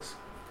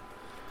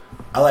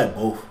I like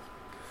both.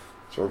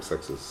 Drunk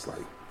sex is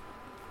like,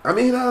 I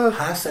mean,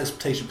 high sex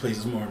takes place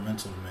is more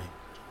mental to me.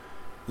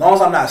 As long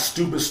as I'm not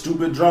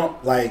stupid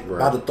drunk, like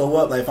about to throw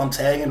up, like if I'm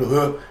tagging the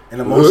hook and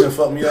emotion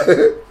fuck me up.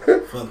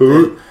 Fuck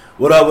that.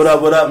 What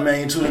up,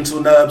 man? You tuned into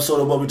another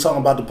episode of What We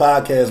Talking About, the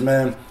podcast,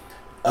 man.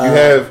 You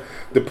have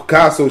the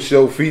Picasso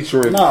show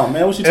featuring no,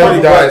 man, what you talking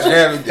about?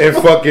 And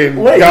fucking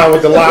Gone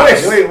with the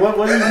Locks. Wait, what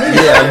do you mean?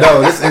 Yeah, I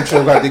know. This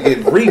intro about to get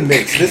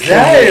remixed. This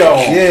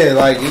Damn. Yeah,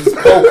 like it's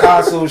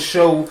Picasso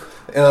show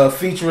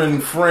featuring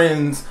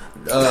friends.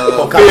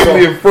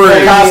 Family and friends.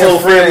 Picasso,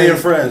 family and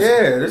friends.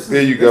 Yeah, this is,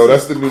 there you go.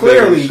 That's the new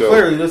clearly, show.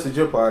 Clearly, this is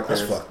your podcast.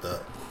 That's fucked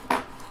up.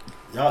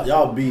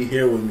 Y'all be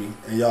here with me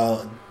and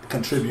y'all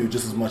contribute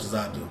just as much as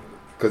I do.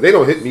 Cause they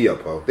don't hit me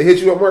up, ho. They hit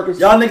you up, Marcus?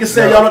 Y'all niggas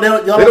say y'all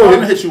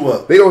don't hit you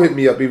up. They don't hit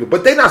me up either.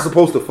 But they not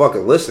supposed to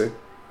fucking listen.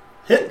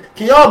 Can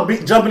y'all be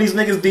jumping these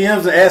niggas DMs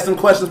and ask them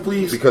questions,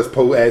 please? Because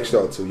Poe asked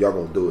y'all to. Y'all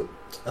gonna do it.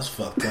 That's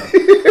fucked up.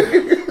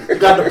 You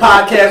got the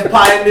podcast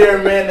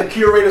pioneer, man, the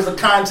curators of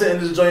content in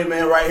this joint,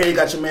 man, right here. You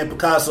got your man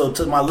Picasso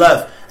to my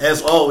left.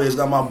 As always,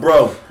 got my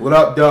bro. What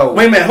up, though?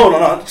 Wait a minute, hold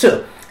on,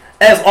 chill.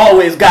 As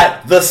always,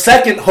 got the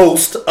second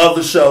host of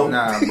the show.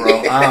 Nah,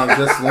 bro. I'm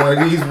just one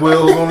of these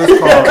wheels on this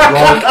car,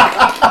 bro.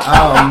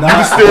 I'm not.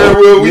 You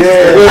steering wheel?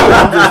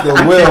 I'm just the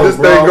wheel, Keep this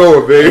bro. thing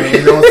going, baby. And,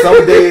 you know,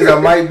 some days I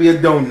might be a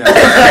donut.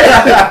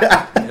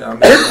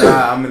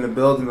 I'm in the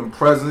building. I'm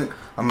present.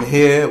 I'm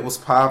here. What's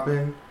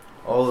popping?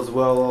 All is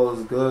well. All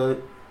is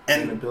good.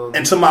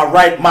 And to my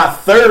right, my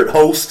third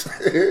host,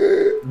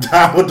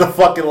 Don with the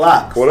fucking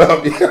locks. What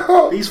up,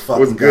 y'all? These fucking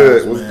What's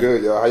good? guys, What's man.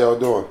 good, y'all? How y'all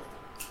doing?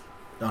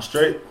 Y'all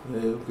straight? Yeah,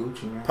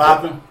 Gucci, man.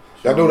 Popping?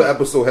 Y'all know the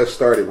episode has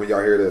started when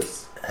y'all hear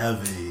this.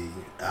 Heavy.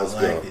 I Let's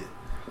like go. it.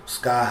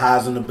 Sky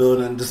High's in the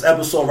building. This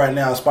episode right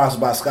now is sponsored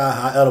by Sky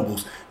High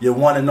Edibles. Your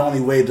one and only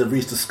way to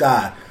reach the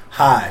sky.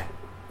 High.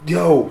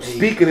 Yo,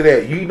 speaking of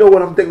that, you know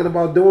what I'm thinking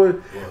about doing?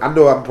 What? I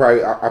know I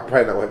probably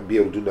not going to be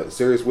able to do nothing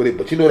serious with it,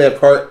 but you know that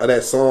part of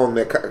that song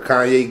that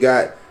Kanye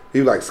got? He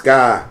was like,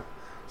 Sky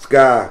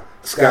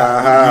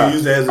High. You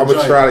use that as a I'm going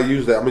to joint. try to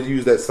use that. I'm going to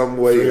use that some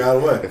way.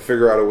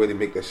 Figure out a way to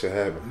make that shit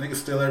happen. Niggas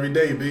still every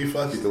day, B.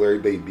 Fuck Still every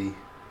day, B.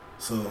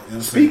 So, you know what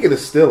I'm Speaking saying? of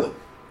stealing.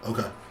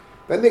 Okay.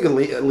 That nigga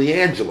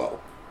LiAngelo.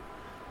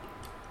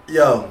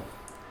 Yo.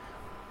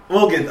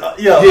 We'll get...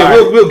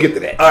 we'll get to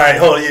that. All right,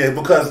 hold on, yeah,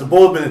 because the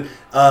boy been...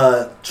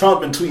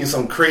 Trump been tweeting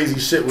some crazy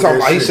shit with Talking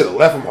that about he shit. should have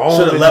left him home.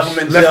 Should have left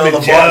him in jail.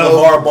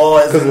 LeVar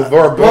Ball. Because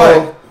LeVar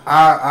Ball...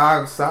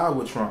 I side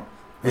with Trump.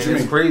 What and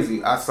it's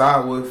crazy. I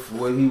side with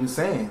what he was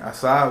saying. I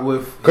side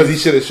with... Because he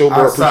should have showed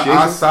more appreciation?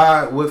 I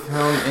side with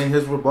him in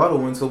his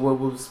rebuttal into what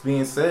was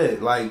being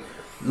said. Like,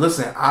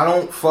 listen, I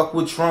don't fuck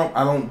with Trump.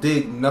 I don't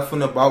dig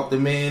nothing about the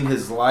man,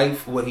 his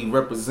life, what he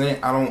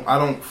represent. I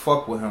don't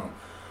fuck with him.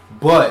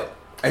 But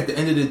at the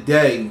end of the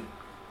day,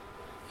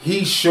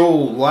 he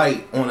showed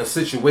light on a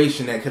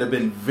situation that could have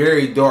been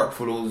very dark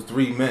for those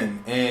three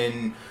men.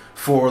 And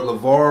for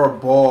LeVar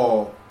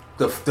Ball...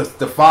 The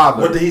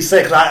father. What did he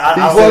say? Cause they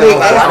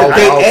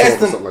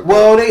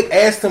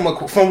asked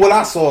him. From what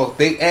I saw,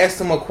 they asked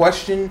him a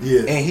question,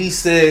 and he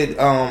said,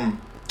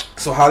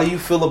 "So how do you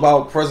feel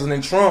about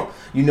President Trump?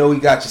 You know, he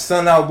got your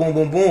son out. Boom,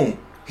 boom, boom."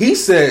 He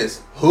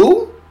says,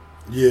 "Who?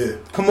 Yeah,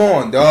 come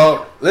on,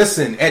 dog.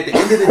 Listen. At the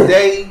end of the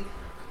day,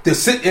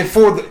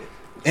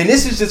 and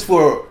this is just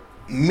for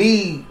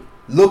me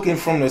looking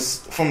from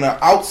the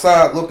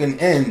outside looking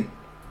in,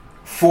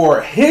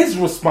 for his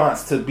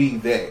response to be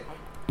that."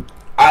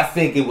 I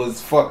think it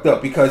was fucked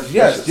up because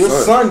yes, your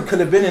son could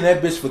have been in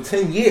that bitch for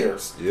 10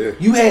 years. Yeah.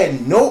 You had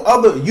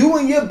you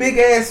and your big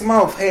ass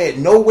mouth had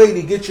no way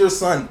to get your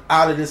son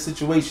out of this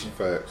situation.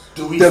 Facts.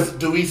 Do we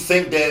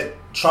think that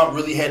Trump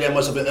really had that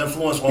much of an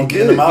influence on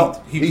getting him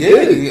out? He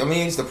did. I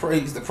mean, he's the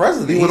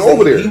president. He went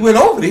over there. He went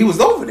over there. He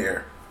was over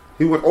there.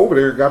 He went over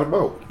there and got him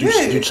out.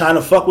 You trying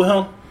to fuck with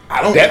him?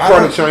 That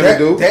part of China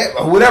do.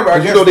 Whatever. I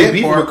guess they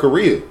beat him with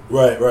Korea.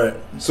 Right.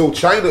 So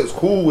China is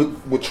cool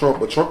with Trump,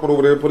 but Trump went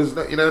over there and put his,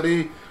 you know what I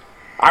mean?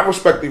 I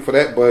respect him for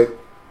that, but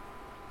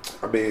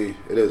I mean,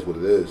 it is what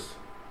it is.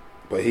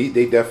 But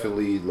they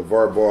definitely,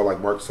 LeVar Ball,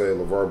 like Mark said,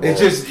 LeVar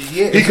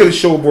Ball. He could have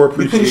showed more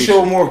appreciation. He could have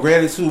showed more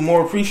gratitude,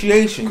 more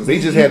appreciation. Because they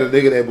just had a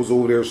nigga that was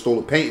over there and stole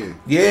a painting.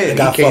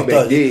 Yeah, he came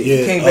back dead.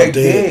 He came back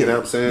dead. You know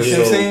what I'm saying? You know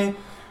what I'm saying?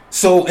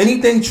 So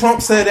anything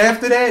Trump said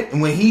after that,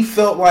 when he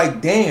felt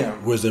like,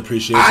 damn, where's the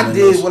appreciation? I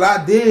did what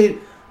I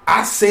did.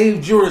 I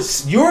saved your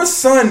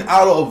son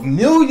out of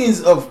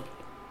millions of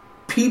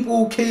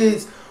people,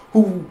 kids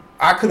who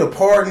I could have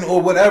pardoned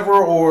or whatever,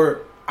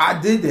 or I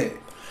did that.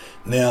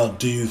 Now,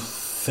 do you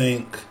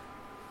think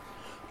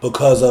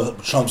because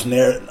of Trump's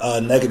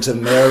negative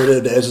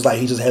narrative that it's just like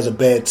he just has a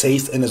bad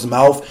taste in his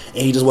mouth and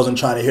he just wasn't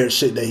trying to hear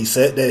shit that he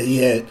said that he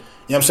had, you know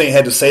what I'm saying,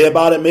 had to say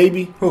about it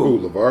maybe?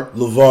 Who, LeVar?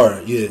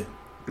 LeVar, yeah.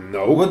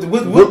 No.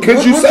 What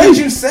could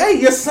you say?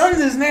 Your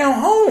son is now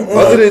home.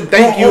 Other than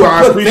thank you,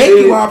 I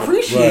appreciate it. I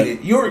appreciate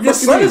it. Your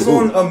son is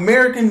on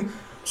American.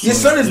 Your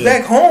son is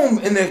back home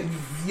in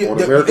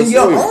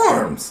your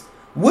arms.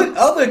 What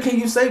other can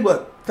you say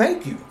but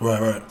thank you?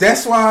 Right.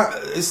 That's why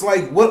it's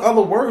like, what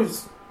other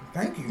words?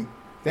 Thank you.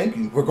 Thank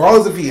you.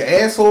 Regardless if he an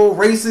asshole,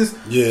 racist,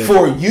 Yeah.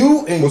 for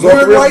you and Was all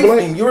your three of them life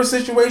black? and your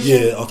situation.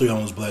 Yeah, all three of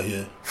them was black.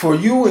 Yeah, For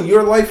you and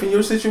your life and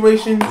your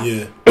situation,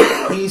 yeah.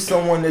 he's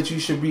someone that you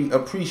should be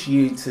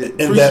appreciated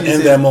In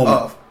that moment.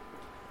 of.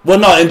 Well,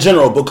 no, in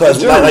general, because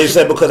In general. like you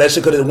said, because that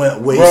shit could have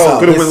went way Bro, south.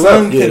 could've his went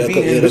son left. Yeah, could that be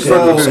could- in yeah, the that could've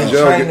jail been in in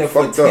jail, China getting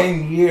for fucked up.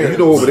 10 years. You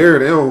know, over there,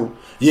 they don't.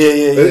 Yeah.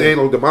 It ain't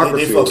no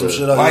democracy They fucked some over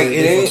shit there. up. Like yeah,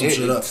 it they fucked ain't.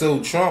 some shit up. So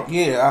Trump,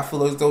 I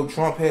feel as though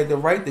Trump had the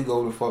right to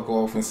go the fuck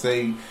off and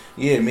say,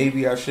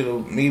 maybe I should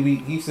have. Maybe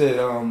he said,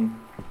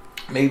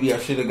 maybe I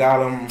should have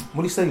got him.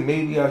 What he say?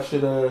 Maybe I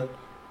should have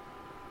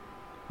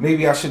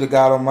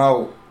got him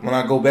out when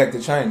I go back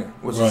to China,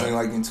 which is Right. in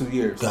like in 2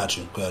 years. Got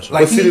you. Like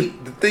But see, he,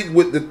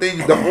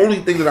 the only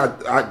thing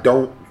that I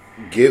don't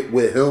get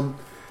with him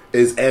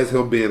is, as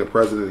him being the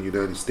president of the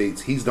United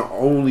States, he's the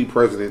only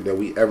president that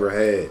we ever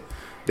had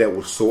that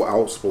was so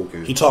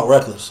outspoken. He talked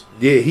reckless.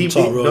 Yeah, he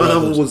talked real none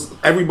of them reckless. was.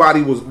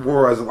 Everybody was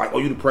more as like, "Oh,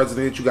 you the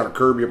president, you got to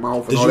curb your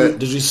mouth and all that."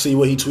 Did you see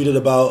what he tweeted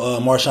about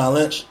Marshawn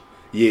Lynch?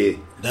 Yeah,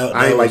 That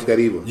I ain't was- like that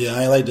either. Yeah,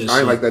 I ain't like that. I ain't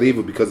shit. like that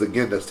either because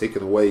again, that's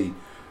taken away.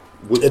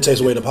 It takes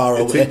away the power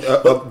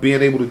of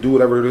being able to do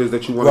whatever it is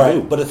that you want to Right,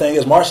 do. but the thing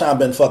is, Marshawn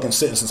been fucking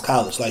sitting since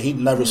college. Like he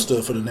never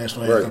stood for the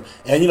national anthem.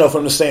 Right. And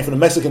from the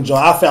Mexican joint,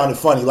 I found it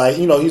funny. Like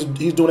he's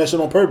doing that shit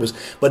on purpose.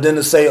 But then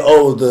to say,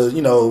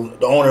 the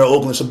owner of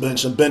Oakland should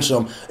bench him.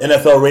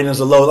 NFL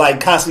ratings are low. Like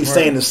constantly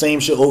saying the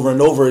same shit over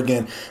and over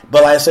again.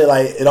 But like I say,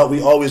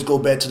 we always go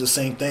back to the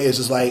same thing. It's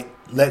just like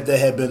let that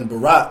have been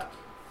Barack.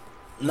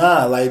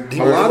 Nah, like he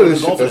A lot of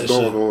this shit for that's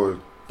going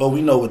on. But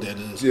we know what that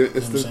is. Yeah, You know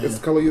it's what I'm the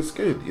saying? color of your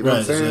skin. You know what I'm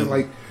Right, saying? exactly.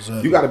 Like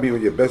Exactly. you got to be on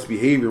your best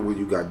behavior when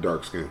you got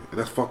dark skin, and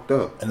that's fucked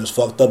up. And it's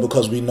fucked up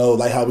because we know,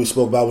 like how we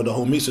spoke about with the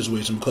whole meat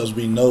situation, because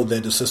we know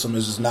that the system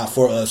is just not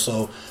for us.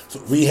 So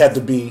we have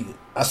to be.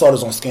 I saw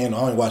this on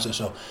Scandal. I only watched that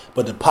show,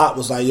 but the pop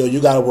was like, "Yo,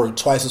 you got to work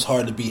twice as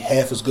hard to be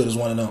half as good as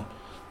one of them."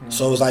 Mm-hmm.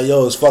 So it's like,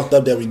 "Yo, it's fucked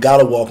up that we got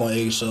to walk on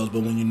eggshells,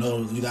 but when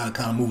you got to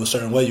kind of move a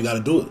certain way, you got to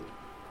do it."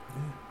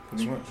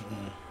 pretty much.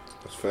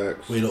 That's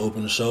facts. Way to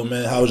open the show,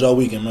 man. How was y'all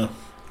weekend, man?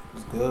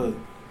 It's good.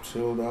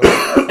 Chilled out.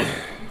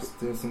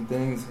 Did some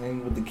things.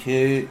 Hang with the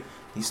kid.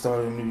 He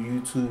started a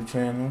new YouTube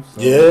channel.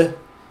 So, Yeah.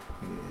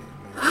 Man.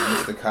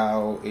 Mr.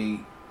 Kyle 8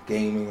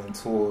 Gaming and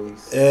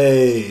Toys.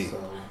 Hey, So,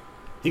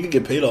 he could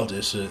get paid off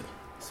this shit.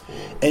 it's cool.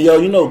 And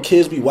yo,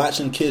 kids be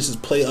watching kids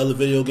just play other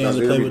video games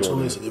Nah, and they play be with doing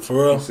toys. that. For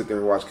real. You sit there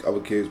and watch other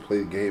kids play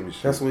the game and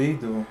shit. That's what he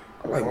do.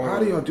 I'm like, why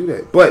do y'all do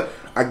that? But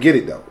I get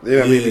it though. You know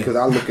what I mean? Yeah. Because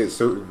I look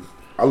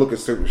at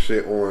certain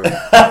shit on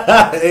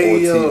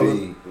Hey, yo.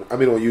 TV. I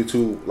mean on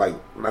YouTube. Like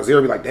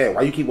Nazir be like, "Dad,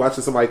 why you keep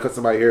watching somebody cut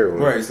somebody hair?" Or,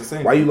 Right, it's the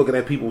same. Why you looking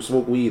at people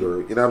smoke weed?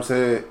 Or you know what I'm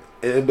saying?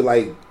 And it'd be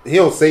like he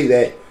don't say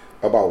that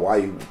about why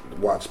you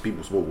watch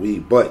people smoke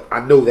weed, but I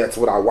know that's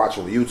what I watch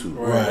on YouTube.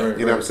 Right.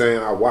 You know what I'm saying?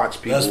 I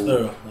watch people That's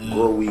thorough, yeah.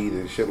 grow weed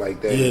and shit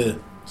like that. Yeah.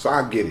 So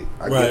I get it.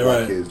 I Right, get why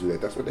right. kids do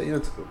that. That's what they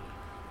into.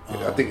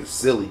 I think it's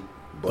silly,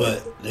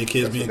 But they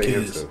kids that's being what they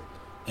kids. into.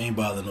 Ain't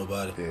bothering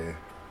nobody. Yeah.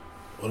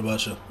 What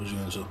about you? What you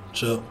gonna do?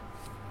 Chill.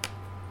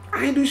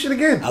 I ain't do shit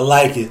again. I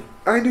like it.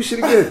 I ain't do shit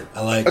again.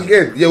 I like it.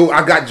 Again, yo,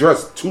 I got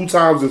dressed 2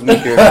 times this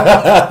weekend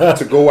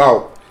to go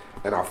out,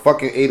 and I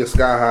fucking ate a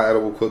Sky High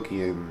edible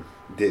cookie and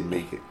didn't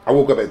make it. I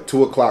woke up at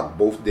 2:00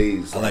 both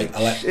days. I like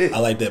shit. I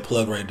like that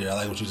plug right there. I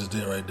like what you just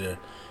did right there.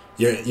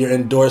 You're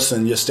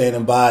endorsing. You're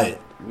standing by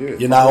it. Yeah.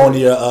 You're not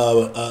only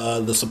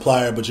the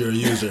supplier, but you're a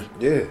user.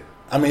 Yeah,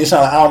 I mean,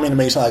 I don't mean to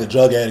make you sound like a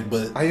drug addict,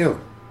 but I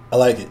am. I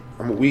like it.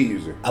 I'm a weed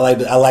user. I like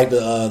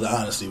the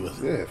honesty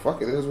with it. Yeah,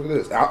 fuck it. It is what it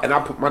is. And I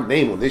put my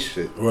name on this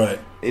shit. Right.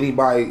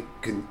 Anybody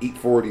can eat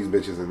 4 of these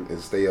bitches and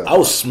stay up. I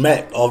was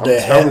smacked off I'm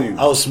that. telling you.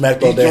 I was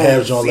smacked These off that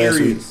half joints joint are last week.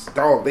 serious.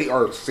 Dog, they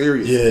are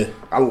serious. Yeah.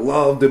 I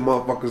love the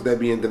motherfuckers that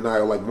be in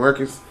denial. Like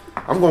Marcus,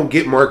 I'm gonna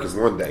get Marcus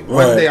one day.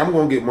 Right. One day I'm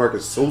gonna get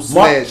Marcus so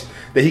smashed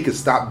that he can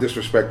stop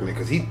disrespecting it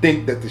because he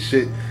think that the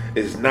shit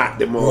is not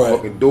the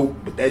motherfucking dope,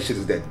 but that shit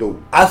is that dope.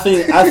 I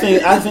think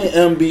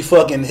MB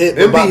fucking hit.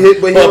 MB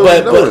hit, but he don't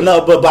know it.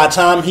 no, but by the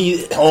time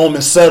he home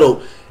and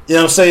settled, you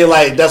know what I'm saying?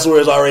 Like that's where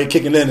it's already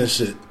kicking in and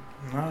shit.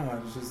 Nah,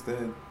 it's just that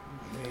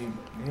they ain't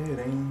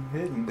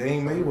hitting. They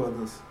ain't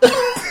Mayweather's.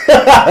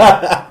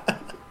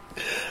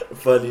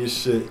 Funny as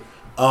shit.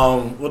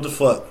 What the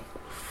fuck?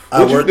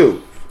 What'd you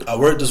do? I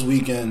worked this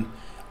weekend.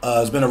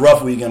 It's been a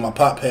rough weekend. My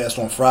pop passed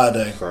on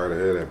Friday, Sorry to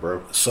hear that,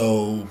 bro.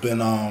 so been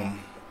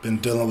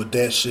dealing with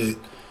that shit,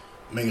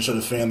 making sure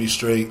the family's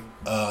straight.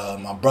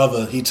 My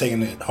brother, he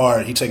taking it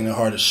hard. He taking it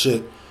hard as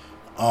shit.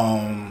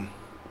 My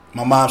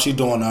mom, she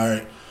doing all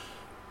right.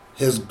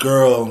 His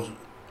girl,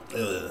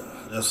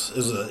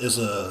 is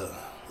a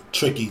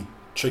tricky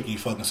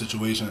fucking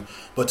situation.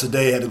 But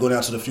today I had to go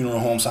down to the funeral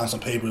home, sign some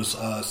papers,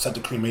 set the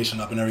cremation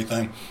up and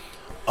everything.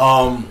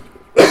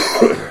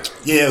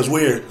 Yeah, it was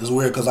weird. It was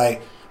weird because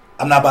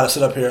I'm not about to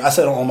sit up here. I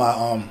said on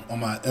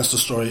my Insta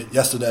story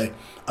yesterday,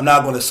 I'm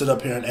not going to sit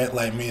up here and act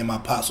like me and my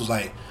pops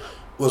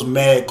was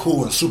mad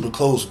cool and super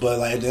close. But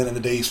like at the end of the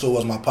day, he still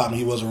was my pop, and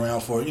he was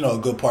around for a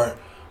good part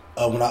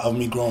of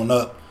me growing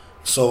up.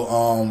 So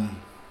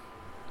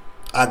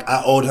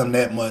I owed him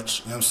that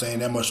much. You know what I'm saying?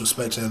 That much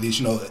respect to at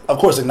least, of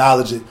course,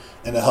 acknowledge it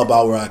and to help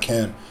out where I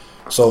can.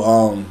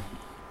 So,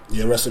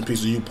 yeah, rest in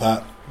peace to you,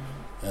 Pop.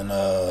 And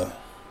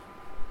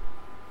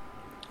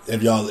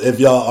if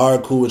y'all are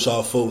cool with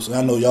y'all folks, and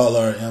I know y'all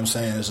are, you know what I'm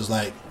saying? It's just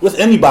like, with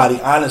anybody,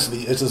 honestly,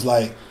 it's just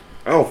like,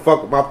 I don't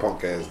fuck with my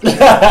punk ass,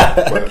 but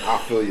I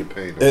feel your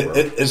pain. Though,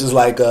 it's just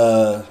like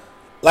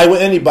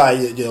with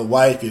anybody, your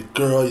wife, your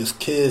girl, your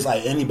kids,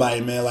 like anybody,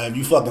 man. Like if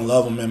you fucking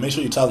love them, man, make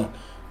sure you tell them.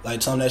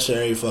 Like tell them that shit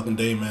every fucking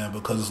day, man,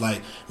 because it's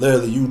like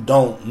literally you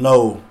don't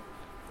know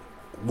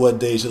what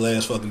day's your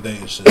last fucking day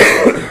and shit.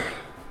 So,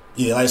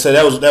 yeah, like I said,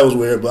 that was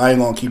weird, but I ain't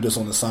gonna keep this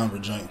on the somber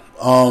joint.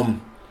 Other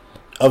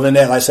than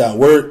that, like I said, I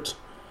worked,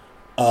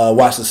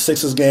 watched the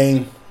Sixers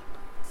game.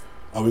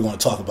 Are we going to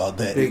talk about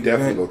that? We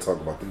definitely going to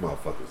talk about the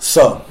motherfuckers.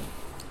 So,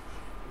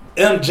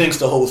 M jinxed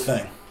the whole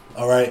thing.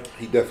 All right?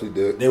 He definitely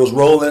did. They was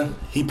rolling.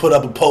 He put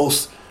up a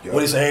post where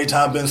he said every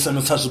time Ben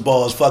Simmons touches the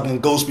ball, it's fucking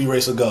Go Speed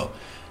Racer go.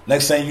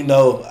 Next thing you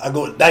know,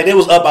 they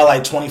was up by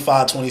like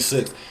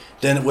 25-26.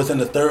 Then within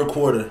the third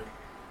quarter,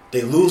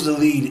 they lose the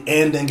lead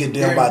and then get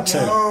down by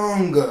 10.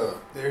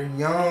 They're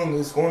young.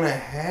 It's going to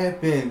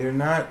happen. They're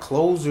not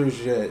closers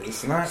yet.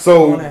 It's not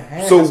going to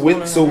happen.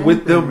 So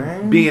with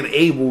them being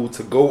able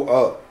to go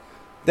up,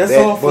 that's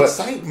all for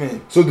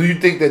excitement. So do you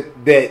think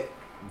that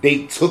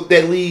they took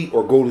that lead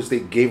or Golden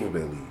State gave them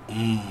that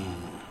lead?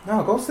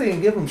 No, Golden State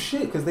didn't give them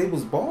shit because they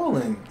was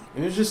balling.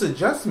 It was just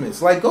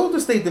adjustments. Like Golden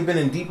State have been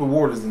in deeper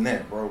waters than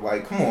that, bro.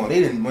 Like, come on, they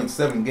didn't win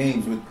 7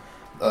 games with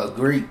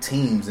great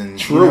teams and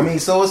True. You know what I mean.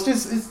 So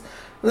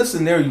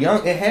listen, they're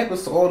young. It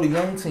happens to all the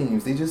young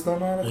teams. They just don't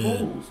know how to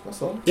close.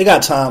 That's all. They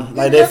got time.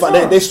 Like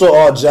they still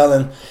all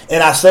gelling.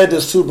 And I said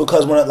this too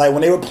because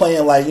when they were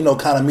playing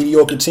kind of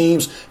mediocre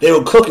teams, they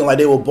were cooking, like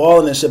they were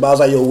balling and shit. But I was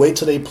like, yo, wait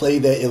till they play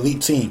that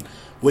elite team.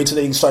 Wait till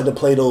they start to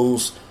play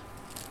those.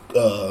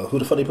 Who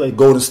the fuck they play?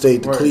 Golden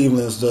State, the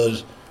Clevelands, I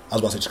was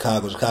about to say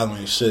Chicago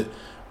ain't shit.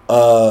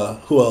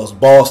 Who else?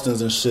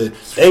 Boston's and shit.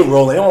 They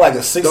rolling. They on like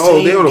a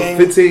 16 they on a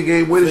 15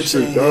 game winning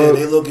streak. Yeah,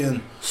 they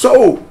looking.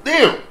 So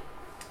damn.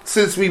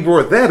 Since we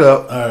brought that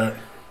up, all right.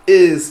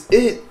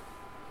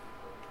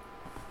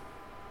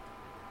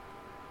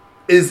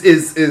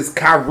 is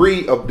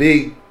Kyrie a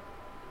big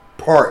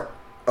part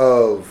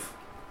of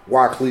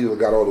why Cleveland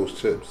got all those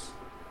chips?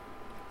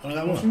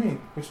 What you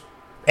mean?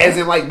 As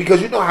in, like,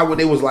 because you know how when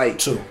they was like,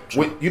 True.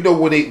 when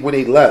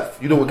they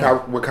left,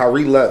 when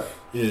Kyrie left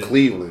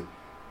Cleveland,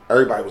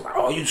 everybody was like,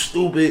 "Oh, you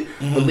stupid!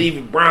 Believe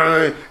in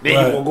Brian. Then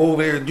you gonna go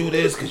over there and do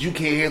this because you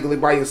can't handle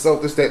it by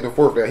yourself." This, that, and the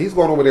fourth. Now he's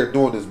going over there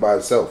doing this by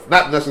himself,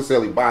 not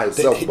necessarily by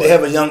himself. They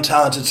have a young,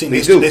 talented team.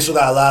 They still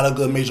got a lot of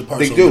good major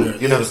parts. They do. Over there.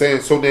 You know what I'm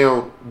saying? So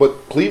now,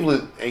 but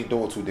Cleveland ain't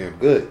doing too damn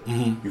good.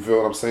 You feel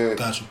what I'm saying?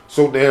 Gotcha.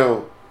 So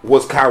now,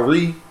 was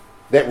Kyrie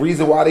that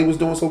reason why they was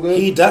doing so good?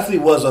 He definitely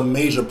was a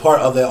major part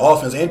of their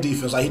offense and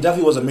defense. Like he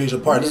definitely was a major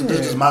part. This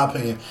is my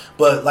opinion.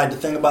 But like the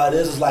thing about it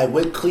is like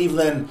with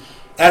Cleveland.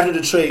 After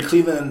the trade,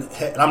 Cleveland,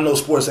 and I'm no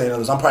sports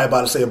analyst, I'm probably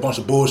about to say a bunch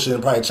of bullshit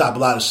and probably chop a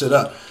lot of shit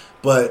up.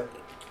 But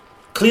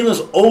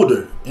Cleveland's older,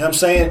 you know what I'm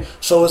saying?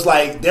 So it's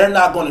like they're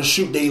not going to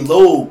shoot their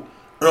load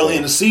early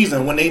in the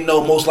season when they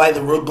know most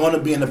likely we're going to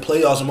be in the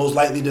playoffs and most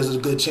likely there's a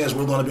good chance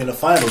we're going to be in the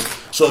finals.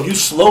 So if you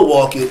slow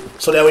walk it,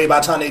 so that way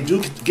by the time they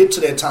do get to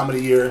that time of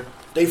the year,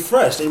 they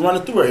fresh, they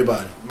running through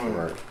everybody.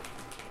 Right.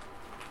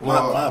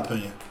 My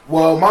opinion.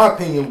 Well, my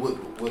opinion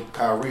with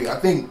Kyrie, I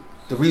think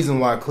the reason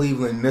why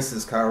Cleveland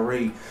misses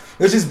Kyrie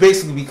is just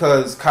basically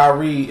because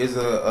Kyrie is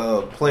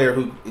a player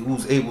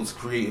who's able to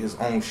create his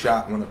own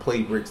shot when the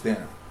play breaks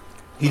down.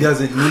 He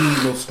doesn't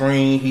need no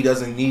screen. He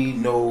doesn't need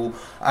he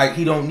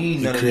don't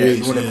need none of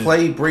that. When the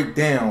play break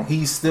down,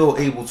 he's still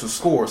able to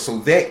score. So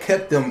that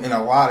kept them in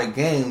a lot of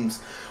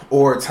games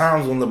or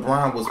times when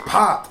LeBron was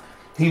popped.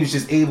 He was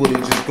just able to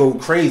just go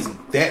crazy.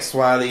 That's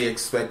why they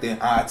expecting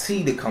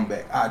IT to come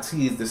back. IT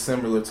is the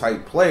similar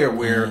type player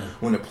where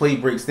when the play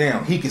breaks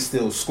down, he can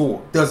still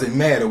score. Doesn't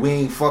matter. We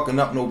ain't fucking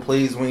up no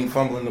plays. We ain't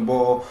fumbling the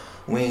ball.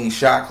 We ain't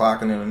shot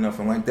clocking it or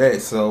nothing like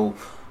that. So,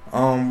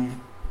 I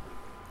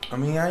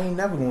ain't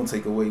never going to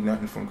take away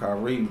nothing from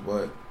Kyrie,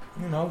 but,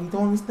 he's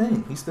doing his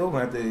thing. He's still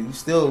going to have to, he's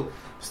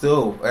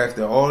still,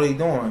 after all they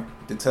doing,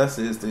 the test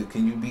is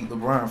can you beat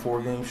LeBron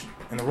 4 games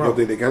in a row? You don't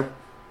think they can?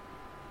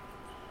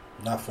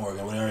 Not 4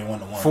 again. We already won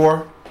the 1.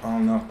 4? I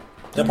don't know.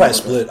 They'll probably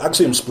split. I can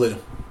see them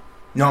split.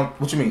 No,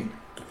 what you mean?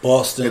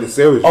 Boston. In the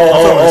series. I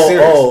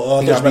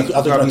thought you meant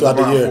throughout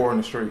the year. 4 in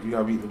the straight. You got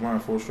to beat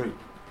LeBron 4 straight.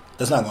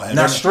 That's not going to happen.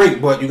 Not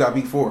straight, but you got to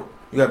beat 4.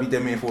 You got to beat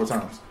that man 4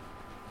 times.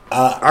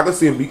 I can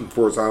see him beating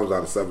 4 times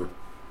out of 7.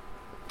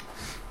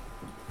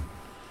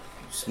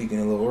 Speaking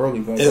a little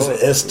early, but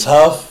it's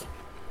tough.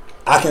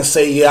 I can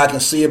say I can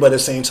see it, but at the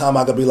same time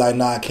I could be like,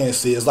 nah, I can't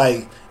see it. It's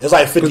like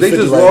 50-50 they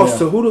just right lost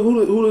now. to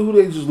who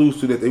they just lose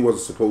to that they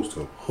wasn't supposed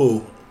to.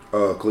 Who?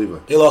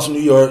 Cleveland. They lost to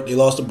New York. They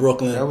lost to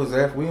Brooklyn. That was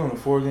after we on a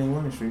 4-game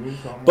winning streak. What you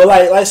talking about? But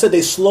like I said,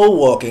 they slow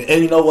walking,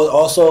 and you know what?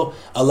 Also,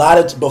 a lot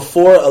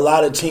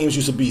of teams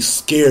used to be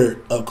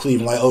scared of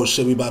Cleveland. Like, oh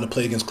shit, we about to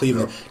play against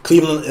Cleveland. Yeah.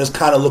 Cleveland is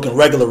kind of looking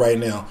regular right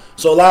now.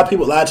 So a lot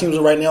of teams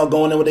are right now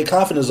going in with their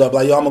confidence up.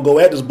 Like, yo, I'm gonna go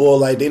at this bull.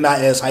 Like, they're not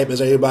as hype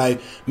as everybody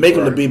make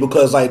them to be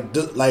because like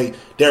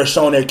they're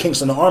showing their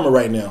kinks in the armor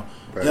right now.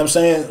 Right. You know what I'm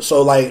saying?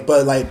 So like,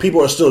 but like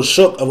people are still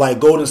shook of like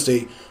Golden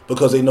State.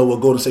 Because they know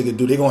what Golden State can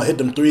do. They're going to hit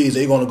them threes.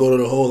 They're going to go to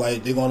the hole.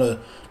 Like, they're going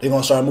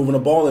to start moving the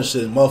ball and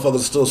shit. Motherfuckers are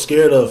still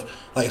scared of,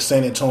 like,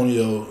 San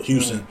Antonio,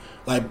 Houston.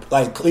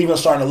 Like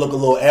Cleveland's starting to look a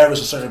little average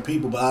to certain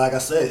people. But like I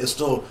said, it's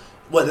still,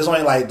 there's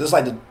only like, this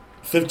like the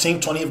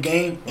 15th, 20th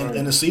game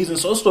in the season.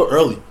 So it's still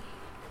early.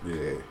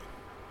 Yeah.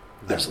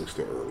 Definitely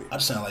still early. I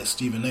just sound like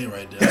Stephen A.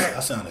 right there.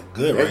 I sounded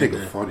good right there. That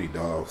nigga funny,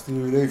 dog.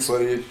 Stephen A.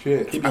 funny as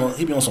shit. He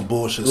be on some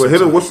bullshit. Well,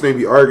 him and what's his name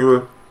be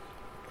arguing?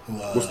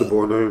 What's the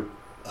boy name?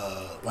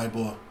 White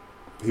boy.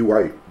 He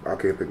white. I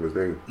can't think of his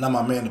name. Not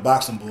my man, the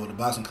boxing boy, the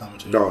boxing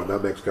commentator. No,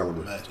 not Max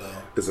Kellerman.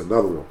 It's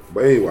another one.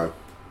 But anyway,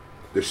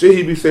 the shit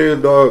he be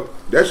saying, dog,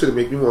 that shit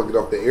make me want to get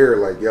off the air.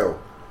 Like, yo,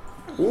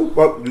 who the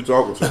fuck you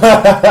talking to?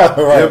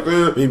 Right. You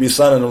know, he be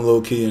signing them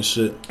low key and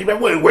shit. He like,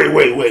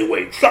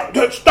 wait. Stop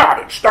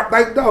it.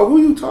 Like, dog,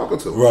 who you talking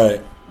to?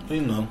 Right.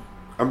 You know.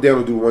 I'm down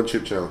to do one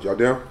chip challenge. Y'all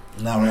down?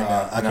 Not right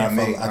now.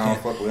 I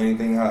can't fuck with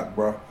anything hot,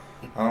 bro.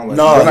 I don't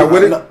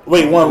like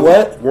Wait, one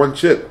what? One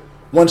chip.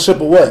 One chip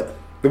of what?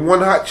 The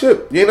one hot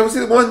chip. You ain't never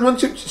seen one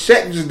chip?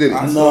 Shaq just did it.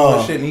 I saw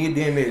that shit and he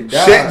damn near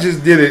died. Shaq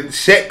just did it.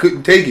 Shaq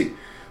couldn't take it.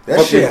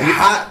 That shit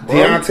hot, bro.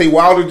 Deontay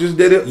Wilder just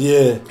did it.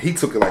 Yeah. He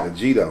took it like a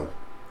G, though.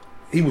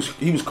 He was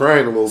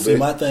crying a little bit. See,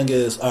 my thing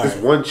is, all right.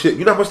 This one chip.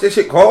 You know how much that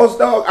shit costs,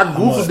 dog? I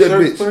googled that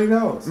bitch.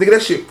 $30. Nigga,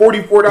 that shit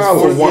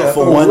 $44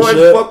 for one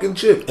chip? Fucking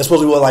chip. It's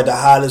supposed to be like the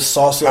hottest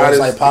sauce,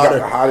 like powder.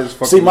 The hottest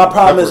fucking. See, my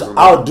problem is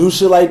I'll do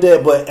shit like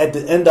that, but at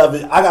the end of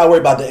it, I gotta worry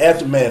about the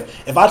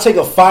aftermath. If I take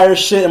a fire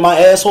shit and my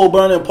asshole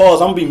burning,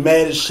 pause, I'm gonna be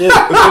mad as shit.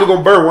 It's only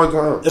gonna burn one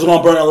time. It's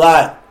gonna burn a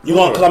lot.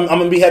 Cause I'm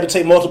gonna be having to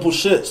take multiple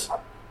shits.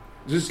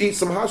 Just eat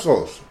some hot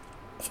sauce.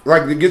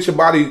 Like to get your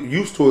body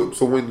used to it,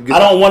 so when you get I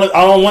don't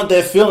want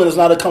that feeling. It's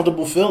not a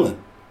comfortable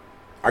feeling.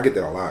 I get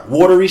that a lot.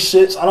 Watery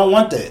shits. I don't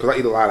want that. Cause I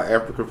eat a lot of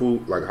African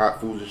food, like hot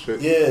foods and shit.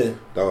 Yeah.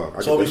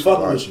 Dog. So we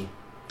fucking with you.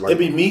 Like, it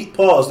be meat.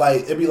 Pause.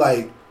 Like it be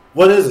like,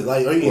 what is it?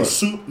 Like are you eating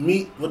soup,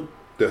 meat? What?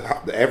 The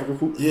African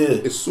food? Yeah.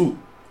 It's soup.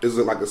 Is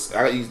it like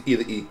I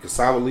either eat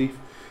cassava leaf,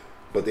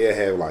 but they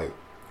have like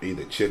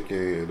either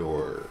chicken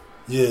or.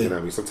 Yeah. You know what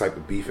I mean? Some type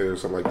of beef or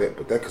something like that.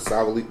 But that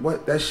cassava leaf,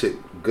 what? That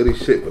shit good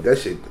as shit. But that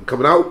shit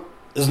coming out.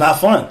 It's not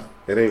fun.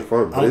 It ain't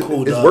fun. I'm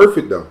cool, it's worth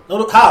it though.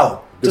 No,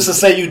 how? Just to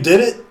say you did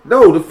it?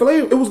 No, the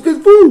flavor. It was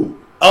good food.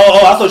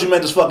 Oh! I thought you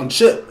meant this fucking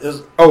chip.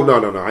 Oh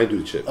no! I ain't do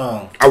the chip.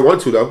 I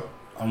want to though.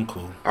 I'm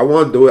cool. I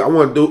want to do it. I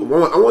want to do it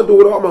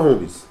with all my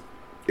homies,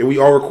 and we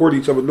all record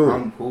each other doing.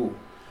 I'm cool.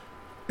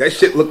 That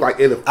shit look like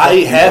it. I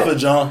eat half of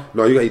John.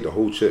 No, you gotta eat the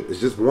whole chip. It's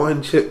just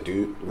one chip,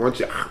 dude. One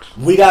chip.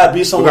 We gotta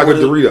be somewhere.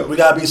 We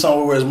gotta be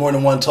somewhere where there's more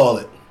than one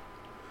toilet.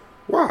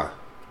 Why?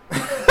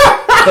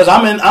 Because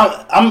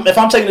if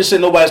I'm taking this shit,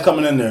 nobody's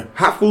coming in there.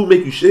 Hot food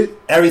make you shit?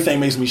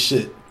 Everything makes me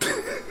shit.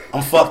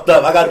 I'm fucked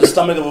up. I got the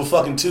stomach of a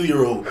fucking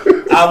 2-year-old.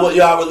 I was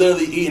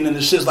literally eating and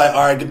the shit's like,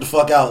 all right, get the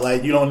fuck out.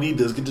 Like, you don't need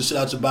this. Get the shit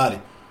out your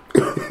body.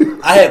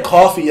 I had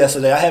coffee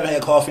yesterday. I haven't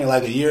had coffee in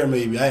like a year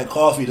maybe. I had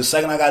coffee. The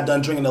second I got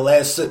done drinking the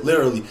last sip,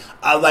 literally,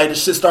 the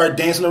shit started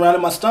dancing around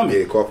in my stomach.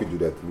 Yeah, coffee do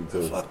that to me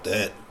too. Fuck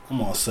that. I'm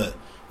all set.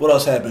 What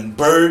else happened?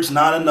 Birds,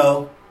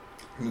 9-0.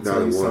 Let me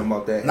tell you something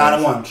about that.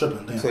 9-1,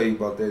 tripping. Let me tell you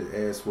about that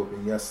ass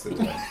whooping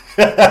yesterday.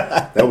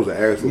 That was an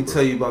ass whooping. Let me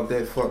tell you about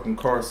that fucking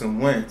Carson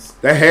Wentz.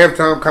 That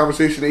halftime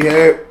conversation they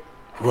had.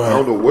 Right. I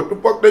don't know what the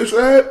fuck they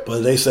said.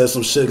 But they said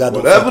some shit got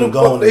whatever them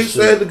the fuck they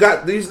said that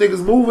got these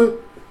niggas moving.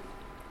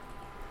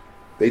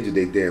 They did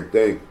their damn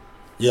thing.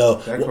 Yo,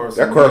 that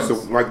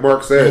Carson, like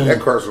Mark said,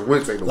 that Carson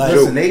Wentz ain't no joke.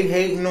 Listen, they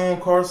hating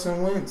on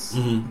Carson Wentz,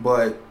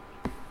 but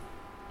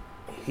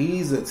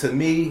to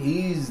me,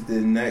 he's the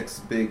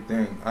next big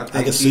thing. I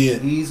think can see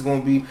it. He's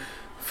gonna be.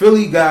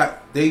 Philly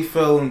they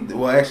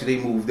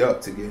moved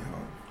up to get him.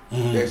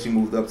 They actually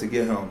moved up to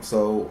get him.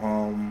 So,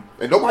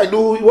 and nobody knew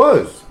who he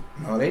was.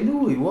 No, they knew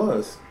who he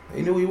was.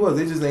 They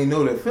just didn't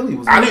know that Philly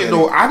was. I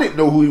didn't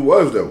know who he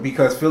was though,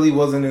 because Philly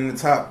wasn't in the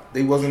top.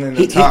 They wasn't in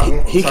the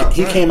top.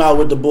 He came out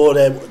with the boy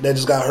that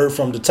just got hurt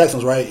from the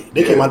Texans, right?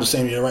 They came out the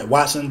same year, right?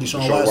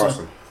 Deshaun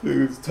Watson.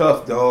 It's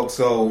tough, dog.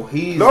 So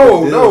he's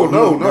no. He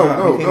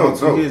came out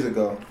 2 years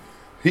ago.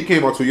 He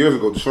came out 2 years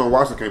ago. Deshaun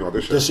Watson came out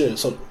this year.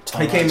 So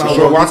he came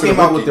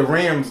out with the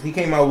Rams. He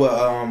came out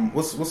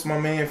with what's my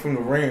man from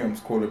the Rams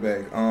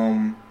quarterback?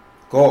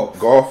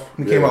 Golf.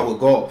 He came out with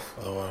Golf.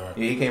 Oh, right.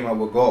 Yeah, he came out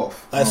with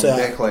Golf. That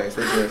draft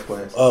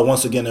class.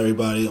 Once again,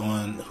 everybody,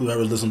 on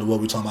whoever's listening to what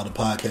we talking about the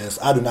podcast,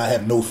 I do not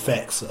have no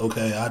facts.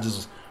 Okay,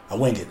 I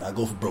wing it. I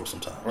go for broke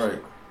sometimes. Right.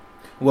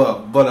 Well,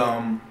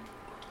 but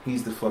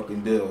he's the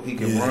fucking deal. He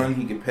can run.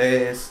 He can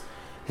pass.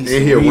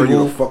 He'll run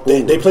you the fuck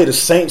over. They play the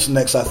Saints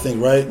next, I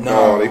think, right?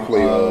 No, they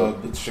play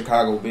the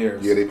Chicago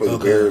Bears. Yeah, they play the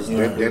Bears.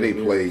 Yeah. Then they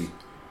play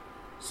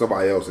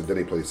somebody else, and then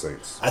they play the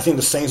Saints. I think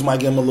the Saints might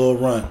give them a little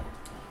run,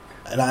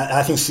 and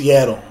I think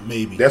Seattle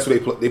maybe. That's what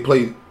they play. They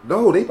play.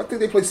 No, I think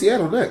they play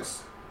Seattle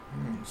next,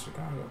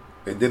 Chicago.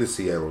 and then it's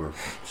Seattle.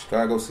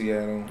 Chicago,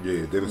 Seattle.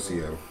 Yeah, then it's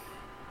Seattle.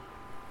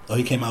 Oh,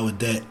 he came out with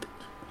Dak.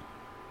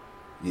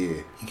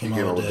 Yeah, he came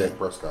out with Dak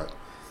Prescott.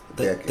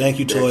 Thank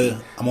you,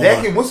 Toya.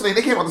 Dak and what's the name?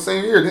 They came out the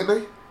same year, didn't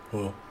they?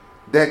 Who?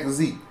 Dak and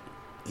Zeke.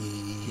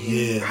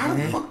 Yeah. How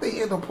the fuck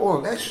they end up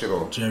pulling that shit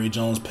off? Jerry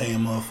Jones paying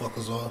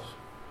motherfuckers off.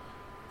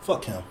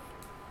 Fuck him.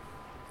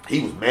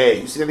 He was mad.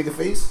 You see that nigga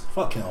face?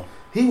 Fuck him.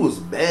 He was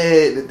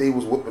mad that they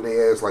was whooping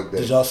their ass like that.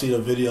 Did y'all see the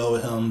video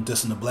with him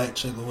dissing the black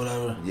chick or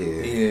whatever?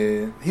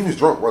 Yeah. He was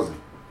drunk, wasn't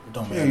he?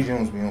 Don't matter. Jerry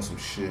Jones be on some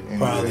shit.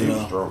 Probably. He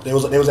was drunk. They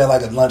was at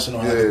like a luncheon or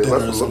like a dinner or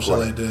that's some what shit it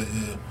like looked that.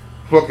 Yeah.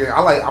 Look,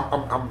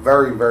 I'm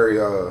very, very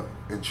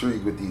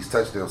intrigued with these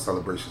touchdown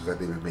celebrations that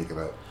they've been making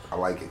up. I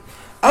like it.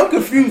 I'm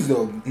confused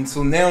though.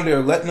 Until now,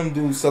 they're letting them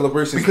do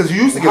celebrations because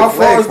you used to get how a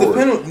flag far is for the it.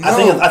 penalty? No.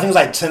 I think it's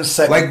like 10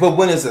 seconds. But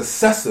when it's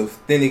excessive,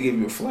 then they give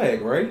you a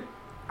flag, right?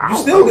 You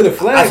still get a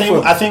flag.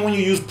 I think when you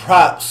use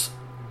props,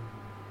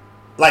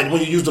 like when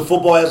you use the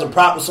football as a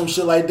prop or some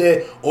shit like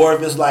that, or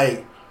if it's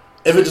like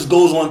if it just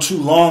goes on too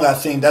long, I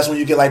think that's when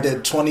you get like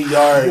that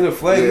 20-yard. You get a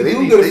flag. Yeah,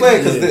 you get a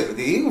flag because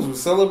the Eagles were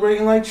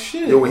celebrating like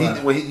shit. Yo, when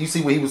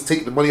he was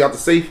taking the money out the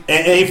safe,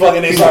 and they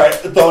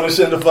started throwing the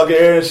shit in the fucking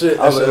air and shit.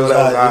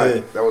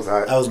 That was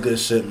hot. That was good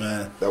shit,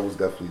 man. That was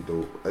definitely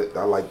dope.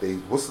 I like they.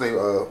 What's the name?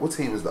 What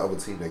team is the other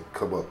team that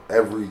come up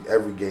every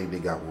game? They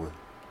got one.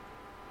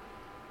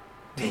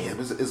 Damn,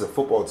 it's a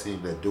football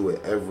team that do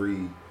it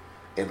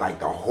and like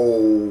the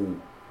whole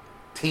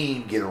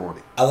team get on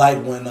it. I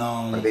like when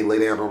like they lay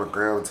down on the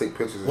ground and take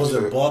pictures. Was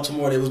it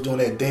Baltimore? They was doing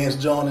that dance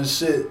John and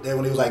shit. That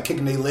when they was like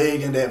kicking their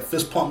leg and that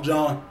fist pump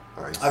John.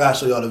 I gotta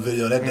show y'all the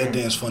video. That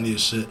dance funny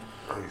as shit.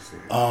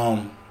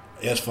 Yeah,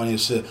 it's funny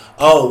as shit.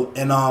 Oh,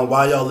 and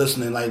while y'all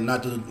listening, like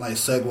not to like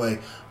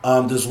segue,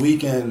 this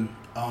weekend,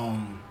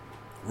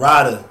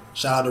 Ryder,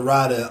 shout out to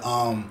Ryder.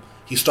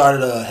 He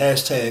started a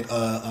hashtag,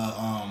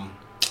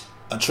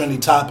 a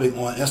trendy topic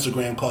on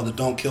Instagram called the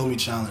Don't Kill Me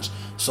Challenge.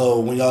 So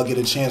when y'all get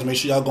a chance, make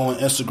sure y'all go on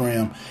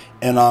Instagram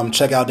and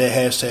check out that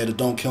hashtag, the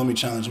Don't Kill Me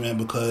Challenge, man,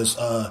 because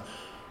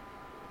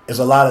there's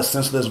a lot of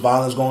senseless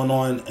violence going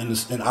on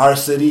in our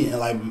city and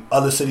like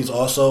other cities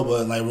also,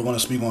 but like we're going to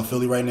speak on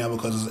Philly right now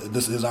because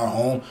this is our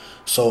home.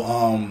 So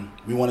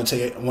we want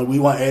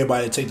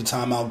everybody to take the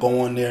time out,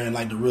 go on there and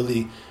like to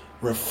really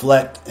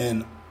reflect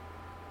and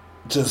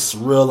just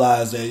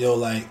realize that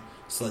like.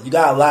 So you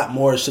got a lot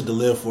more shit to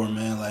live for,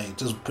 man. Like,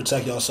 just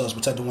protect yourselves,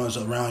 protect the ones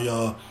around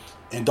y'all,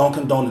 and don't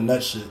condone the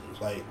nut shit.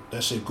 Like,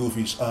 that shit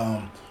goofy.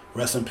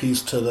 Rest in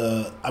peace to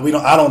the. I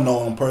don't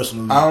know him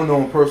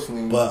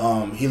personally.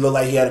 But he looked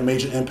like he had a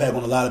major impact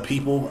on a lot of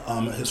people,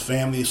 his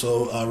family.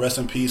 So rest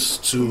in peace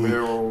to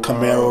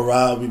Camaro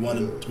Rob.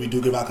 We do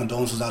give our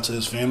condolences out to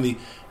his family,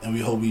 and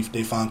we hope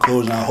they find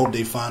closure. And I hope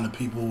they find the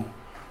people.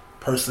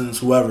 Persons,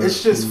 whoever.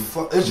 It's just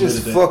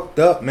fucked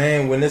up,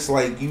 man. When it's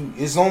like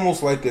it's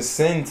almost like a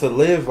sin to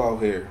live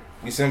out here.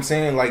 You see what I'm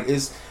saying? Like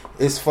it's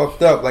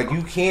fucked up. Like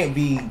you can't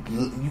be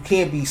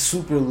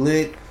super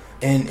lit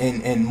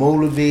and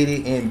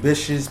motivated,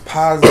 ambitious,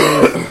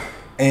 positive,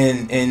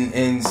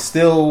 and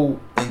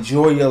still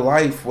enjoy your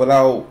life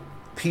without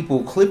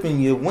people clipping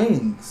your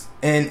wings.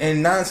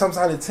 And 9 times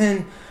out of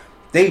 10,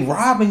 they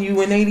robbing you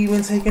and ain't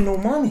even taking no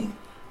money.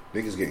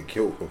 Niggas getting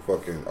killed for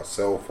fucking a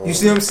cell phone. You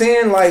see what I'm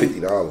saying? Like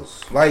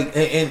 $50. Like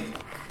and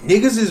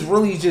niggas is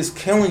really just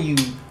killing you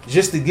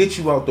just to get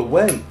you out the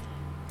way.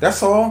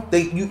 That's all.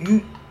 You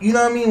know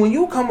what I mean? When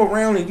you come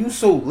around and you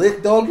so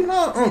lit, dog, you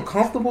know how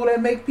uncomfortable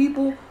that make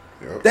people?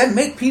 Yep. That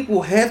make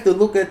people have to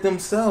look at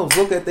themselves,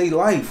 look at their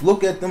life,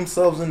 look at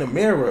themselves in the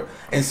mirror.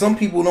 And some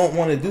people don't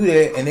want to do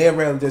that and they'd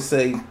rather just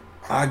say,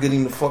 I'll get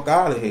him the fuck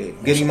out of here.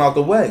 Get him out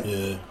the way.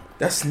 Yeah.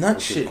 That's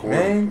nut shit,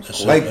 man.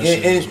 Like,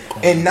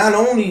 and not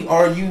only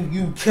are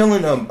you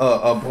killing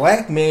a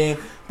black man,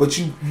 but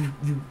you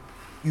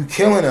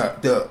killing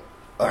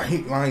I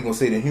ain't gonna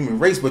say the human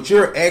race, but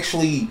you're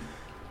actually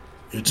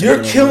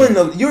you're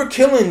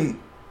killing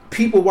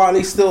people while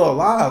they still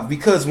alive.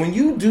 Because when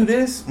you do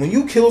this, when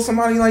you kill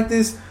somebody like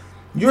this,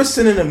 you're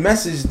sending a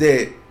message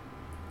that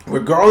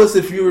regardless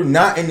if you're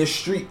not in the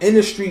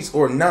streets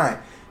or not,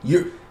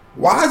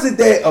 why is it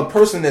that a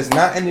person that's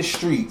not in the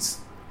streets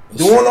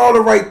doing all the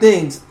right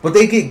things, but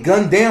they get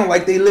gunned down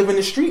like they live in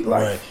the street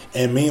life? Right.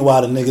 And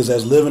meanwhile, the niggas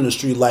that's living the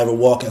street life are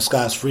walking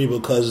scot-free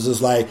because it's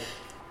just like,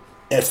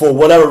 and for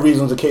whatever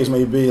reasons the case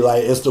may be,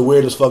 like it's the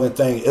weirdest fucking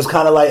thing. It's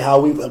kind of like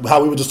how we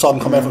were just talking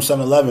coming back from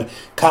 7-Eleven.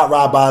 Cop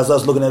ride by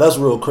us looking at us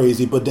real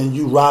crazy, but then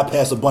you ride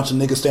past a bunch of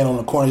niggas standing on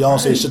the corner, y'all don't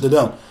say shit to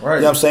them. Right.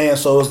 You know what I'm saying?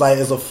 So it's like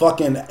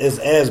it's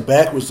ass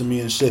backwards to me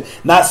and shit.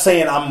 Not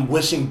saying I'm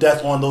wishing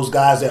death on those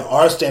guys that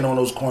are standing on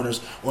those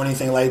corners or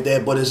anything like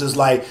that, but it's just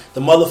like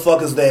the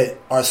motherfuckers that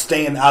are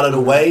staying out of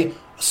the way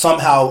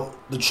somehow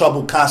the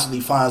trouble constantly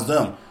finds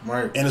them.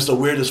 Right. And it's the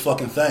weirdest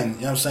fucking thing.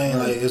 You know what I'm saying?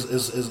 Right. Like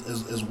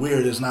it's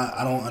weird. It's not.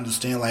 I don't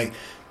understand like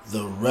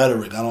the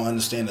rhetoric. I don't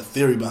understand the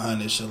theory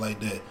behind this shit like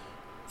that.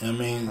 You know what I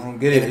mean? I don't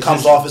get it. It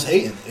comes off as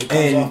hating. It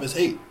comes off as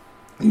hate.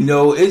 You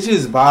know, it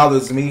just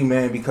bothers me,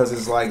 man, because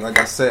it's like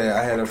I said,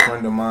 I had a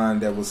friend of mine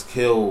that was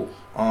killed,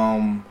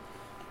 and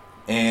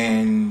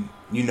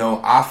you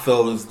know, I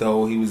felt as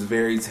though he was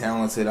very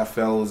talented. I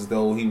felt as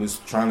though he was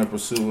trying to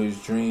pursue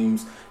his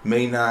dreams.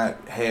 May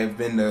not have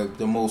been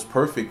the most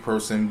perfect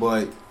person,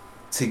 but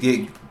to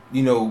get,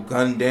 you know,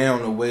 gunned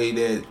down the way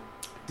that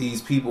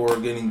these people are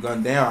getting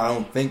gunned down, I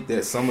don't think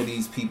that some of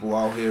these people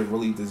out here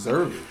really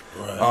deserve it.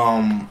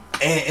 Right.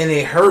 And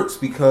it hurts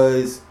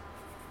because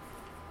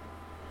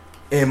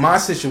in my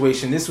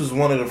situation, this was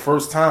one of the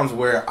first times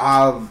where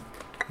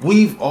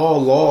we've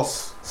all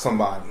lost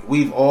somebody.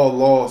 We've all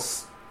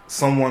lost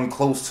someone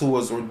close to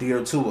us or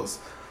dear to us.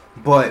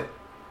 But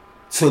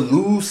to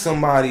lose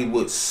somebody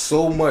with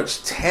so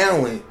much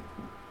talent,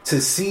 to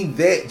see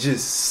that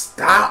just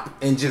stop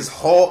and just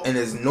halt and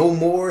there's no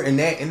more and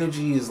that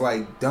energy is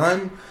like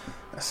done,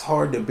 that's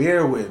hard to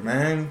bear with,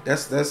 man.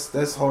 That's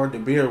hard to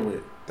bear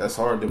with. That's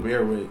hard to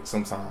bear with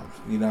sometimes.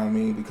 You know what I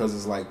mean? Because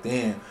it's like,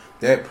 damn,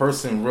 that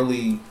person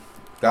really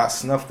got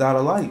snuffed out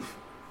of life.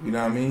 You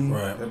know what I mean?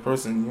 Right. That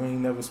person, you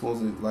ain't never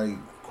supposed to like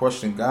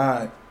question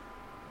God.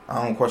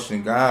 I don't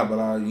question God, but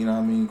I, you know what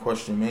I mean,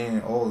 question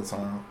man all the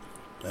time.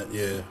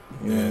 Yeah.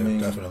 You know what I mean?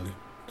 Definitely.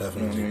 You know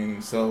what I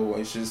mean? So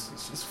it's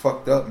just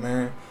fucked up,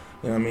 man.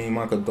 You know what I mean?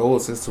 My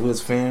condolences to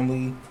his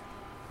family.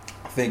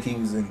 I think he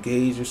was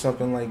engaged or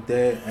something like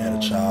that.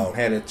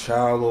 Had a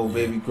child, little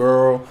baby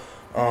girl.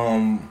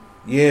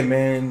 Yeah,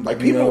 man. Like,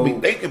 people don't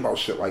be thinking about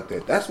shit like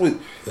that. That's what,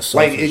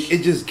 like,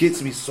 it just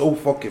gets me so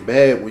fucking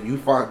mad when you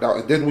find out,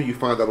 and then when you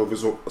find out over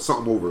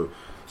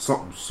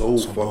something so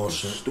fucking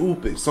bullshit.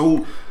 Stupid.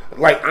 So,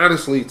 like,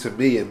 honestly, to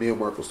me, and me and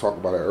Mark was talking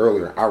about it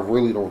earlier, I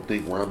really don't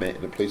think where I'm at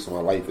in the place of my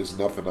life, there's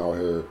nothing out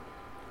here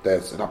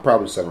that's, and I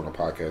probably said on the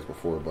podcast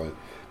before, but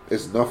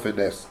it's nothing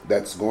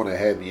that's going to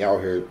have me out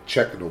here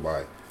checking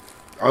nobody.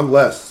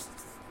 Unless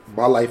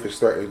my life is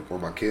starting, or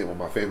my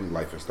family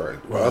life is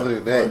starting. Right. But other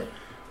than that,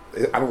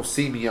 I don't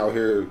see me out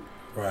here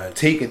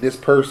taking this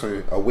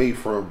person away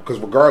from, because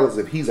regardless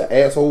if he's an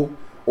asshole,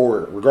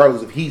 or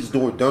regardless if he's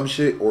doing dumb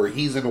shit, or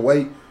he's in the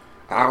way,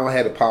 I don't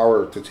have the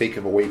power to take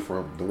him away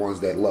from the ones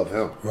that love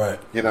him. Right.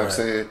 You know what I'm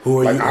saying?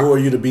 Who are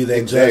you to be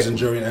that judge and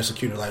jury and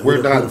executor? Like,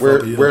 we're not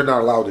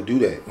allowed to do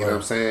that. You know what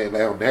I'm saying?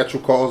 Now,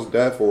 natural cause of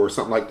death or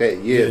something like that,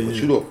 but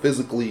you don't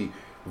physically,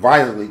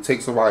 violently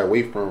take somebody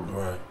away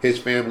from his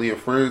family and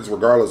friends,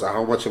 regardless of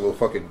how much of a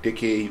fucking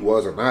dickhead he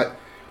was or not.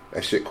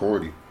 That shit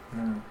corny.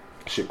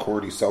 Shit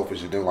corny,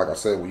 selfish, and then, like I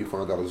said, when you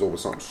find out it's over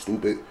something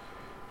stupid,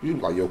 you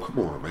like, yo, come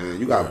on, man.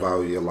 You gotta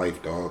value your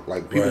life, dog.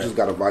 Like, people just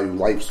gotta value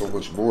life so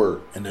much more.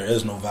 And there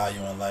is no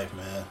value in life,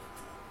 man.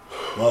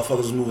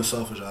 Motherfuckers is moving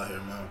selfish out here,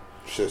 man.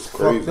 Shit's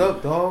crazy. Fucked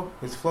up, dog.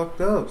 It's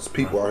fucked up. There's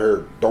people out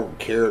here don't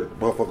care.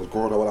 Motherfuckers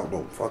growing up without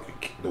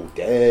no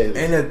dad.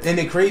 And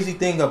the crazy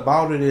thing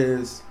about it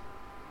is,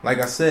 like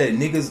I said,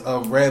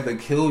 niggas rather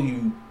kill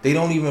you. They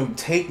don't even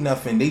take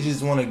nothing. They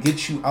just want to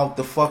get you out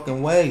the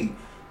fucking way.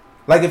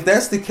 Like, if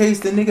that's the case,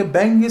 then nigga,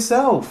 bang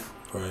yourself.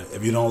 Right.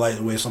 If you don't like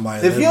the way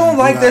somebody lives, if you don't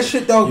like that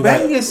shit, dog,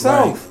 bang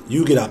yourself. Right.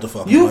 You get out the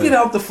fucking way. Get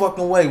out the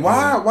fucking way.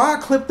 Why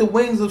clip the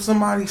wings of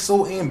somebody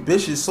so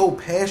ambitious, so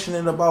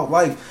passionate about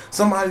life?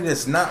 Somebody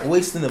that's not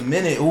wasting a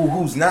minute,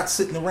 who's not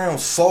sitting around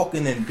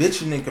sulking and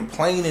bitching and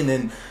complaining,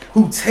 and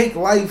who take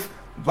life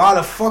by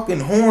the fucking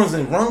horns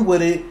and run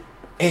with it,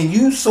 and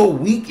you so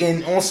weak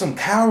and on some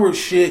coward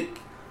shit,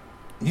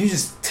 you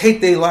just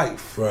take their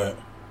life. Right.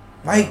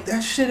 Like,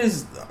 that shit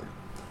is...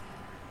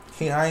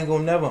 I ain't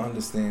gonna never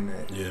understand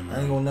that. Yeah, man. I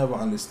ain't gonna never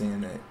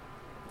understand that.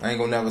 I ain't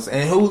gonna never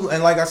say.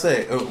 And like I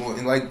said,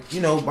 like, you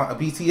know,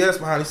 BTS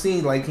behind the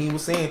scenes, like he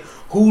was saying,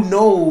 who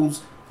knows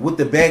what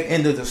the back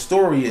end of the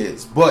story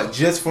is? But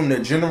just from the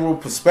general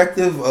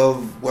perspective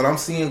of what I'm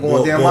seeing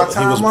going down my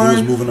timeline,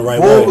 he was moving the right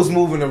way. Bull was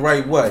moving the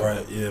right way.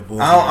 Right. Yeah. Bull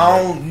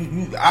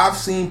I've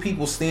seen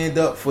people stand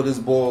up for this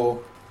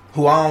Bull,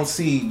 who I don't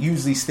see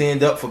usually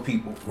stand up for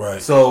people.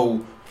 Right.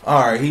 So,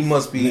 all right, he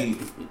must be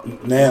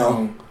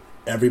now.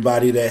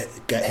 Everybody that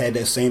had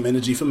that same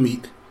energy for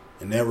Meek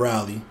in that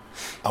rally,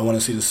 I want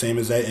to see the same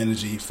exact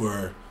energy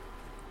for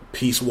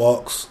peace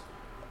walks,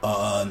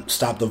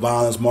 stop the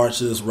violence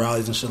marches,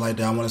 rallies and shit like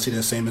that. I want to see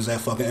that same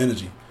exact fucking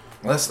energy.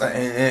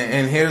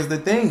 And here's the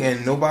thing,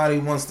 and nobody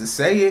wants to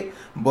say it,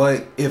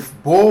 but if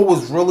Bull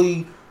was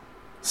really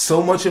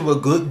so much of a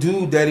good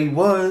dude that he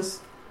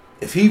was,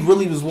 if he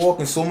really was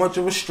walking so much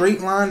of a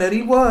straight line that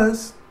he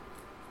was,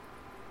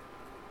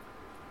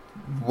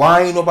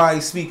 why ain't nobody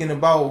speaking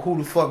about who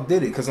the fuck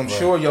did it? Because I'm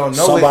sure y'all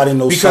know somebody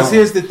knows. Because something.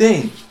 Here's the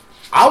thing,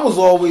 I was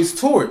always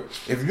taught,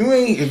 if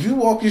you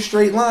walk your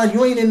straight line,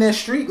 you ain't in that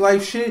street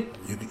life shit.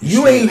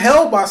 You ain't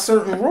held by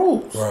certain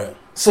rules. Right.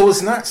 So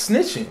it's not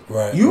snitching.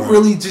 Right. You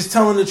really just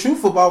telling the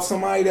truth about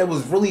somebody that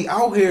was really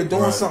out here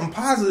doing something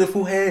positive,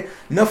 who had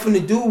nothing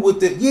to do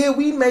with it. Yeah,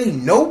 we may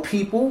know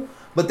people,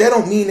 but that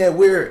don't mean that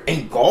we're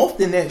engulfed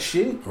in that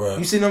shit. Right.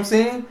 You see what I'm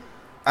saying?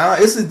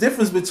 It's a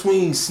difference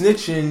between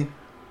snitching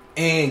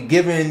and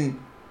giving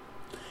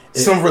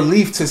some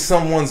relief to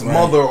someone's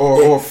mother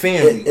or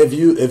family. If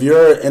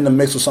you're in the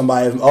mix with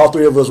somebody, if all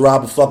three of us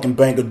rob a fucking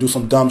bank or do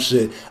some dumb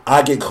shit,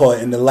 I get caught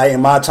and to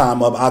lighten my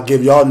time up, I'll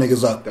give y'all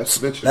niggas up. That's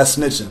snitching. That's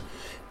snitching.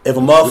 If a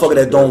motherfucker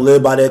that don't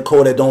live by that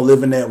code, that don't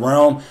live in that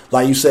realm,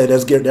 like you said,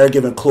 they're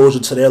giving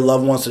closure to their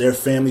loved ones, to their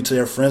family, to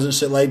their friends and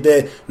shit like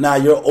that. Now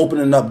you're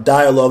opening up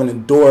dialogue and the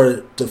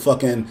door to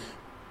fucking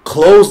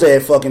close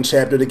that fucking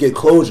chapter to get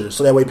closure.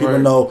 So that way people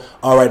know,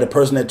 all right, the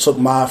person that took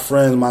my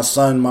friend, my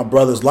son, my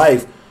brother's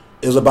life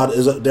they're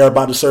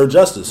about to serve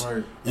justice. Right. You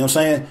know what I'm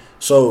saying?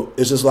 So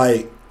it's just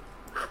like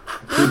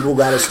people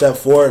got to step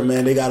forward,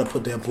 man. They got to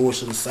put that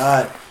bullshit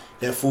aside.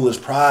 That foolish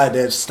pride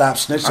that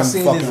stops snitching. I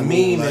seen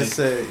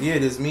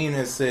this meme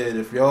that said,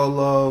 if y'all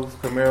love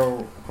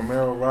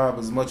Camaro Rob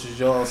as much as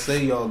y'all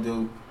say y'all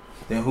do,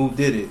 then who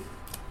did it?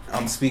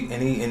 I'm speaking,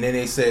 and then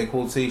they said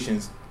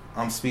quotations,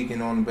 I'm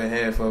speaking on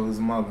behalf of his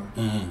mother.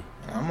 Mm-hmm.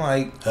 I'm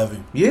like,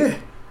 heavy. Yeah.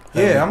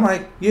 I'm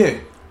like, yeah,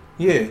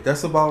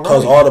 that's about right.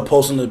 Because all the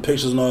posting the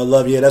pictures and all the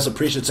love, that's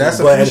appreciative.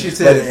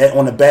 But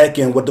on the back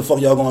end, what the fuck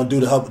y'all gonna do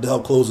to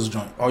help close this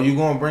joint? Are you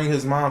gonna bring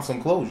his mom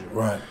some closure?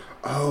 Right.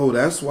 Oh,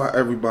 that's why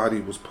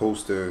everybody was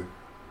posting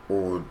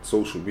on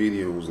social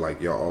media. It was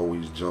like, y'all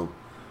always jump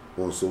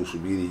on social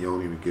media. You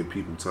don't even give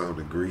people time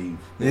to grieve.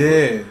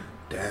 Yeah.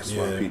 That's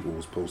why people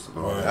was posting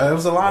all that. There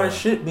was a lot of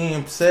shit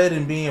being said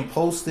and being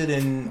posted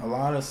and a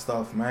lot of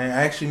stuff, man.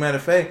 Actually, matter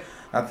of fact,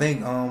 I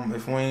think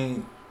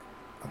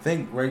I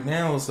think right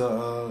now it's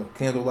a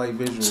candlelight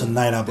visual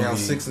tonight. I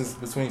believe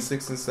between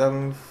 6th and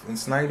 7th in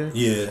Snyder.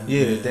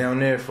 Yeah, down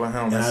there for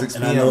him at 6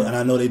 p.m.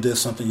 I know they did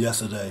something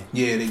yesterday.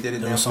 Yeah, they did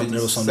it. There was something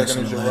last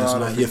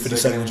night.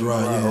 52nd and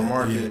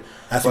Gerard. Yeah.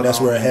 I think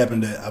that's where it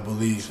happened at. I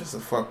believe it's just a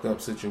fucked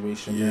up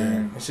situation,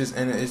 man. It's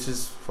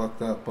just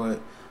fucked up, but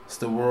it's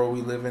the world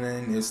we living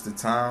in. It's the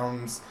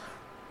times,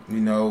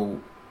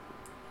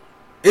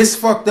 It's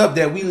fucked up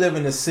that we live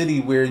in a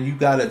city where you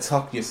gotta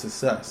tuck your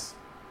success.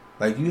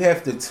 Like, you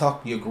have to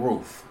tuck your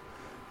growth.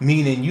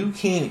 Meaning, you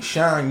can't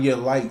shine your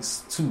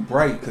lights too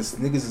bright because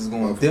niggas is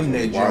going to dim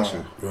that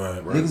joint.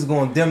 Right. Niggas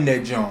going to dim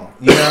that joint.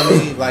 You know what I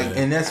mean? Like,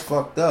 and that's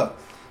fucked up.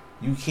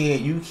 You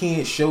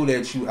can't show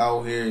that you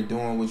out here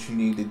doing what you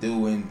need to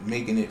do and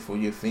making it for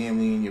your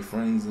family and your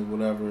friends and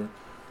whatever.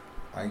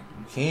 Like,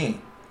 you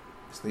can't.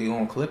 They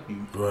going to clip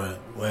you. Right.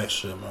 Whack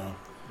shit, man.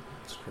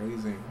 It's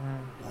crazy,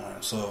 man.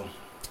 Alright, so,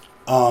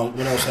 what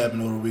else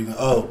happened over the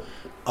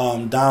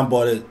weekend? Don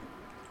bought it.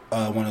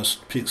 Want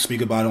to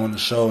speak about it on the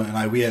show, and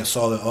like we had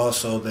saw that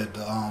also that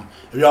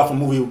if y'all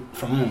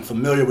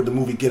familiar with the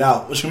movie Get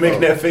Out, what you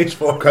making that face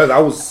for? Because I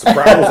was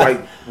surprised. I was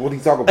like, "What are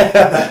you talking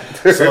about?"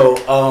 So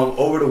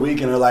over the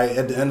weekend, or like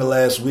at the end of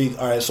last week,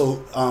 all right. So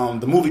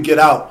the movie Get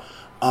Out,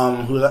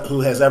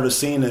 who has ever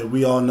seen it,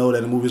 we all know that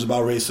the movie is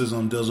about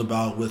racism, deals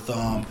about with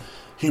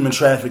human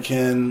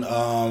trafficking.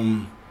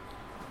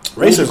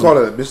 Racism. You call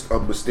it a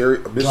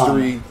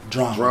mystery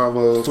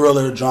drama,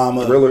 thriller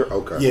drama.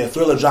 Okay. Yeah,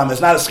 thriller drama.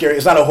 It's not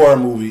a horror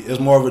movie. It's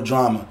more of a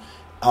drama.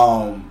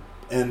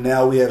 And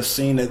now we have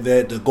seen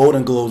that the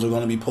Golden Globes are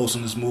going to be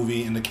posting this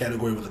movie in the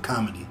category with a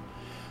comedy.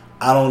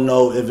 I don't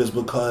know if it's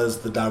because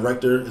the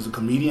director is a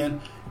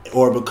comedian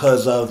or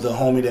because of the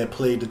homie that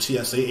played the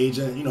TSA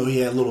agent. He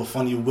had little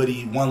funny,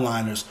 witty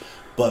one-liners.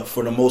 But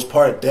for the most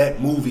part,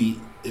 that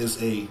movie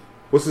is a...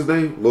 What's his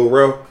name? Lil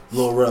Rel?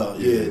 Lil Rel,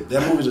 yeah.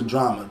 That movie's a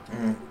drama.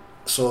 Mm.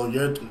 So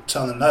you're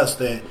telling us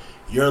that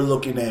you're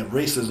looking at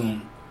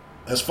racism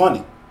as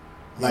funny.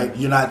 Like,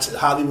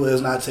 Hollywood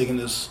is not taking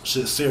this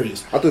shit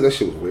serious. I thought that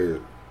shit was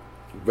weird.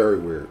 Very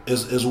weird.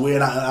 It's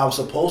weird. I was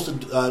supposed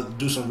to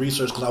do some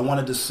research because I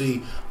wanted to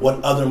see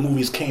what other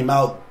movies came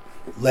out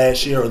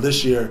last year or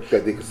this year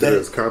that they consider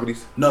as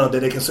comedies. No,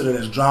 that they consider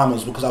as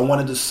dramas, because I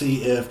wanted to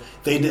see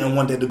if they didn't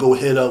want that to go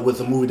hit up with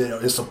a movie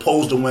that is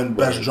supposed to win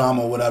best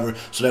drama or whatever,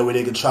 so that way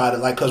they could try to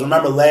because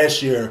remember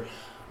last year,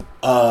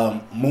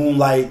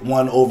 Moonlight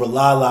won over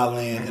La La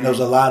Land, and there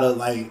was a lot of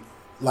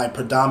like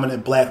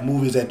predominant black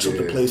movies that took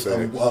the place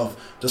of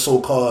the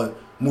so-called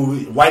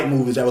white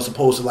movies that were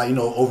supposed to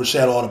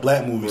overshadow all the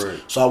black movies.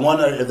 Right. So I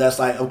wonder if that's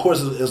of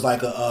course it's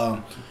like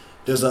a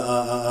there's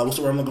a what's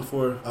the word I'm looking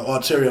for? An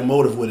ulterior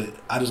motive with it.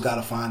 I just got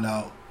to find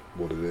out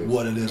what it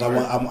is. Right.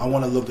 I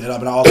want to look that up,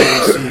 and I also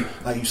want to see,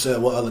 like you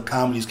said, what other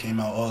comedies came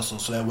out also.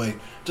 So that way,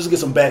 just to get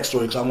some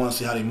backstory, because I want to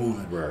see how they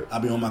moving. Right. I'll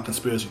be on my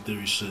conspiracy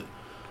theory shit.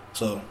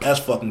 So that's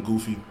fucking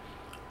goofy.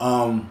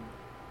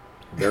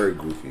 Very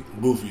goofy.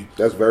 Goofy.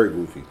 That's very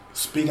goofy.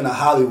 Speaking of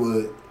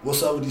Hollywood,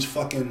 what's up with these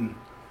fucking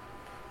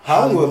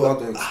Hollywood about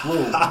to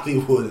explode?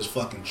 Hollywood is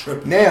fucking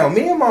tripping. Now,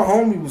 me and my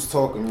homie was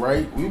talking,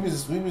 right? We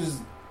was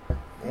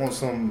on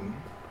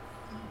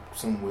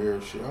some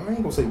weird shit. I ain't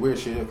gonna say weird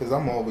shit because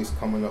I'm always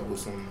coming up with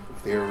some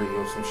theory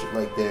or some shit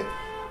like that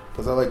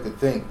because I like to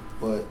think.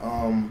 But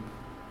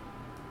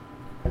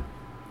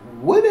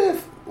what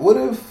if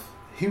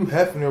Hugh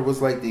Hefner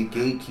was like the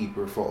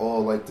gatekeeper for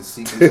all like the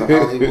secrets of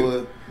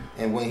Hollywood,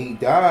 and when he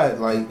died,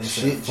 like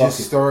shit just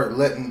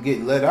started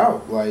get let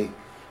out. Like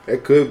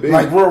It could be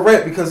like real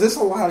rap, because it's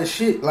a lot of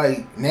shit.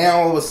 Like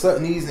now, all of a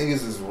sudden, these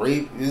niggas is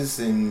rapists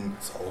and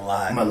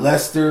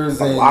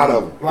molesters. A and lot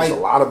of them. Like a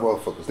lot of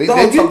motherfuckers. They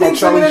dog, talk about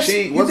Charlie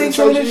Sheen. You think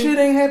some of that shit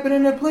ain't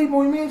happening in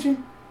Playboy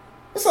Mansion?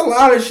 It's a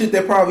lot of shit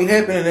that probably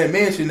happened in that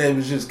mansion that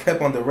was just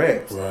kept under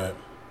wraps. Right.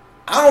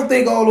 I don't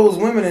think all those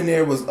women in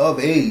there was of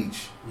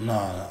age.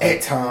 Nah.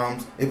 At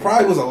times, it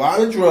probably was a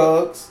lot of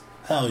drugs.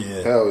 Hell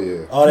yeah. Hell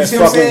yeah. All that see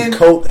what I'm fucking saying?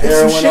 coke, There's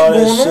heroin, some shit all that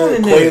going on shit.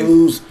 in there.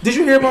 Quaaludes. Did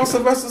you hear about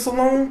Sylvester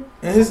Stallone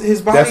and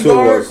his bodyguard? That's who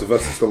it was.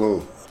 Sylvester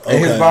Stallone. And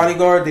his Okay.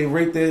 bodyguard, they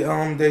raped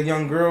that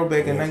young girl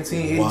back in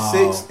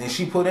 1986, Wow. and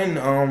she put in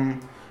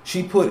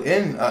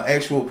an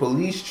actual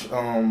police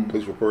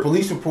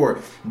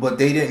report, but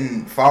they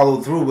didn't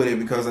follow through with it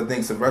because I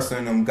think Sylvester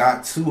and them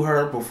got to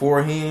her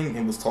beforehand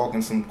and was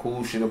talking some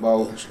cool shit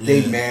about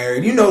they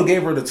married,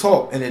 gave her the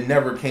talk, and it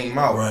never came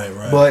out.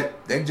 Right. But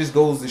that just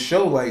goes to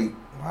show, like,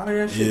 a lot of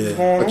that shit is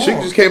going A on.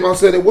 chick just came out and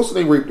said that what's the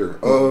name raped her?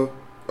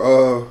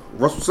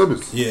 Russell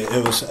Simmons. Yeah,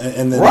 it was,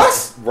 and then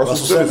Russell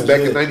Simmons back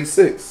in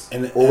 '96,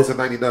 or was it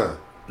 '99?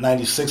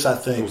 96, I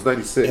think. It was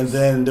 96. And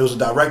then there was a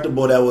director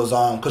boy that was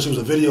because she was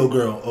a video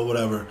girl or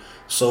whatever.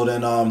 So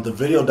then the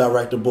video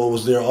director boy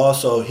was there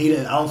also. He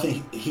didn't. I don't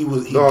think he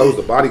was. It was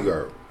the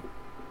bodyguard.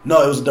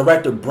 No, it was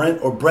director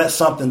Brent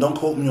something. Don't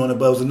quote me on it,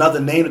 but it was another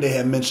name that they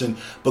had mentioned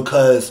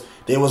because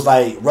they was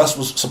like Russ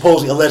was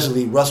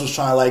allegedly Russ was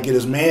trying to like get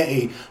his man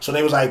ate, so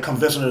they was like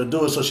convincing her to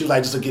do it. So she was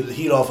like just to get the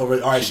heat off of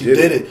her. All right, she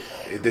did it.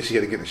 And then she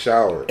had to get in the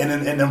shower. And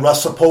then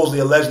Russ supposedly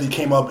allegedly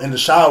came up in the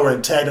shower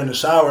and tagged her in the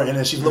shower, and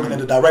then she's looking at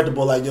the director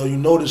boy like, yo,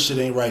 this shit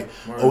ain't right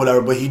or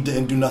whatever, but he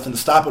didn't do nothing to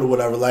stop it or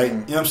whatever. Like, you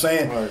know what I'm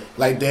saying? Right.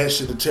 Like that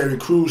shit, the Terry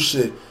Crews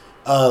shit,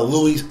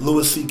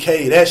 Louis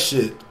C.K., that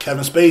shit,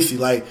 Kevin Spacey,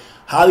 like.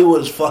 Hollywood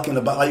is fucking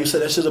about, like you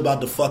said, that shit's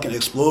about to fucking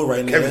explode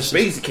right now. Kevin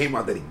Spacey came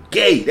out that he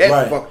gay.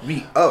 That fucked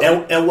me up.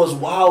 And what's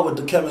wild with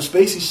the Kevin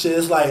Spacey shit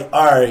is like,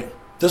 all right,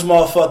 this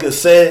motherfucker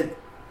said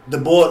the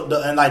boy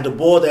that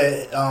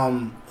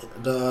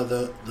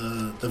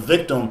the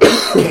victim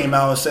came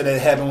out and said that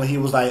it happened when he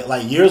was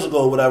like years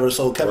ago or whatever.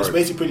 So Kevin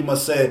Spacey pretty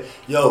much said,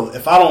 yo,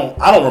 if I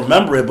don't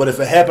remember it, but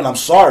if it happened, I'm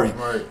sorry.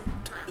 Right.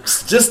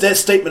 Just that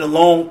statement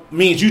alone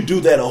means you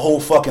do that a whole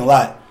fucking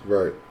lot.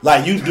 Right.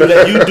 Like you do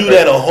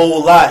that a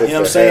whole lot. You know what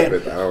I'm saying?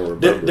 Happened, I don't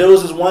remember. There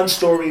was this one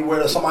story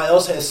where somebody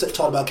else had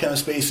talked about Kevin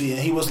Spacey, and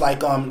he was like,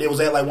 they was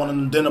at like one of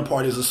the dinner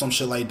parties or some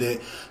shit like that.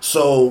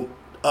 So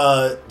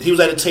he was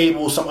at a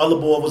table. Some other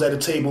boy was at a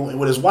table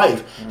with his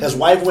wife. His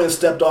wife went and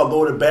stepped off,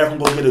 go to the bathroom,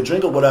 go get a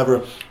drink or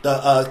whatever.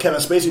 The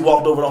Kevin Spacey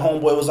walked over. The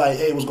homeboy was like,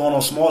 "Hey, what's going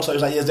on?" Small talk. He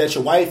was like, "Yeah, is that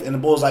your wife?" And the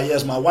boy was like,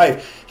 "Yes, my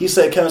wife." He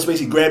said Kevin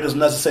Spacey grabbed his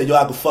nuts and said, "Yo,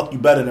 I could fuck you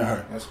better than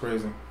her." That's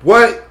crazy.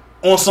 What?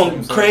 On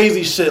some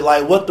crazy shit,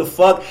 like what the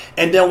fuck?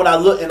 And then when I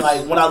look at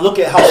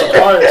House of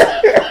Cards,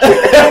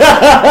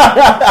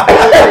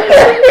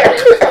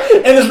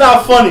 and it's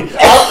not funny.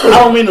 I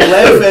don't mean to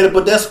laugh at it,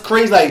 but that's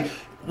crazy. Like,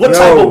 what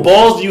type of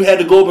balls do you had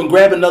to go up and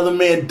grab another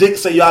man's dick,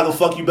 say y'all can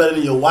fuck you better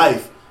than your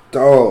wife?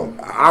 Dog,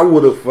 I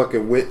would have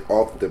fucking went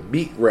off the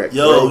meat rack.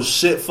 Yo, bro.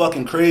 shit,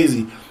 fucking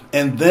crazy.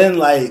 And then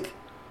like,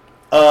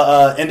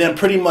 and then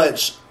pretty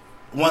much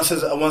once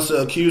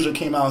the accuser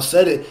came out and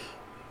said it.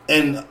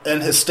 And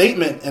his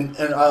statement and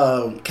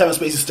Kevin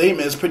Spacey's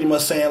statement is pretty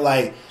much saying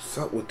like, what's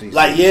up with these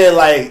like, yeah,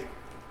 like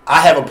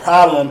I have a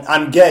problem.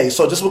 I'm gay.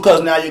 So just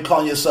because now you're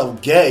calling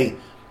yourself gay,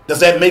 does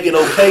that make it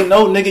okay?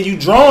 No, nigga, you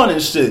drawn and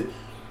shit.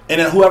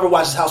 And then whoever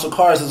watches House of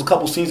Cards, there's a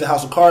couple scenes in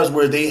House of Cards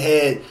where they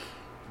had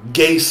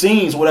gay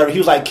scenes, whatever. He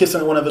was like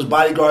kissing one of his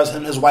bodyguards, him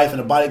and his wife, and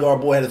the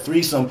bodyguard boy had a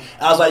threesome.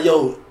 And I was like,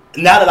 yo,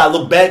 now that I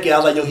look back at it, I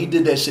was like, yo, he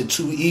did that shit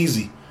too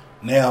easy.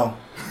 Now.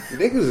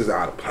 Niggas is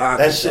out of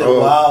pocket. That shit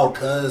wild,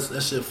 cuz.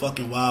 That shit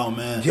fucking wild,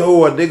 man.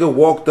 Yo, a nigga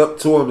walked up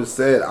to him and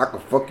said, "I can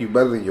fuck you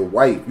better than your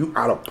wife." You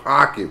out of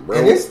pocket, bro.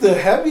 And it's the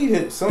heavy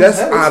hit. That's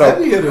out of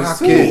pocket.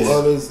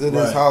 It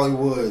is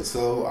Hollywood.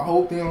 So I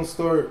hope they don't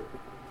start.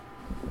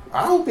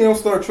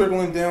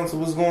 Trickling down to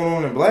what's going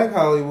on in Black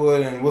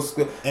Hollywood and what's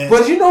good.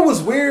 But you know what's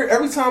weird?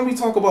 Every time we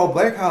talk about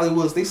Black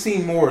Hollywoods, they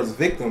seem more as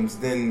victims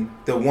than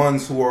the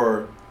ones who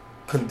are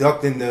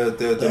conducting the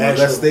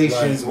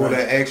molestations or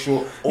the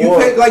actual. You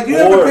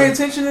ever pay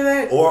attention to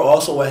that? Or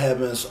also what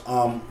happens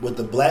with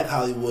the Black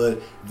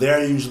Hollywood,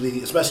 they're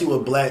usually, especially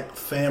with black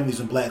families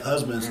and black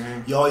husbands,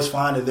 you always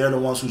find that they're the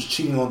ones who's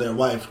cheating on their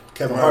wife.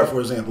 Kevin Hart, for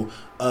example,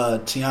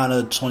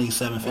 Tiana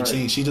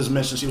 2715, she just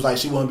mentioned, she was like,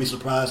 she wouldn't be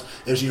surprised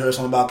if she heard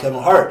something about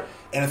Kevin Hart.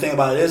 And the thing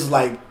about it is,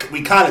 like,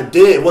 we kind of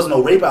did. It wasn't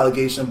no rape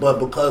allegation, but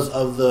because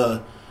of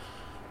the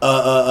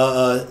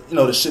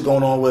the shit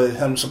going on with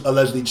him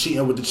allegedly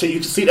cheating with the chick, you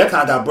can see that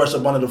kind of got brushed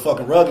up under the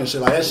fucking rug and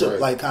shit. Like that shit,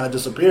 like kind of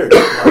disappeared.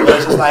 But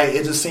it's just like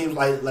it just seems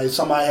like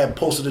somebody had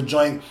posted a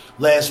joint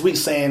last week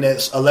saying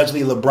that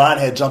allegedly LeBron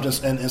had jumped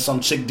in some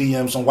chick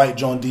DMs, some white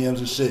joint DMs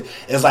and shit.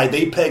 It's like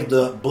they pegged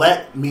the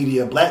black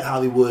media, Black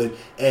Hollywood,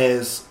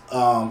 as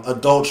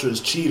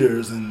adulterers,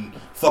 cheaters, and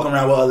fucking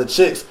around with other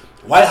chicks.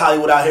 White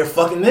Hollywood out here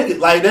fucking niggas.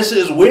 Like that shit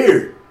is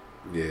weird.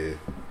 Yeah.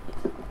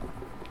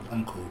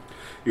 I'm cool.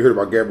 You heard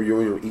about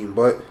Gabrielle Union eating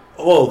butt?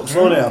 Whoa,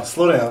 slow down,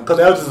 because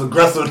that was just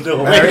aggressive.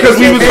 Because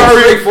we was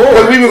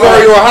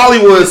already on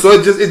Hollywood, so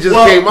it just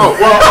came out.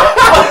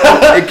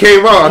 It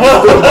came out. I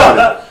just thought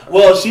about it.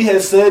 Well, she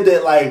had said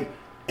that like,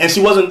 and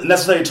she wasn't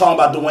necessarily talking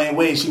about Dwayne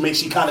Wade.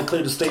 She kind of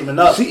cleared the statement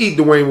up. She eat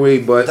Dwayne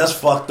Wade, but that's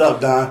fucked up,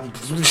 Don.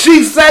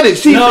 She said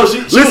it.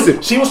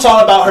 Listen. She was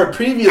talking about her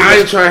previous. I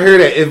ain't trying to hear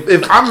that.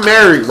 If I'm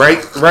married,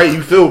 right,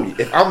 you feel me?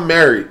 If I'm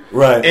married,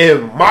 right,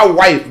 and my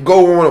wife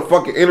go on a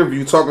fucking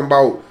interview talking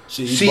about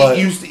she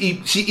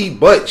eat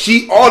butt.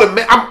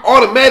 I'm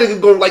automatically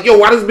going like, yo,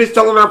 why this bitch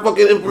telling our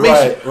fucking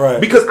information? Right.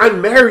 Because I'm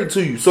married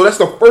to you, so that's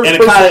the first.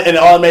 And it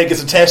automatically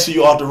gets attached to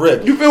you off the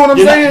rip. You feel what I'm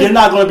saying? You're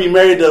not going to be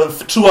married to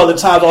 2 other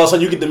times. All of a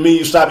sudden, you get the minute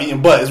you stop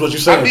eating butt. Is what you're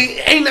saying? I mean,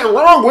 ain't nothing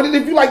wrong with it.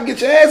 If you like to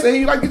get your ass ate,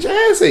 you like to get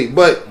your ass ate.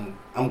 But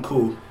I'm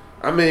cool.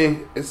 I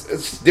mean,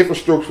 it's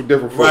different strokes for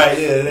different folks. Right?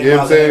 Yeah, you know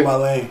what I'm saying? My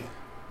lane.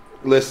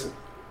 Listen.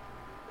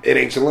 It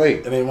ain't your lane.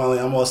 It ain't my lane.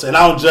 I'm all saying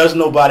I don't judge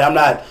nobody. I'm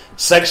not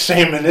sex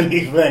shaming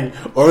anything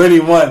or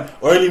anyone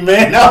or any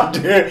man out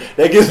there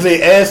that gets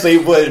their ass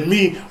ate. But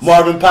me,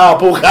 Marvin Powell,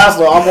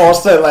 Picasso, I'm all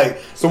set.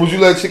 Like, so would you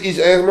let a chick eat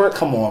your ass, Mark?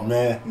 Come on,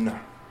 man. No.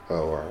 Oh,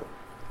 all right.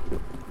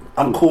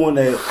 I'm cool in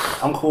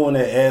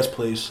that ass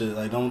play shit.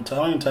 Like, don't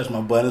even touch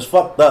my butt. It's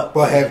fucked up.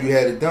 But have you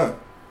had it done?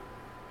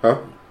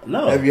 Huh?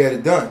 No. Have you had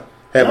it done?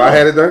 Have I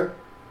had it done?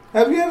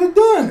 Have you had it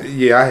done?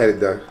 Yeah, I had it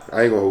done.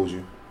 I ain't gonna hold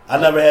you. I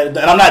never had it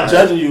done. And I'm not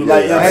judging you.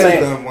 Like, you know what I'm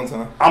saying? I had it done one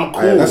time. I'm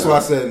cool. That's why I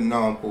said,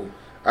 no, I'm cool.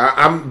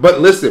 But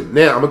listen,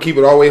 now I'm gonna keep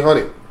it all the way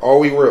 100,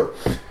 all the way real.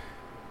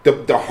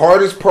 The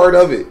hardest part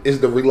of it is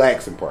the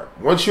relaxing part.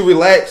 Once you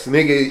relax,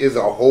 nigga, is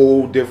a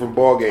whole different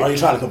ballgame. Are you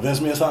trying to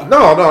convince me or something? No,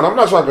 I'm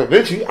not trying to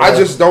convince you. I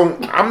just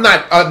don't. I'm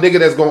not a nigga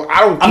that's going.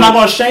 I'm not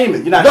going to shame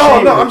it. You're not.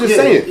 No. I'm just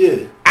saying.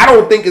 Yeah. I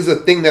don't think it's a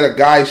thing that a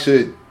guy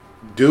should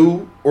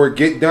do or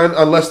get done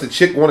unless the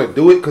chick want to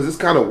do it, because it's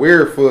kind of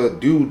weird for a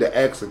dude to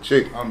ask a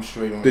chick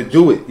to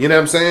do it. You know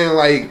what I'm saying?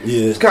 Like,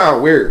 it's kind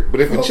of weird.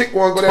 But if a chick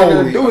want to go down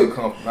there and do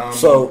it,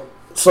 so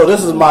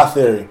this is my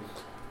theory.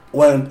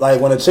 When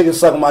a chick is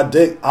sucking my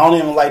dick, I don't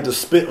even like the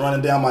spit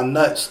running down my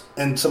nuts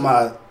into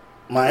my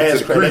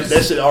ass crack.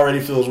 That shit already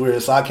feels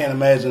weird. So I can't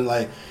imagine.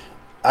 Like,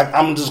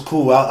 I'm just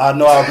cool. I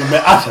know I'll be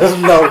mad. I just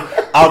know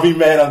I'll be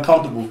mad,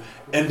 uncomfortable.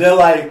 And then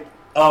like,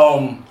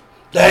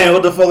 damn,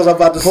 what the fuck was I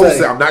about to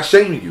say? I'm not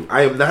shaming you.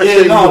 I am not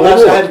shaming you.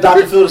 I had the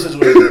Dr. Phil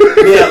situation.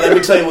 Yeah, let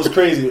me tell you what's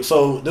crazy.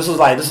 So this is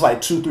like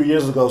 2-3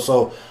 years ago.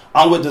 So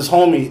I'm with this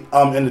homie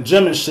in the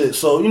gym and shit.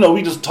 So, you know,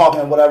 we just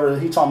talking whatever.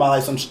 He talking about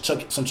like some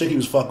chick he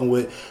was fucking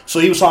with. So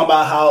he was talking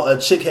about how a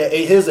chick had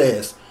ate his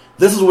ass.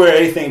 This is where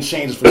everything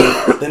changes for me.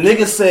 The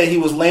nigga said he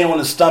was laying on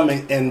his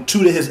stomach and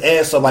tooted his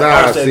ass up like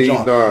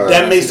John.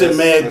 That makes it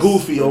mad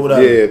goofy or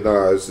whatever.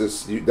 Yeah, it's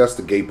just that's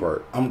the gay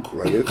part. I'm cool.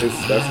 Like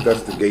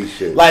that's the gay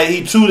shit. Like,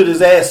 he tooted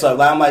his ass up.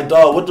 Like, I'm like,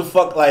 dog, what the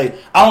fuck? Like,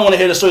 I don't want to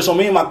hear the story. So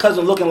me and my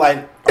cousin looking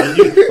like,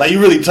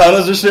 you really telling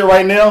us this shit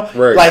right now?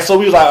 Right. Like, so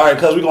we was like, all right,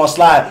 cuz we gonna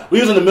slide. We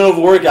was in the middle of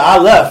a workout. I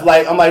left.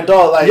 Like, I'm like,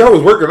 dog, like, y'all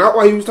was working out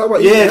while he was talking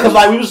about. Yeah, because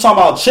like we was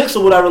talking about chicks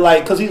or whatever.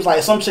 Like, because he was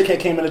like, some chick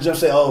had came in the gym and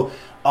said,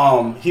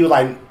 he was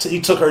like, he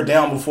took her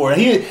down before,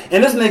 and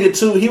this nigga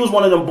too, he was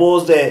one of them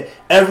bulls that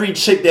every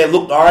chick that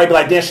looked alright be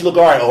like, damn, she look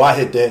alright. Oh, I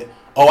hit that.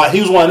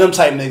 He was one of them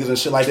type niggas and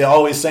shit like that,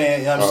 always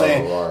saying, you know what I'm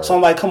saying? Right. So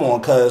I'm like, come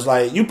on, cuz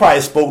like, you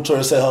probably spoke to her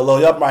and said hello.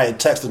 Y'all probably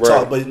texted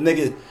talk, but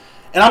nigga,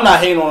 and I'm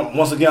not hating on,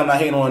 once again, I'm not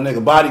hating on a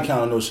nigga body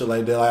count or no shit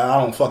like that. Like, I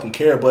don't fucking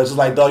care, but it's just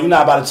like, dog, you're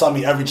not about to tell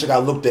me every chick I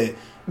looked at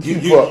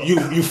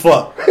you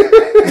fuck.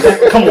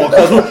 Come on,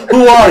 cuz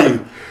who are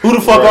you? Who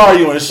the fuck are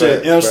you and shit?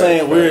 You know what I'm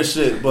saying? Weird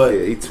shit, but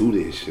yeah, he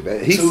tooted his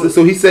shit.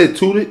 So he said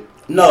tooted?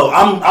 No,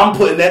 I'm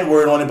putting that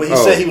word on it, but he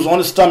said he was on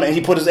his stomach and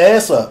he put his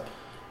ass up.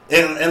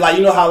 And like,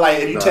 you know how like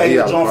if you tag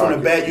your joint from the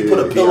back, you put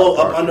a pillow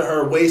up under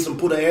her waist and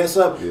put her ass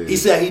up? Yeah. He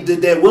said he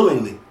did that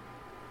willingly.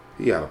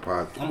 He out of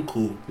pocket. I'm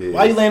cool. Yeah.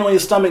 Why you laying on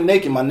your stomach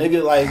naked, my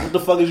nigga? Like, what the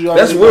fuck is you?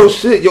 That's real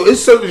shit, yo.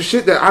 It's certain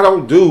shit that I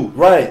don't do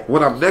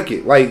when I'm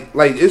naked. Like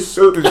it's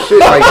certain shit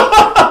like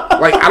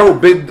I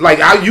don't bend like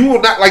you will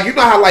not like, you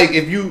know how like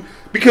if you.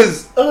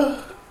 Because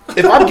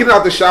if I'm getting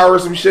out the shower or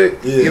some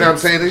shit, you know what I'm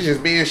saying? It's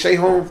just me and Shay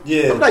home.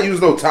 Yeah. I'm not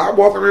using no tie. I'm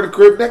walking in the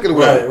crib naked.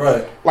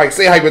 Right. Like,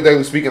 say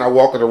hypothetically speaking, I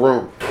walk in the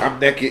room,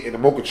 I'm naked and the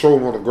Mocha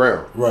Trove on the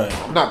ground. Right.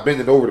 I'm not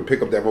bending over to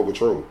pick up that Mocha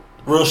Trove.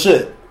 Real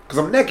shit. Because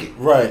I'm naked.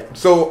 Right.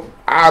 So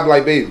I'd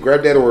like, babe,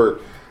 grab that, or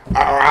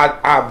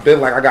I've been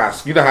like, I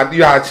got, you know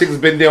how chicks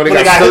been down, they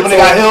got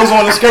heels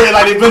on the skirt,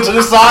 like they been to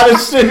the side and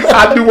shit.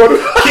 I do want to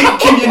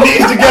keep your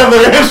knees together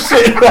and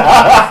shit.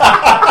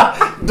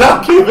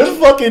 Don't keep his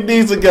fucking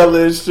knees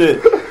together and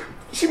shit.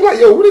 She be like,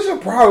 yo, what is your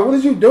problem? What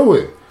is you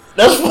doing?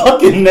 That's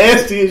fucking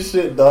nasty as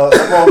shit, dog.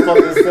 That's what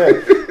I'm fucking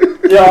saying.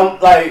 Yo, I'm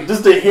like,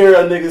 just to hear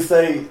a nigga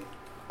say,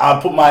 I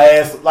put my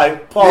ass,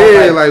 like, Paul.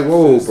 Yeah, like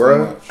whoa,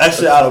 bro. That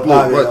shit out of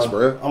pocket. Much,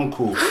 bro. I'm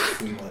cool.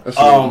 That's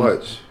too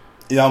much.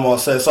 Yeah, I'm gonna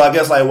say. So I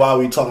guess like while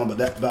we talking about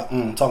that,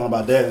 talking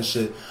about that and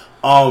shit,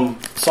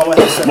 someone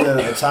has sent in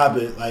a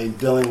topic like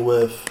dealing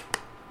with,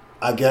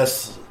 I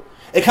guess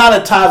it kind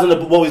of ties into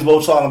what we was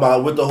both talking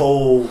about with the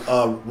whole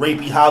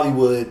rapey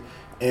Hollywood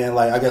and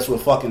like I guess we're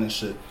fucking and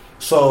shit.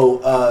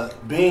 So,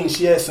 Bean,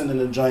 she had sent in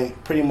the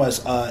joint pretty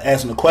much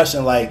asking the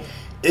question, like,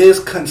 is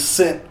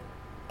consent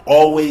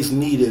always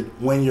needed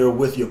when you're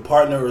with your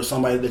partner or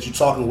somebody that you're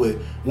talking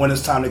with when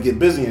it's time to get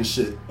busy and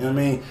shit? You know what I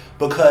mean?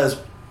 Because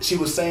she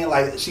was saying,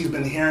 like, she's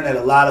been hearing that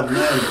a lot of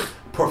men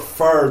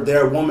prefer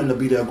their woman to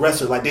be the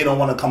aggressor. Like, they don't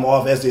want to come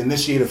off as the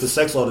initiator for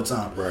sex all the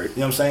time. Right. You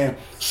know what I'm saying?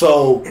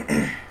 So,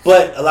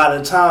 but a lot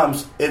of the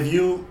times, if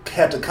you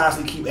have to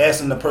constantly keep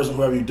asking the person,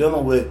 whoever you're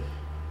dealing with,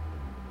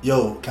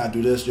 yo, can I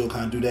do this? Yo,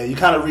 can I do that? You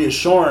kind of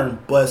reassuring,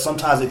 but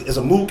sometimes it's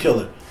a mood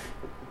killer.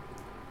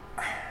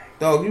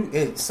 Dog,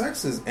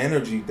 sex is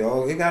energy,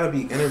 dog. It gotta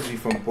be energy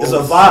from both It's a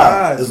vibe.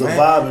 sides. It's man.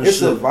 a vibe and it's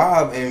shit. a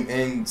vibe,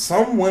 and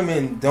some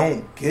women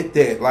don't get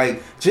that.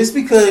 Like, just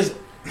because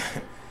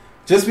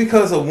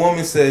a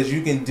woman says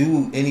you can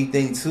do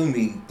anything to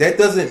me, that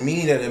doesn't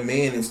mean that a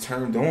man is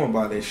turned on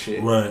by that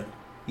shit. Right.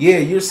 Yeah,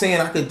 you're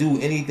saying I could do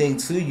anything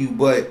to you,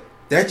 but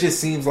that just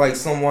seems like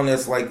someone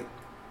that's like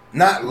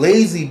not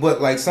lazy,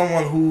 but like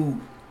someone who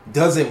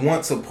doesn't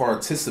want to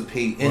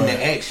participate in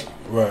the action.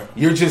 Right.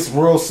 You're just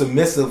real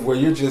submissive where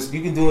you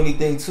can do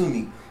anything to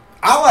me.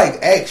 I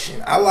like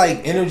action. I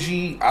like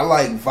energy. I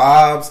like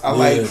vibes. I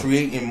like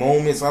creating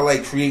moments. I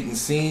like creating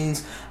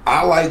scenes.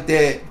 I like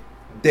that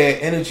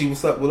energy.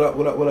 What's up? What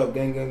up?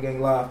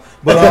 Gang live.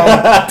 But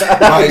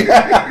like,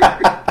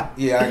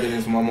 yeah, I get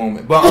into my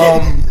moment.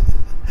 But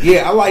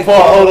yeah, I like.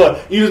 Hold on.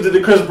 You just did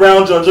the Chris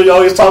Brown joint. You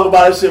always talk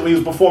about that shit when he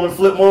was performing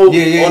flip mode on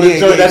the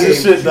joint. That's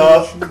his shit,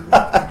 dog.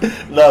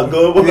 No,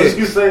 good. What was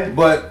you saying?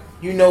 But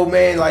you know,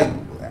 man, like,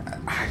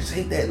 I just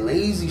hate that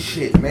lazy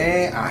shit,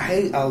 man. I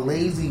hate a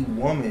lazy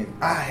woman.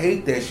 I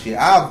hate that shit.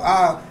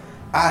 I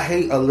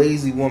hate a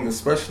lazy woman,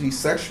 especially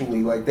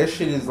sexually. Like, that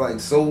shit is like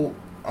so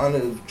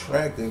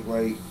unattractive.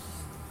 Like, you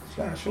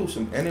gotta show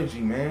some energy,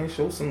 man.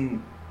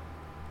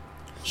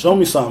 Show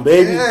me something,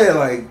 baby. Yeah,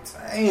 like,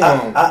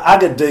 damn. I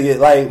could dig it.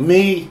 Like,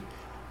 me.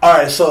 All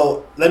right,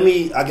 so let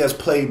me, I guess,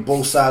 play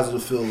both sides of the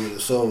field with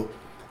it. So,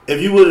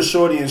 if you were the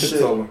shorty and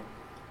Tiptoeing.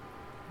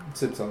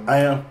 I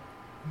am.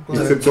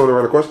 You tiptoeing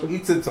around the question? You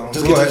tiptoeing.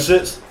 Just get to the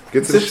shits.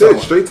 Get to the shit.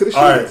 Straight to the shit.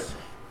 All right.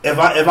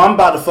 If I'm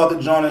about to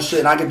fucking join and shit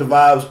and I get the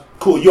vibes,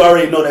 cool. You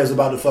already know that's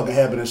about to fucking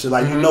happen and shit.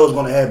 Like, you know it's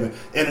gonna happen.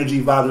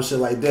 Energy, vibes and shit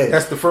like that.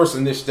 That's the first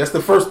initiative. That's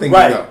the first thing.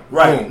 Right, you know.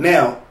 right. Boom.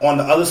 Now, on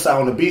the other side,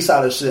 on the B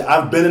side of shit,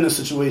 I've been in a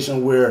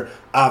situation where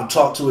I've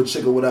talked to a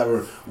chick or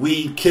whatever.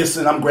 We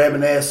kissing, I'm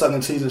grabbing ass,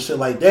 sucking teeth and shit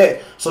like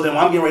that. So then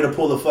when I'm getting ready to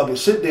pull the fucking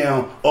shit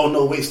down, oh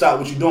no, wait, stop,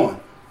 what you doing?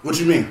 What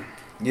you mean?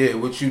 Yeah,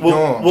 what you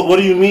doing? What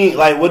do you mean?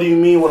 Like, what do you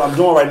mean what I'm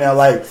doing right now?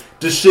 Like,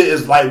 this shit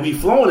is like we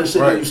flowing and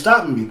shit, and you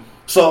stopping me.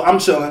 So I'm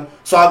chilling.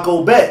 So I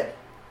go back.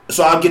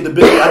 So I get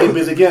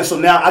busy again. So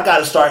now I got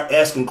to start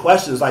asking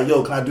questions like,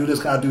 yo, can I do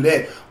this? Can I do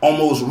that?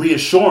 Almost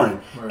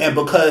reassuring. Right. And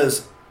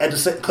because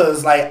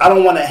like I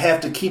don't want to have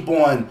to keep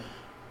on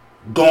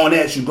going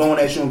at you.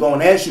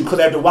 Because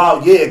after a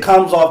while, yeah, it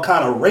comes off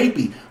kind of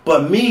rapey.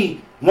 But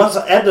me,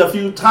 after a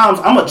few times,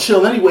 I'm gonna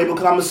chill anyway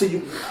because I'm gonna see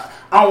you.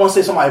 I don't want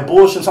to say somebody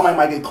bullshit. Somebody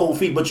might get cold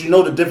feet, but you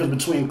know the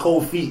difference between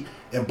cold feet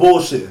and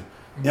bullshit.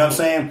 You know what I'm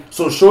saying?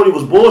 So shorty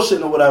was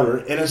bullshitting or whatever,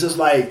 and it's just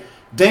like,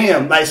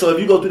 damn. Like, so if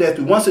you go through that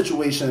through one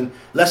situation,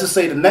 let's just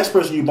say the next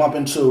person you bump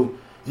into,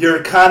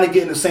 you're kind of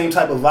getting the same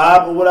type of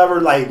vibe or whatever.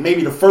 Like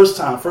maybe the first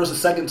or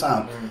second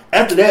time. Mm-hmm.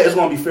 After that, it's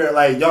gonna be fair.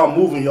 Like y'all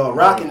moving, y'all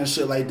rocking and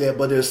shit like that.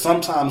 But there's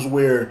sometimes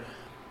where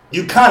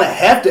you kind of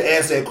have to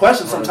ask that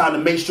question sometimes to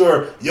make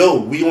sure,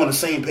 yo, we on the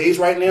same page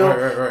right now.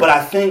 Right. But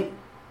I think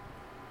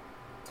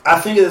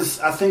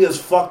it's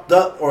fucked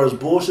up or it's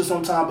bullshit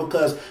sometimes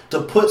because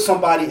to put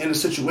somebody in a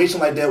situation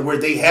like that where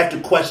they have to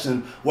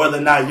question whether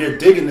or not you're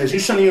digging this, you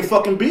shouldn't even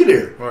fucking be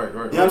there. Right. You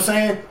know what I'm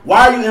saying?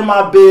 Why are you in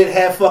my bed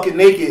half fucking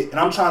naked and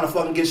I'm trying to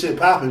fucking get shit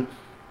popping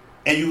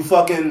and you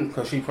fucking...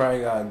 Because she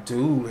probably got a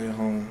dude at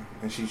home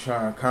and she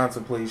trying to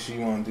contemplate she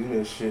want to do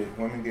that shit.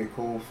 Women get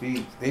cold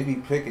feet. They be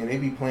picking. They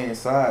be playing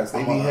sides.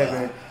 They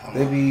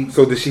be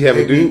So did she have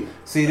a dude?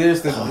 See,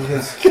 there's this.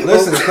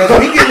 Listen, because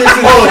we get into the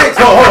shit.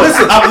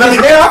 Listen,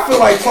 now I feel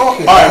like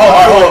talking.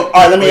 All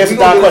right. Let me answer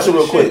that question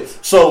real quick.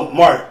 So,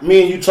 Mark,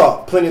 me and you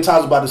talk plenty of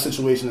times about the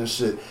situation and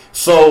shit.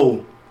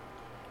 So,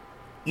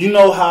 you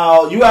know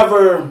how you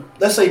ever,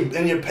 let's say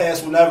in your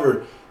past,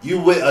 whenever you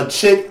with a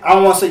chick, I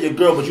don't want to say your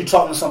girl, but you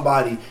talking to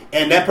somebody,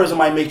 and that person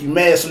might make you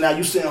mad. So now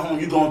you sitting home,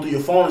 you going through your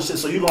phone and shit.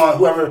 So you going,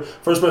 whoever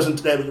first person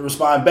that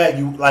respond back,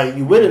 you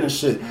with it and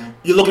shit. Mm-hmm.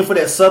 You're looking for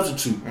that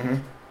substitute. Mm-hmm.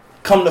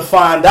 Come to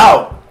find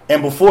out,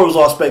 and before it was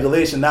all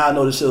speculation, now I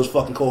know this shit was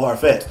fucking cold hard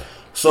facts.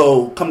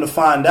 So come to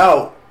find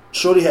out,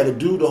 shorty had a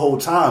dude the whole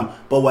time,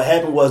 but what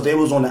happened was they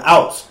was on the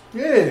outs.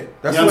 Yeah,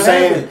 that's you know what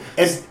I'm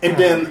saying.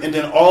 And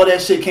then all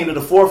that shit came to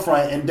the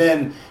forefront. And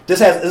then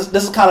this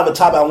is kind of a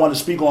topic I want to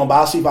speak on, but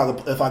I'll see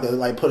if I could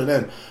like put it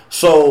in.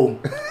 So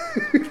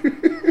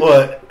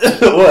what?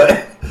 Go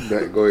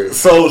ahead.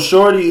 So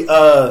shorty,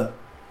 her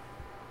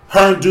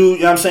and dude,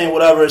 you know what I'm saying,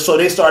 whatever. So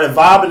they started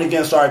vibing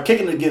again, started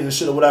kicking again and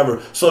shit or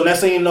whatever. So next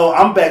thing you know,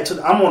 I'm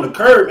on the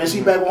curb and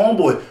she back with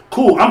homeboy.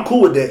 Cool, I'm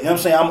cool with that. You know what I'm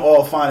saying? I'm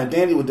all fine and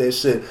dandy with that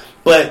shit.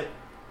 But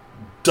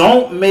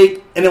don't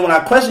make, and then when I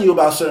question you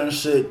about certain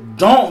shit,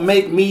 don't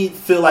make me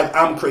feel like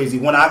I'm crazy.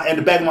 When in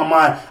the back of my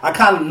mind, I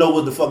kind of know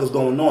what the fuck is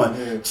going on.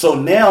 Yeah. So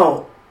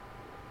now,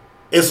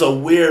 it's a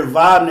weird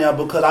vibe now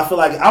because I feel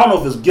like, I don't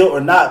know if it's guilt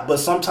or not, but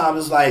sometimes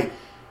it's like,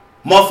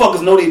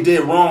 motherfuckers know they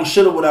did wrong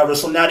shit or whatever,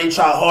 so now they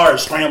try hard,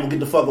 scramble,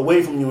 get the fuck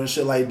away from you and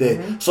shit like that.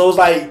 Mm-hmm. So it's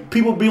like,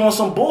 people be on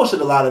some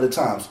bullshit a lot of the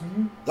times.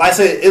 Mm-hmm. Like I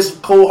said, it's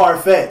cold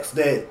hard facts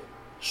that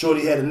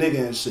Shorty had a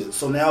nigga and shit.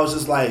 So now it's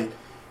just like,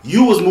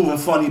 you was moving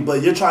funny,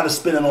 but you're trying to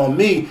spin it on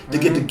me to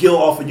get the guilt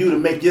off of you to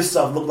make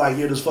yourself look like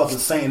you're this fucking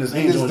saint, this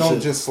angel and shit.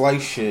 Don't just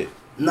slice shit.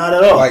 Not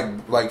at all.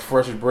 Like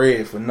fresh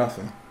bread for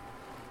nothing.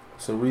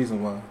 It's a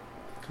reason why.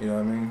 You know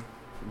what I mean?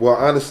 Well,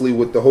 honestly,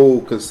 with the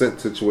whole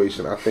consent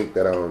situation, I think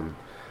that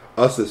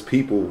us as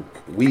people,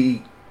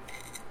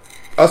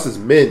 us as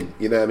men,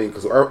 you know what I mean?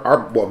 Because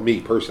well, me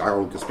personally, I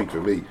don't just speak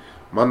for me.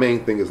 My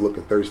main thing is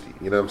looking thirsty.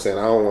 You know what I'm saying?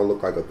 I don't want to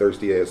look like a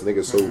thirsty ass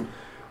nigga. So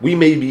we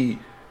may be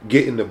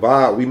getting the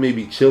vibe, we may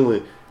be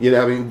chilling, you know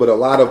what I mean? But a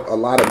lot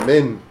of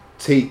men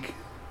take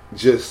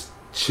just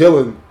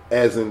chilling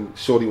as in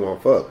shorty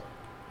want fuck.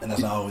 And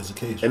that's not always the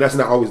case. And that's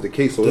not always the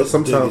case. So that's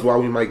sometimes why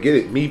we might get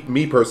it.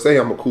 Me per se,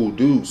 I'm a cool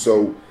dude.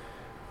 So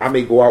I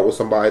may go out with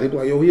somebody, they be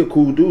like, yo, he a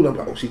cool dude. I'm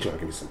like, oh, she trying to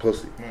give me some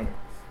pussy.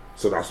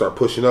 So I start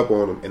pushing up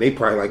on them, and they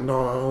probably like,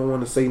 no, I don't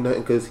want to say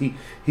nothing because he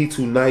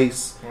too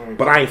nice.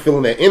 But I ain't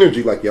feeling that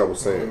energy like y'all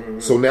was saying.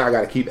 So now I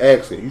got to keep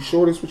asking, you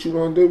sure this what you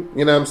want to do?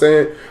 You know what I'm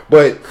saying?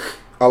 But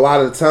a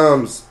lot of the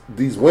times,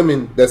 these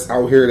women that's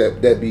out here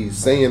that be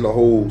saying the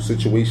whole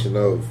situation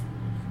of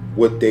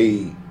what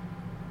they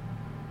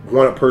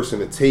want a person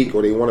to take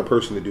or they want a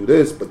person to do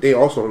this, but they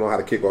also don't know how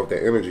to kick off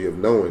that energy of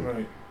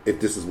knowing if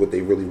this is what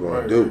they really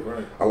want to do.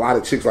 Right. A lot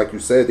of chicks, like you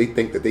said, they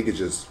think that they could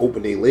just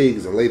open their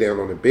legs and lay down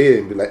on the bed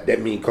and be like,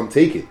 that mean come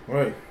take it.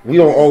 Right. We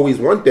don't always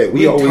want that.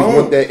 We always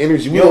want that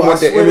energy. We don't want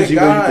that energy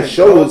where you can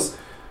show us,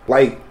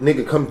 like,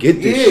 nigga, come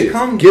get this shit.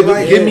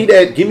 Give me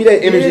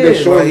that energy that's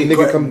showing me,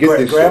 nigga, come get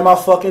this shit. Grab my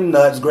fucking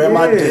nuts, grab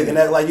my dick, and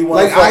act like you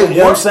want to fuck. You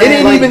know what I'm saying?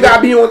 It ain't even got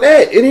to be on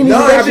that. It ain't even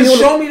got to be on that. Just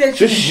show me that.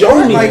 Just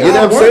show me. Like, you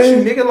know what I'm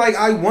saying? Nigga, like,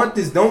 I want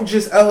this. Don't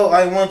just,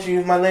 I want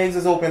you, my legs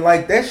is open.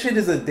 Like, that shit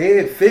is a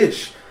dead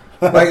fish.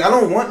 Like, I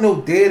don't want no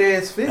dead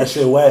ass fish. That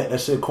shit whack. That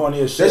shit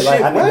corny as shit.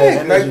 Like, I need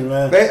that energy,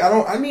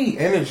 man. I need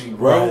energy,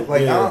 bro. Right,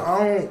 like,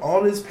 I don't.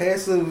 All this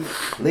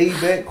passive, laid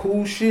back,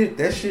 cool shit.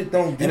 That shit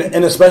don't.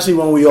 And especially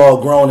when we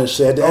all grown and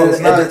shit. It's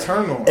not a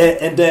turn on.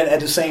 And then at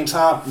the same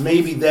time,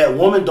 maybe that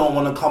woman don't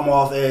want to come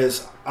off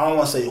as, I don't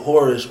want to say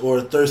whorish or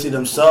thirsty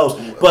themselves,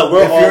 but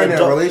we're if all you're in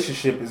a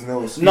relationship, is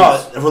no excuse.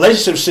 No, a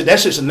relationship shit. That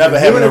shit should never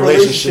happen in a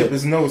relationship.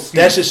 Is no excuse.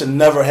 That shit should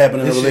never happen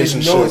in a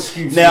relationship. No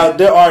excuse. Now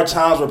there are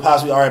times where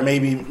possibly, all right,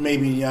 maybe you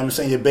know what I'm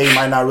saying, your babe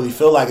might not really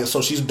feel like it,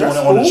 so she's doing it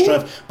on the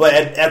strength. But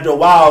after a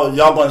while,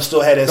 y'all gonna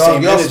still have that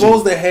same y'all energy.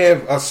 Supposed to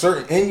have a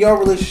certain in your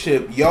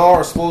relationship. Y'all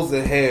are supposed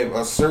to have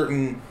a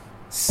certain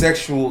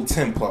sexual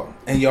tempo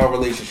in your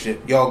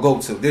relationship. Y'all go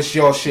to this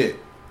y'all shit.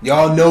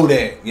 Y'all know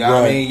that. You know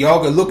what I mean?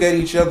 Y'all can look at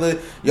each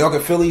other. Y'all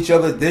can feel each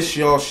other. This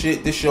y'all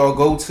shit. This y'all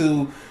go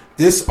to.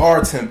 This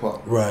our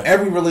tempo. Right.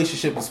 Every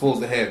relationship is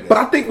supposed to have that. But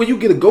I think when you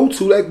get a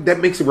go-to, that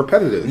makes it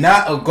repetitive.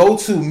 Not a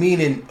go-to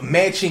meaning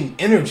matching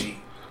energy.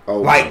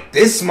 Oh, like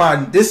this my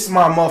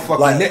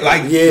motherfucking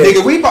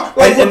nigga. We matter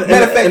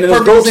of fact,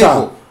 perfect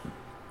example.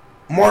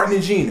 Martin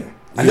and Gina.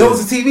 I know it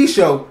was a TV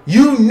show.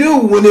 You knew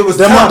when it was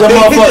time. They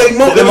hit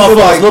their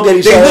motherfuckers look at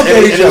each other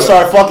and they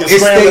start fucking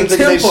scrambling to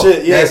their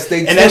shit. Yeah.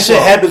 And that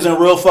shit happens in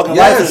real fucking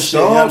life and shit. You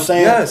know what I'm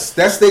saying? Yes,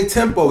 that's their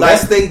tempo.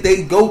 That's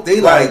they go.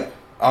 They like,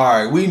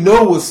 all right, we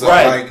know what's up.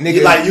 Right. Like,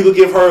 nigga, like you could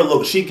give her a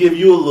look, she give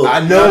you a look.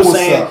 I know what's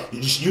saying? Up.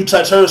 You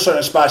touch her a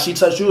certain spot, she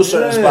touch you a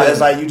certain spot. It's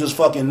like you just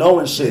fucking know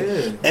and shit.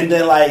 Yeah.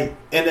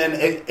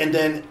 And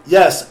then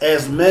yes,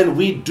 as men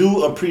we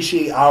do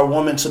appreciate our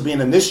woman to be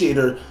an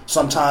initiator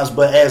sometimes,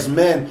 but as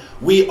men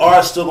we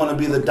are still going to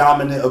be the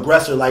dominant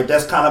aggressor. Like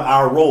that's kind of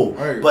our role.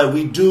 Right. But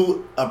we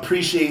do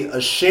appreciate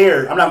a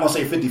share. I'm not going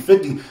to say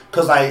 50-50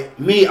 because like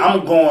me,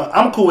 I'm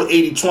cool with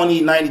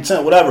 80-20,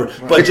 90-10, whatever.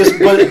 Right. But I just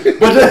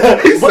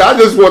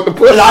want the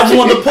pussy. I just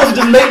want the pussy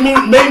to make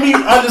me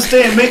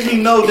understand, make me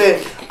know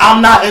that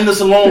I'm not in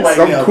this alone right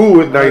now. I'm cool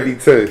with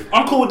 90-10.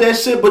 I'm cool with that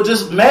shit, but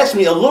just match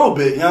me a little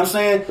bit. You know what I'm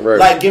saying? Right.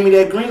 Like, give me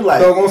that green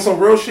light. So on some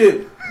real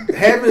shit,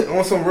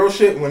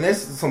 when that's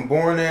some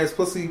boring ass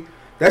pussy,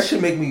 that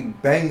shit make me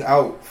bang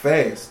out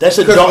fast. That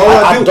shit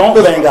I don't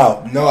bang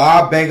out. No,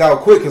 I bang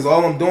out quick because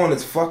all I'm doing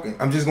is fucking.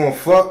 I'm just going to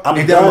fuck and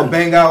then I'm going to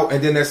bang out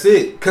and then that's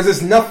it. Because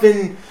it's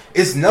nothing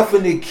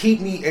to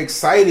keep me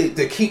excited,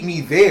 to keep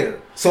me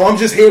there. So I'm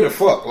just here to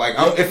fuck. Like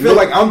it feel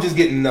like I'm just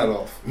getting nut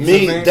off.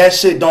 You that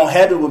shit don't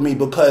happen with me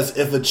because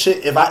if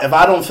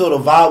I don't feel the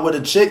vibe with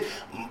a chick,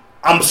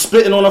 I'm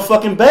spitting on a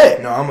fucking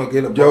bed. No, I'm gonna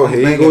get a I'm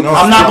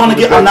not gonna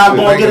get a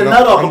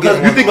nut off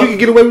because you think you can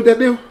get away with that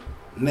now?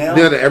 Now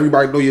that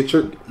everybody know your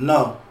trick?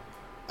 No.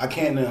 I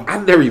can't now. I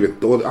never even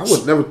thought. I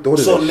would never thought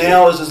of So that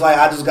now shit. it's just like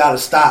I just gotta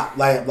stop.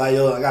 Like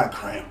yo, I got a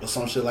cramp or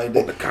some shit like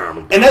that. On the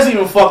condom. And that's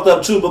even fucked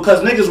up too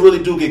because niggas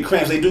really do get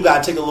cramps. They do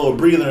gotta take a little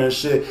breather and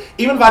shit.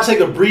 Even if I take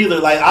a breather,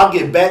 like I'll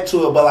get back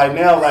to it. But like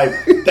now, like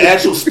the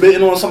actual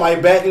spitting on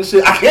somebody's back and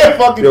shit, I can't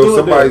fucking do it.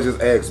 Somebody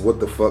just asked what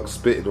the fuck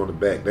spitting on the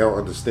back. They don't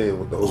understand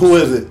what the whole. Who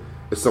is it?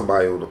 It's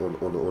somebody on the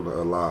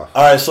live.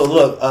 All right, so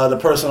look, the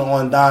person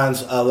on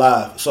Don's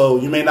live. So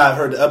you may not have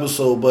heard the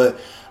episode, but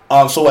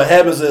so what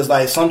happens is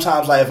like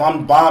sometimes like if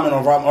I'm bombing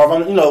or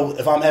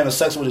if I'm having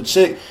sex with a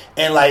chick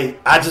and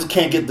like I just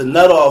can't get the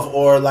nut off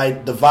or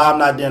like the vibe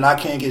not there and I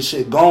can't get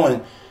shit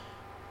going,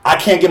 I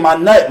can't get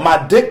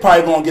my dick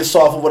probably gonna get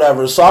soft or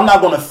whatever. So I'm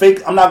not gonna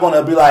fake. I'm not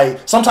gonna be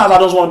like. Sometimes I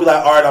just want to be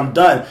like, all right, I'm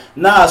done.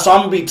 Nah, so I'm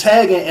gonna be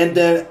tagging and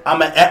then I'm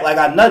gonna act like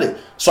I nutted.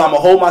 So I'm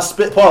gonna hold my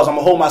spit. Pause. I'm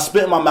gonna hold my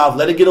spit in my mouth,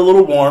 let it get a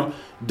little warm.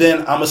 Then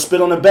I'm gonna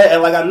spit on the back,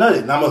 act like I nutted.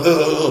 And I'm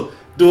gonna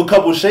do a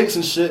couple shakes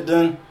and shit.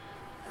 Then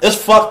it's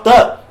fucked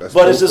up.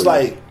 But it's just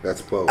like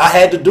that's close. I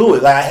had to do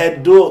it. Like I had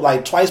to do it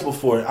like twice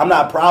before. I'm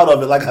not proud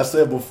of it, like I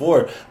said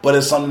before, but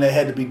it's something that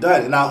had to be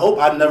done, and I hope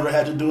I never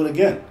had to do it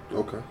again.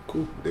 Okay,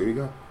 cool. There you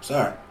go.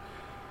 Sorry.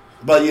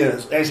 But yeah,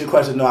 to answer your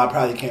question, no, I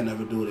probably can't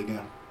never do it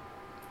again.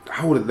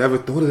 I would have never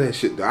thought of that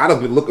shit. I'd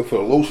have been looking for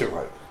the lotion.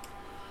 Like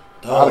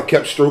I'd have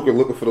kept stroking,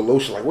 looking for the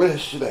lotion. Like where's that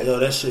shit at? Yo,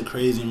 that shit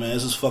crazy, man.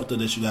 It's just fucked up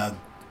that you gotta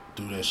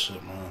do that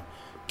shit, man.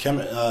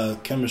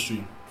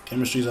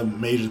 Chemistry's a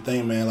major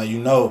thing, man. Like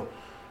you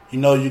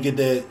get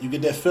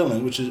that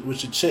feeling with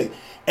your chick,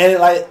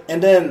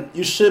 and then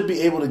you should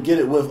be able to get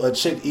it with a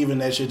chick even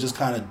that you're just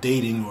kind of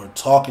dating or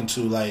talking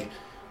to. Like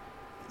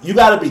you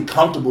got to be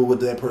comfortable with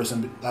that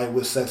person, like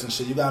with sex and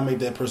shit. You got to make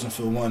that person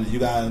feel wanted. You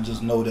got to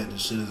just know that the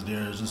shit is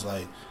there. It's just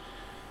like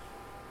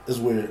it's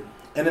weird,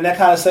 and then that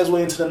kind of segues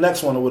into the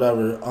next one or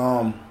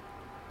whatever.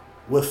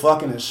 With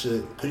fucking and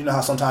shit, because you know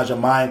how sometimes your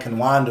mind can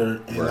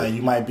wander and like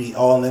you might be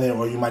all in it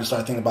or you might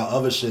start thinking about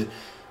other shit.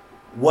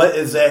 What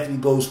exactly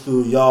goes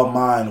through y'all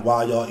mind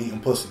while y'all eating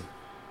pussy?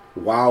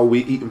 While we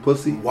eating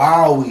pussy?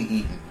 While we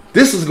eating.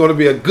 This is going to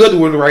be a good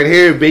one right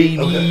here, baby.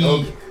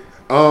 Okay.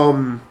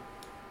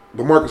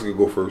 But Marcus can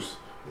go first.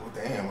 Well,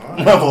 damn. All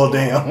right. Well,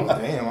 damn.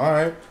 Damn, all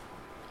right.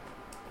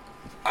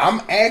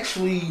 I'm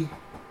actually...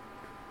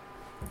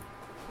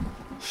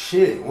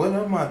 Shit, what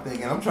am I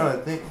thinking? I'm trying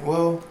to think,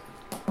 well...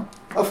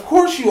 Of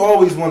course you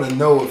always want to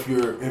know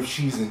if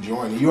she's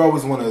enjoying it. You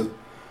always want to...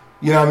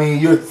 You know what I mean?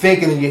 You're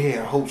thinking in your head,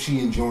 I hope she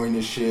enjoying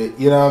this shit.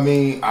 You know what I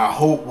mean? I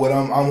hope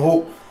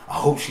I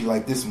hope she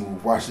like this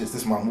move. Watch this.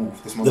 This is my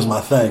move. This is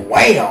my thing.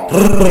 Wham!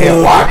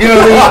 And watch, you know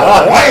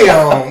what I mean?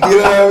 Wham! You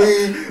know what I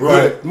mean?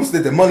 Right. What's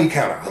the money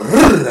counter?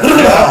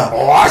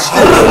 Watch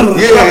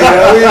this. Yeah, you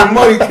know what I mean?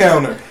 Money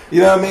counter.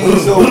 You know what I mean?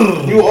 So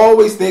you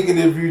always thinking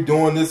if you're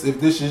doing this, if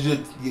this is your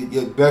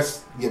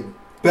best, your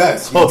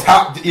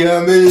top. You know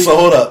what I mean? So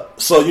hold up.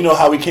 So you know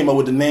how we came up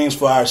with the names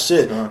for our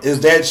shit? Is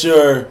that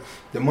your...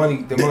 The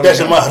money that's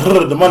your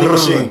the money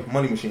machine.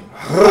 Money machine.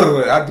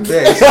 I do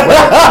that.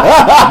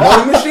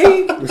 Money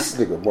machine? This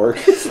nigga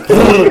Marcus.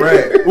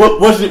 Right.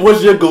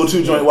 What's your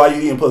go-to joint while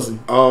you eating pussy?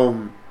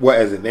 What,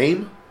 as a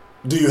name?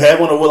 Do you have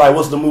one or like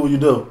what's the move you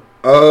do?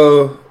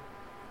 I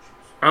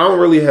don't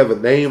really have a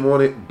name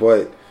on it,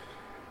 but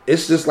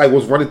it's just like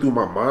what's running through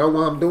my mind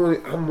while I'm doing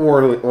it. I'm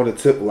more on the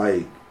tip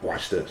like,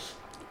 watch this.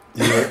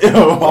 Yeah.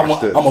 I'm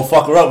gonna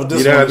fuck her up with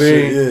this. You know one what I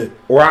mean? shit,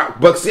 yeah.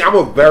 But see, I'm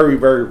a very,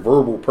 very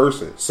verbal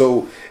person,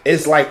 so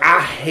it's like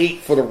I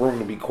hate for the room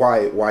to be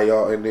quiet while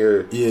y'all in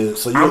there. Yeah,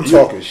 so I'm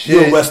talking shit.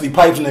 You a Wesley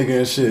Pipes nigga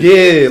and shit.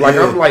 Yeah, like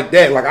I'm like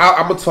that. Like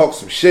I'm gonna talk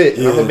some shit.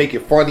 And I'm gonna make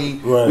it funny.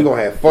 Right. We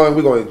gonna have fun.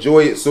 We gonna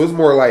enjoy it. So it's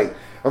more like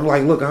I'm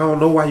like, look, I don't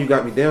know why you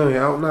got me down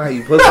here. I don't know how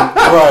you pussy.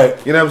 Right.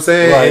 You know what I'm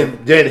saying? Right.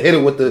 And then hit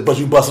it with the. But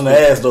you busting the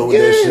ass though with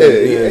that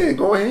shit. Yeah,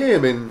 go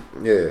ahead and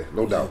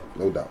no doubt,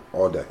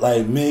 all day.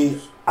 Like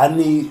me, I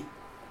need.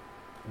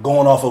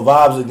 Going off of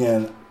vibes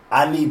again,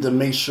 I need to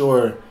make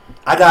sure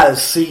I gotta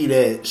see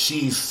that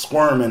she's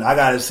squirming. I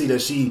gotta see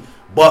that she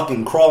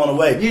bucking, crawling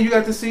away. Yeah, you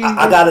got to see.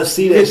 I gotta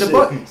see that shit.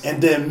 Buttons.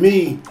 And then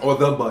me or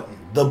the button.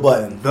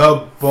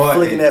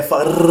 Flicking that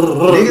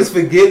niggas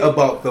forget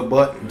about the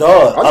button.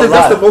 Dog, I think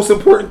that's the most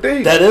important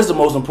thing. That is the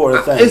most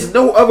important thing. It's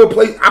no other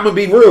place. I'm gonna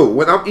be real.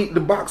 When I'm eating the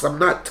box, I'm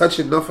not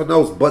touching nothing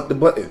else but the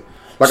button.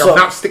 Like, I'm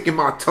not sticking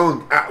my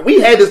tongue. We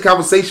had this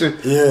conversation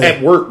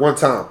at work one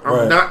time.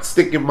 I'm not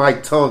sticking my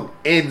tongue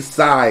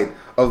inside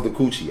of the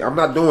coochie. I'm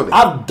not doing it.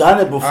 I've done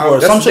it before.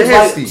 Some chicks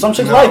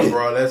like it.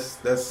 Bro,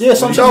 that's yeah.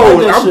 Some chicks like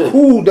that I'm shit.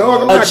 cool,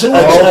 dog. I'm not doing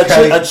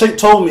it. A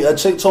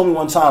chick told me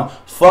one time,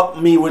 "Fuck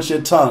me with your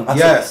tongue." I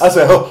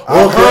said, "Oh,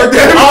 I've okay." heard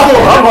that.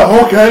 I'm like,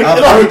 okay.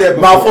 I've heard that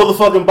before. Mouth full of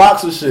fucking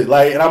box and shit.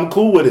 Like, and I'm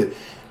cool with it.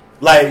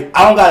 Like,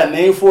 I don't got a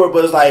name for it,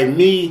 but it's like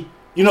me.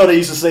 You know they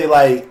used to say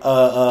like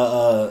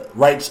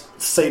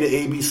say the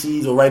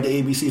ABCs or write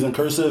the ABCs in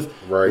cursive,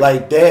 right?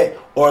 Like that,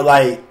 or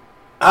like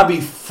I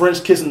be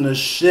French kissing the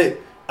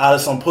shit out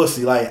of some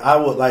pussy. Like I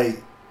would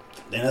like,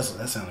 damn, that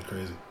sounded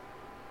crazy.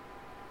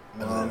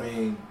 Well, I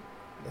mean,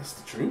 that's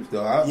the truth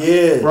though.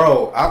 Yeah,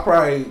 bro. I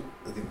probably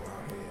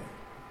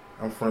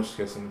I'm French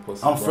kissing the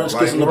pussy. I'm bro. French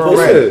Like, kissing the we're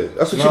pussy. right. Yeah,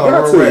 that's what No, you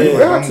got we're to. right. You Like,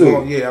 got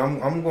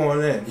to. I'm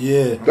going in.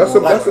 Yeah. That's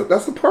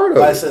a part of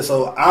Like I it. said,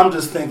 so I'm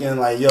just thinking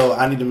like, yo,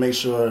 I need to make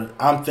sure.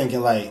 I'm thinking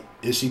like,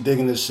 is she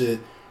digging this shit?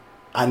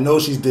 I know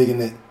she's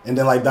digging it. And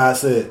then like Don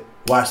said,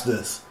 watch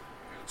this.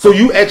 So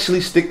you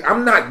actually stick.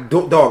 I'm not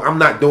dog. I'm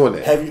not doing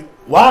that. Have you?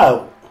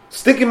 Why?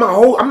 Sticking my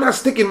whole. I'm not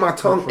sticking my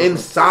tongue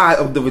inside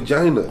of the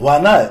vagina. Why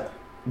not?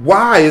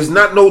 Why? It's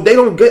not no. They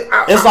don't get.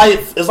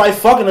 It's like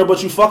fucking her,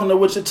 but you fucking her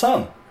with your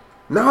tongue.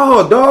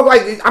 No, dog.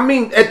 Like I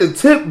mean, at the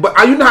tip. But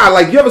you know how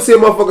like you ever see a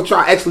motherfucker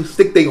try to actually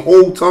stick their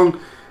whole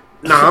tongue?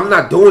 Nah, I'm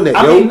not doing that.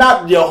 I yo. mean,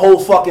 not your whole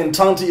fucking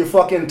tongue to your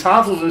fucking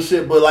tonsils and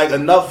shit, but like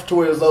enough to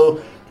where as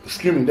though,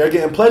 excuse me, they're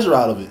getting pleasure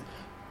out of it.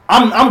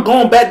 I'm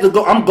going back to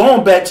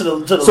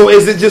the. So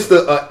is it just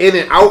a in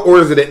and out, or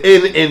is it an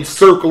in and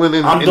circling?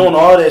 I'm doing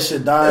all that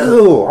shit, Don.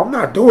 Ew, I'm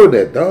not doing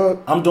that,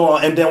 dog. I'm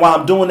doing, and then while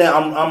I'm doing that,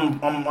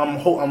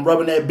 I'm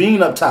rubbing that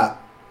bean up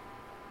top,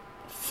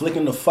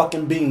 flicking the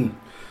fucking bean.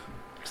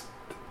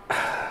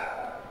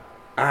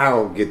 I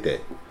don't get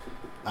that.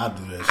 I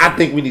do that. Shit. I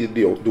think we need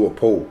to do a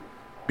poll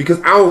because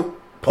I don't.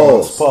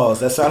 Pause.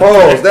 That sounds.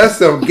 Pause. That's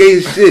some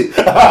gay shit.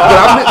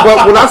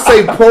 But when I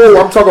say poll,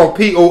 I'm talking about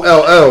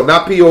POLL,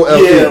 not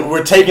POLE. Yeah,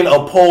 we're taking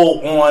a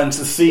poll on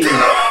to see.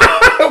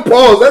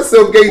 Pause. That's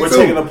some gay We're too.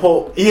 taking a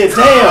poll. Yeah,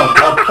 damn,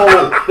 a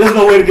poll. There's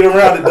no way to get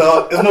around it,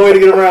 dog. There's no way to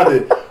get around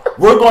it.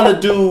 We're going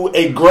to do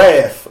a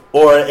graph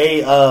or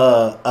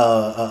a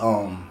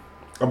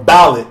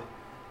ballot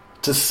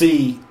to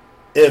see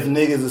if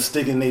niggas is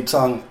sticking their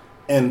tongue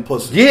in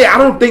pussy. Yeah, I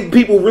don't think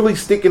people really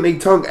sticking their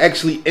tongue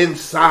actually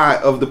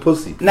inside of the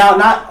pussy. Now,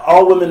 not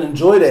all women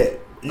enjoy that.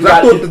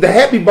 I thought the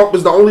happy bump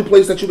is the only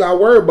place that you got to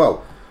worry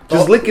about.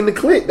 Just licking the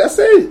clit. That's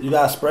it. You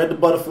got to spread the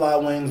butterfly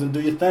wings and do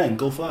your thing.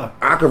 Go fly.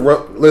 I could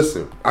rub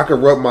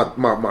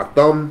my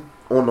thumb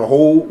on the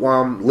hole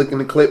while I'm licking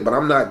the clit, but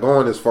I'm not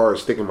going as far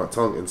as sticking my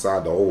tongue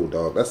inside the hole,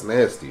 dog. That's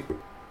nasty.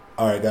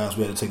 All right, guys,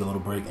 we had to take a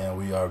little break, and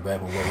we are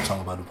back with what we're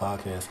talking about the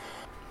podcast.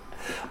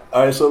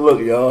 All right, so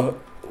look, y'all.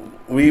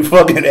 We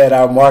fucking at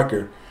our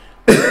marker.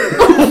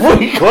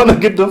 We gonna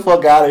get the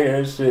fuck out of here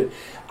and shit.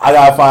 I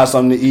gotta find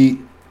something to eat.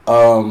 I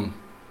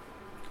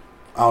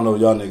don't know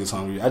if y'all niggas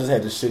hungry. I just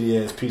had this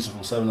shitty ass pizza from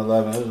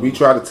 7-Eleven. We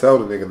try to tell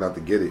the nigga not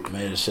to get it.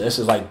 Man, this shit, it's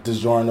just like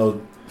DiGiorno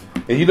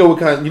And you know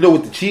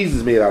what the cheese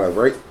is made out of,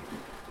 right?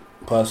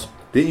 plus.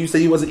 Didn't you say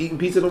you wasn't eating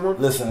pizza no more?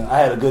 Listen, I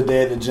had a good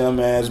day at the gym,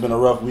 man. It's been a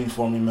rough week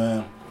for me,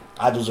 man.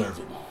 I deserve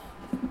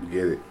it.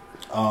 Get it.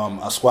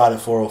 I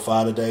squatted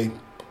 405 today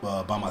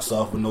by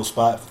myself with no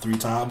spot 3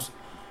 times.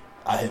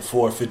 I hit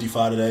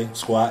 455 today,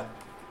 squat,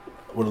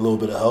 with a little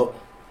bit of help.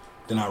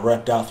 Then I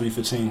repped out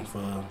 315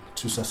 for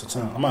 2 sets of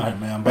 10. I'm out here,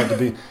 man. I'm about to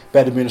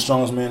be the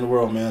strongest man in the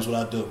world, man. That's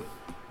what I do.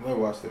 I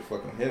watched that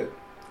fucking hip.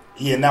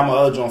 Yeah, now my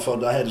other joint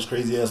felt. I had this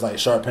crazy ass like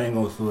sharp pain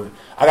going through it.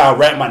 I gotta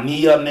wrap my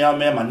knee up now,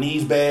 man. My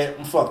knee's bad.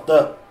 I'm fucked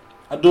up.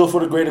 I do it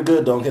for the greater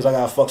good though, in case I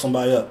gotta fuck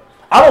somebody up.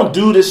 I don't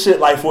do this shit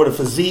like for the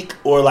physique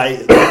or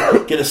like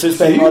get a six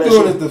pack. You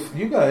doing it?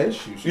 You got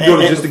issues. You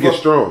doing it just to get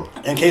strong.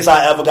 In case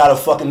I ever got a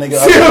fucking nigga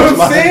See what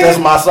I'm up saying? that's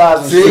my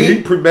size and So shit.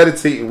 you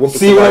premeditating whooping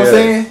See what I'm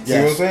somebody saying? ass. See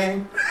what I'm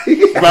saying?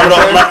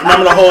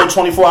 Remember the whole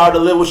 24 hour to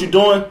live? What you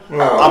doing?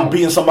 I'm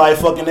beating somebody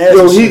fucking ass.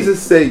 Yo, and he shit.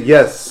 just said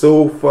yes,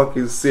 so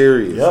fucking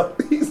serious.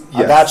 Yep. Yes.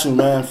 I got you,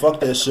 man.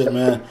 Fuck that shit,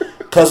 man.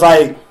 Cause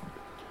like,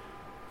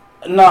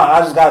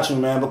 I just got you,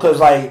 man. Because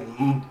like,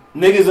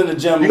 niggas in the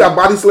gym. You got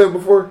body slammed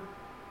before?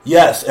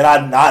 Yes, and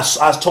I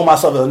told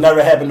myself it'll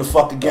never happen to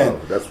fuck again.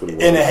 Oh, that's what it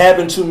was. And it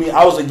happened to me.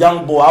 I was a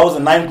young boy. I was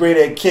in 9th grade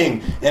at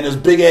King, and this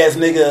big ass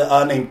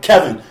nigga named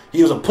Kevin.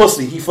 He was a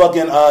pussy. He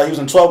fucking he was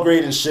in 12th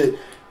grade and shit.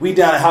 We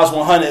down at House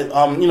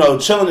 100,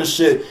 chilling and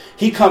shit.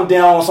 He come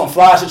down on some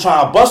fly shit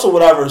trying to bust or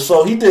whatever.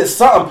 So he did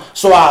something.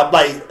 So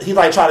he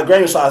tried to grab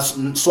me. So I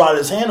swatted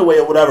his hand away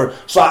or whatever.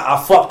 So I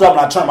fucked up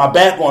and I turned my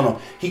back on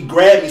him. He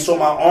grabbed me, so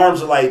my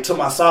arms are like to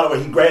my side where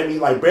he grabbed me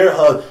like bear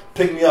hug,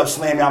 picked me up,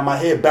 slammed me out my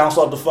head, bounced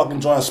off the fucking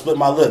joint, and split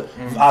my lip.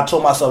 Mm-hmm. I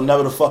told myself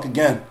never to fuck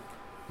again.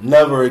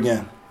 Never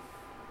again.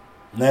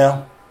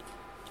 Now,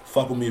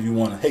 fuck with me if you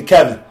want to. Hey,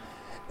 Kevin,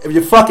 if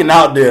you're fucking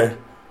out there,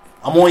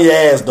 I'm on your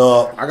ass,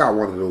 dog. I got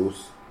one of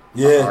those.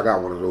 Yeah. I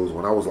got one of those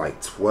when I was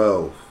like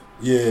 12.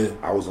 Yeah.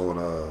 I was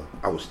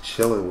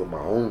chilling with my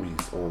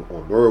homies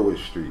on Norwood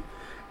Street,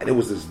 and it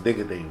was this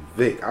nigga named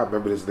Vic. I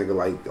remember this nigga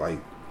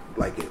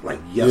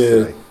like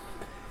yesterday. Yeah.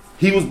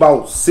 He was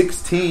about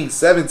 16,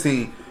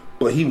 17,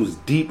 but he was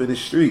deep in the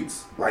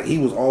streets. Like he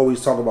was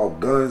always talking about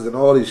guns and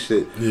all this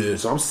shit. Yeah.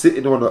 So I'm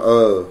sitting on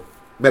the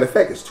matter of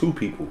fact, it's 2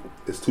 people.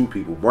 It's 2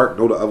 people. Mark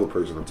know the other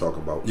person I'm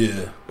talking about.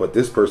 Yeah. But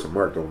this person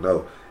Mark don't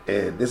know.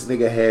 And this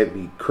nigga had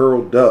me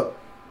curled up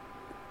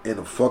in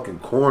a fucking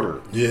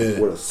corner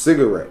with a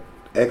cigarette,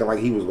 acting like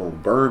he was going to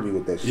burn me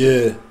with that shit.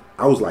 Yeah.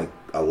 I was like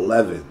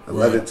 11,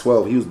 right.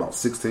 12. He was about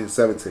 16,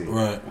 17.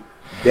 Right.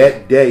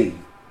 That day,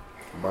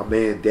 my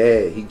man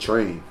Dad, he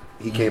trained.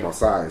 He came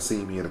outside and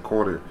seen me in the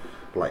corner,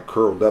 like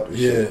curled up and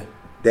shit.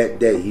 That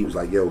day, he was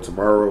like, yo,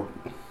 tomorrow,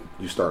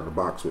 you starting to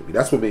box with me.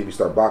 That's what made me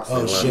start boxing.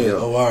 Oh, shit.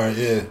 Oh, all right,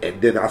 yeah. And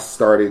then I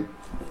started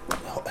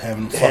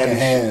having fucking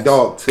hands.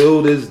 Dog,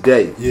 till this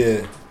day.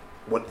 Yeah.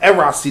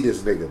 Whenever I see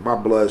this nigga, my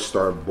blood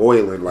start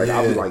boiling. Like,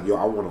 I Yeah. be like, yo,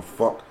 I want to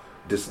fuck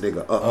this nigga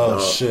up. Oh,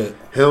 dog. shit.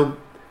 Him,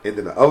 and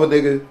then the other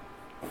nigga,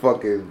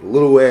 fucking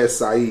little ass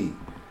Saeed.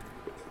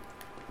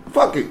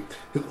 Fuck it.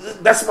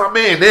 That's my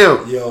man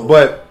now. Yo.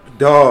 But,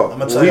 dog,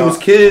 when we was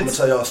kids. I'm going to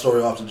tell y'all a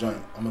story off the joint.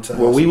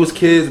 When we was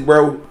kids,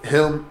 bro,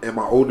 him and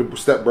my older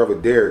stepbrother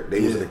Derek, they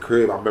was in the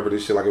crib. I remember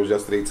this shit like it was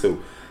yesterday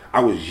too.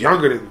 I was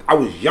younger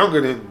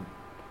than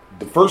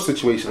the first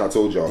situation I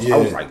told y'all. So I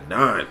was like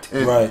 9,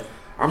 10. Right.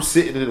 I'm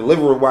sitting in the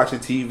living room watching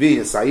TV,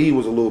 and Saeed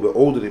was a little bit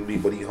older than me,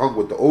 but he hung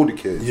with the older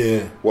kids.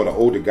 Yeah. Well, the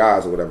older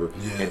guys or whatever.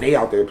 Yeah. And they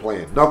out there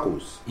playing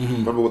knuckles.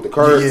 Remember with the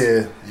cards?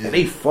 Yeah. And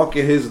they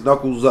fucking his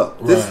knuckles up.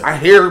 Right. I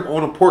hear him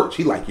on the porch.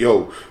 He like,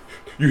 yo,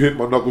 you hit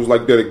my knuckles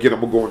like that again, I'm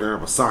going to go in there and I'm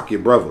going to sock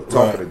your brother.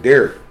 Talking to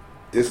Derek.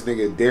 This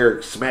nigga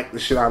Derek smacked the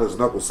shit out of his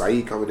knuckles.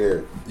 Saeed coming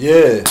there.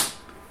 Yeah.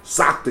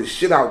 Socked the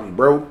shit out of me,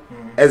 bro.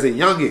 As a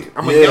youngin'.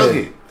 I'm a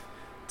youngin'.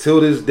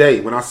 Till this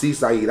day, when I see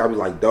Saeed, I be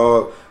like,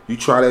 dog, you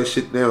try that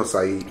shit down,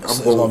 Saeed.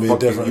 I'm going to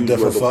fucking use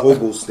you as a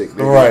pogo stick,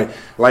 nigga. Right.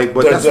 Like,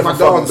 but that's my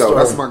dog, though. Story.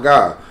 That's my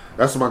guy.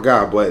 That's my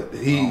guy. But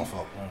he...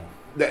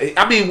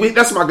 I mean,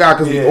 that's my guy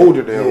because we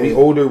older now. We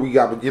older. We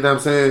got... You know what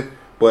I'm saying?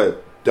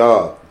 But,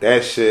 dog,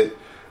 that shit...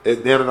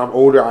 And now that I'm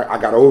older,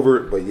 I got over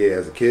it. But, yeah,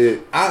 as a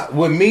kid...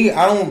 With me,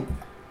 I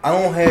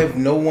don't have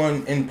no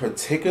one in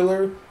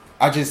particular.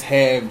 I just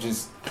have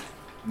just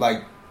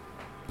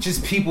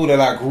people that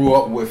I grew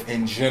up with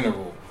in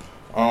general.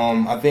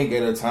 I think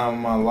at a time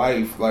in my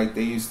life, like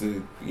they used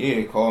to,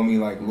 call me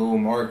like Lil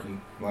Marky,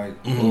 like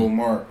Lil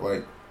Mark.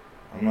 Like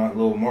I'm not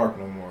Lil Mark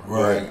no more.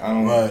 Right.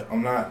 Like,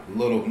 I'm not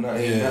little.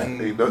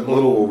 Nothing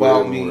little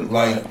about me.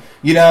 Like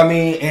you know what I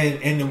mean.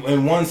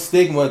 And one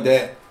stigma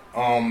that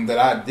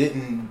I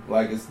didn't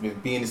like is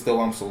being as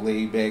though I'm so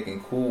laid back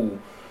and cool.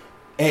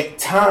 At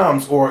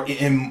times,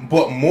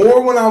 but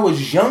more when I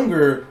was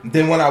younger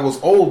than when I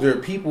was older,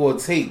 people would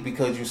take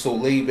because you're so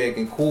laid back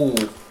and cool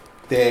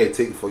that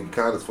take it for your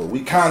kindness for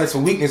weakness. Kindness for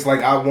weakness,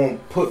 like I won't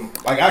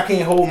I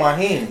can't hold my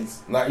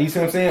hands, like you see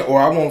what I'm saying, or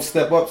I won't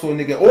step up to a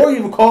nigga, or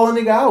even call a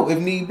nigga out if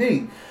need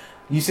be.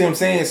 You see what I'm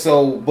saying?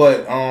 So,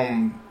 but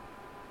now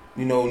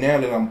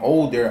that I'm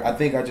older, I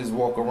think I just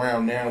walk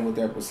around now with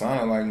that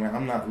persona, like man,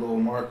 I'm not Lil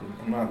Marky.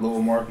 I'm not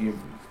Lil Marky.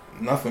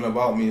 Nothing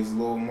about me is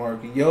Lil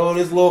Marky. Yo,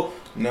 this little...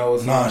 No,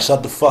 it's not.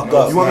 Shut the fuck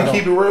up. You want me to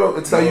keep it real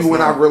and tell you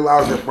when I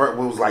realized that Mark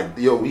was like,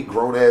 yo, we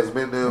grown-ass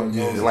men now.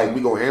 Yeah. It's like,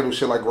 we gonna handle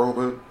shit like grown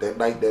men. That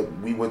night that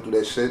we went through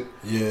that shit.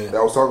 Yeah. That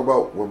I was talking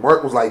about. When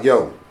Mark was like,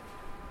 yo,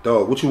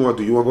 dog, what you want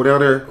to do? You want to go down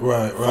there?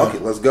 Right. Fuck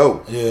it, let's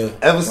go. Yeah.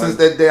 Ever since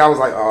that day, I was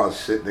like, oh,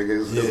 shit,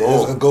 nigga.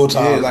 It's a go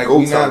time. Yeah, like,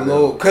 we not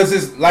low. Because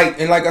it's like,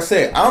 and like I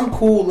said, I'm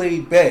cool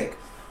laid back.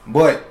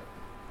 But...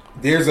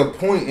 there's a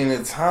point in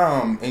a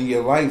time in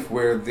your life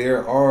where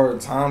there are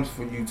times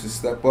for you to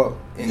step up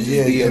and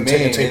just be a man,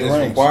 and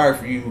it's required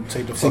for you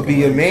to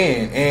be a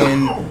man.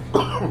 And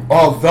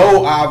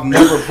although I've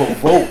never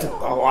provoked a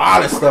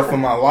lot of stuff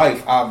in my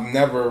life, I've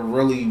never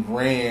really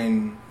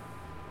ran.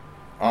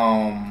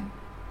 One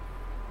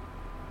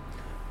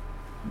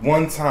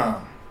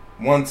time,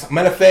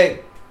 matter of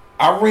fact,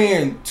 I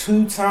ran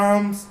 2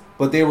 times,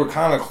 but they were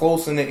kind of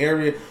close in the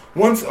area.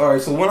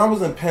 Alright, so when I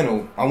was in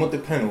Pennell, I went to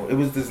Pennell. It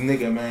was this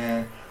nigga,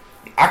 man.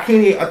 I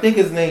think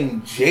his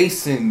name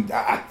Jason.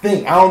 I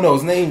don't know.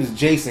 His name is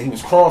Jason. He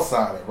was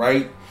cross-eyed,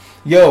 right?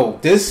 Yo,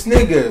 this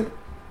nigga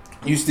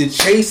used to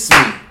chase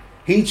me.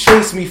 He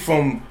chased me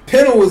from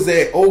Pennell was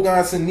at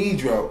Ogon San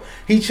Nedro.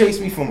 He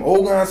chased me from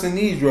Ogon San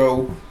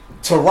Nedro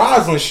to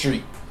Roslyn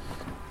Street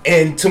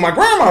and to my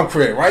grandma's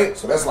crib, right?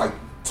 So that's like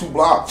 2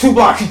 blocks. 2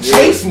 blocks. He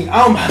chased me. He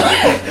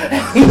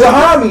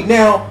behind me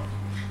now.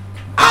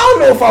 I don't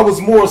know if I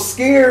was more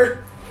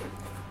scared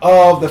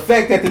of the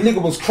fact that the nigga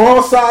was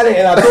cross-eyed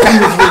and I thought he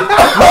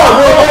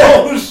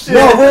was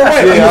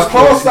real. He was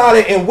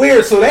cross-eyed and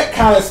weird, so that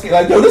kind of scared.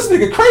 Like, yo, this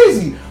nigga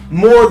crazy.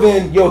 More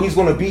than, yo, he's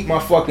gonna beat my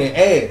fucking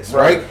ass,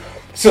 right?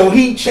 So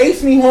he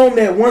chased me home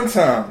that one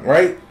time,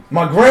 right?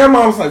 My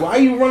grandma was like, why are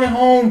you running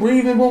home,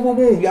 breathing, boom, boom,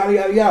 boom, yada,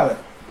 yada, yada.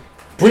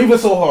 Breathing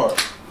so hard.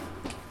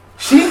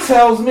 She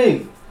tells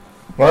me,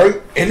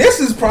 right? And this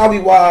is probably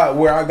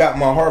where I got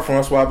my heart from.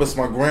 That's why I miss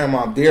my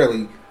grandma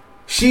dearly.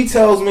 She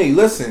tells me,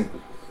 listen,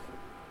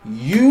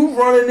 you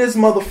running this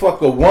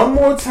motherfucker one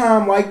more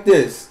time like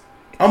this,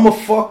 I'ma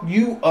fuck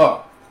you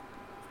up.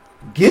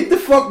 Get the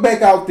fuck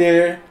back out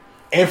there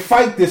and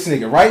fight this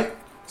nigga, right?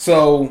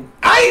 So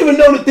I didn't even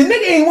know that the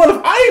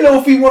nigga I didn't know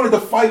if he wanted to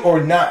fight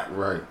or not.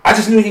 Right. I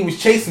just knew he was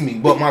chasing me.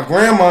 But my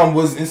grandma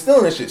was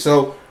instilling that shit.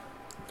 So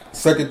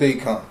second day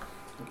come.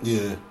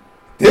 Yeah.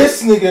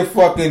 This nigga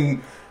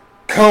fucking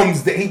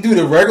comes, he do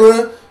the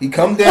regular, he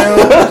come down.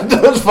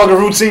 That's fucking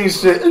routine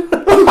shit.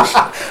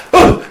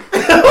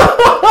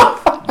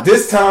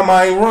 This time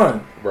I ain't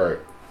run. Right.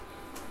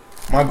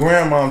 My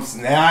grandma,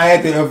 now I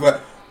had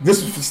to,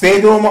 this was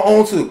standing on my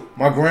own too.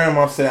 My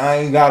grandma said, I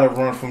ain't gotta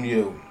run from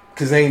you.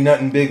 Cause ain't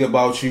nothing big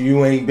about you.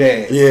 You ain't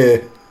bad. Yeah.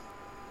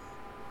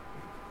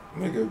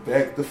 Nigga,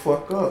 back the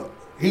fuck up.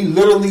 He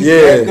literally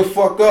backed the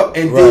fuck up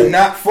and did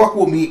not fuck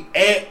with me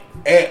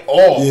at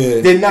all.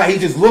 Yeah. Did not. He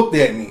just looked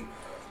at me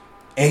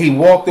and he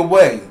walked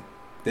away.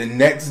 The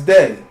next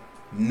day,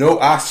 no,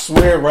 I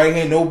swear right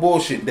here, no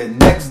bullshit. The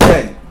next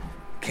day,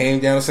 came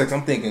down to sex.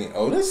 I'm thinking,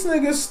 oh, this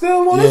nigga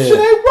still on this shit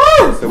ain't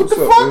worse. What the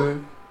fuck?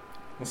 Man?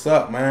 What's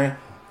up, man?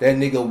 That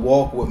nigga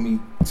walked with me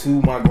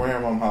to my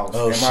grandma's house,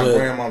 and my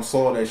grandma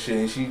saw that shit,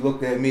 and she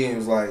looked at me and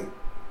was like,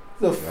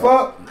 "The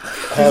fuck?"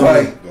 She's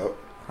like,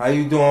 "How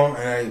you doing?"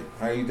 And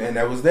and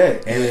that was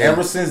that. And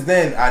ever since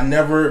then, I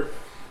never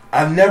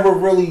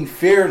really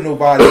feared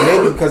nobody.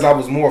 Maybe because I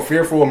was more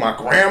fearful of my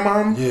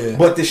grandma. Yeah.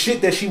 But the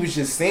shit that she was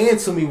just saying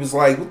to me was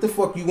like, "What the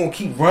fuck? You gonna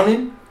keep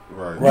running?"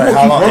 Right.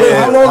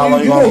 How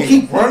long you gonna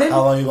keep running?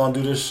 How long you gonna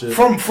do this shit?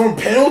 From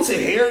Pennell to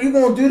here, you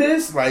gonna do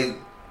this? Like,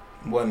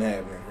 wasn't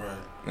happening.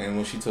 And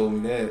when she told me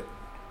that,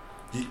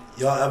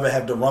 y'all ever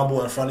have to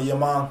rumble in front of your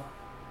mom,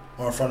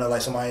 or in front of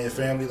like somebody in your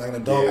family, like an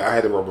adult? Yeah, I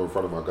had to rumble in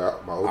front of my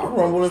older. I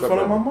rumbled in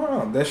front of my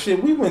mom. That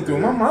shit we went through.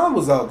 My mom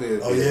was out there.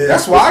 Oh yeah,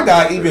 that's why I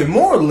got even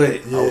more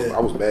lit. Yeah, I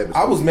was mad.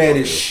 I was mad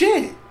as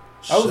shit.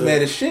 I was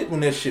mad as shit when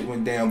that shit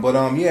went down. But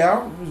yeah,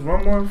 I was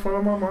rumbling in front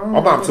of my mom.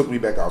 My mom took me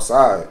back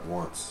outside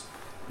once.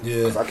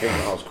 Yeah, because I came in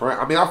the house crying.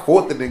 I mean, I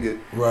fought the nigga,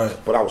 right?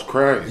 But I was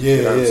crying. Yeah,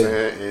 you know what I'm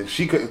saying? And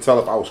she couldn't tell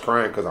if I was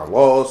crying because I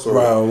lost or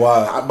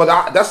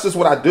why. That's just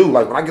what I do.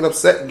 Like when I get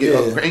upset and get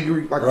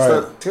angry, like I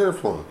start tear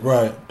flowing.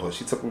 Right. But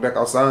she took me back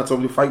outside and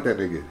told me to fight that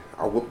nigga.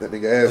 I whooped that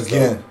nigga ass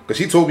again. Because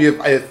she told me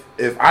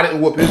if I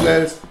didn't whoop his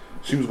ass,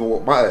 she was gonna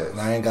whoop my ass.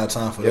 I ain't got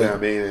time for that. You know what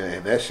I mean?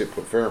 And that shit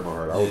put fear in my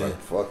heart. I was like,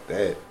 fuck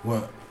that.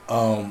 Well,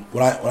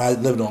 when I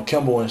lived on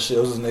Kimball and shit,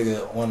 it was this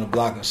nigga on the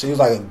block and shit. He was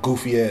like a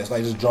goofy ass,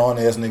 like just drawn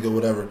ass nigga,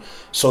 whatever.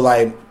 So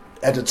like.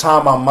 At the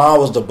time, my mom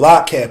was the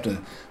block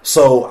captain,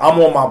 so I'm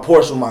on my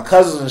porch with my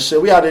cousins and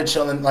shit. We out there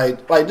chilling,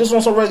 like just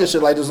on some regular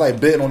shit, like just like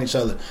bidding on each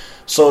other.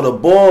 So the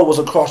boy was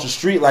across the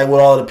street, like with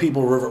all the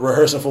people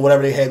rehearsing for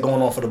whatever they had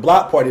going on for the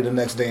block party the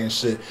next day and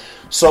shit.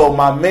 So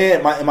my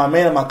man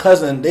and my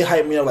cousin, they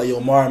hyped me up like, "Yo,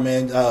 Mar,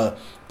 man,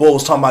 boy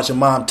was talking about your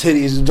mom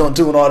titties,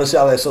 doing all this shit."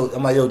 Like, so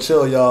I'm like, "Yo,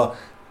 chill, y'all."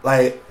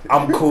 Like,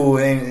 I'm cool,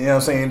 ain't, you know what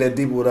I'm saying, ain't that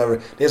deep or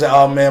whatever. They said,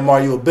 "Oh, man,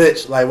 Mar, you a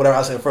bitch." Like, whatever.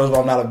 I said, "First of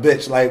all, I'm not a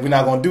bitch. Like, we're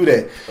not going to do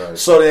that." Right.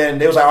 So then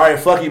they was like, "All right,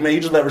 fuck you, man.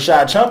 You just let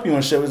Rashad chump you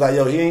and shit." We was like,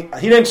 "Yo,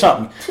 he didn't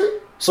chump me."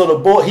 So the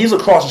boy, he's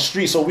across the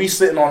street. So we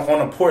sitting on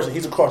the porch and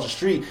he's across the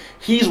street.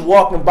 He's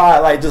walking by,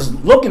 like, just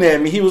looking at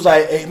me. He was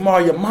like, "Hey,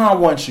 Mar, your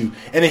mom wants you."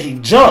 And then he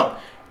jumped.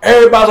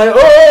 Everybody's like,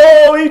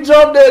 "Oh, he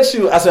jumped at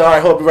you." I said, "All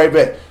right, hold, be right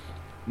back."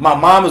 My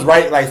mom is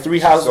right, like three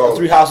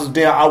houses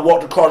down. I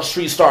walked across the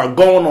street, started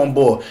going on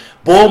board.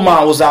 Bull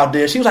mom was out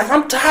there. She was like,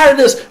 "I'm tired of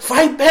this.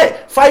 Fight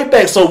back. Fight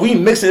back." So we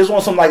mixed it. This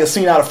was something like a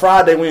scene out of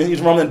Friday when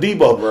he's running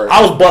Debo. Right.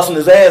 I was busting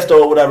his ass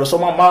though or whatever. So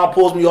my mom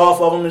pulls me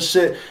off of him and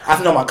shit.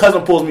 I know my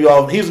cousin pulls me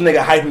off. He's a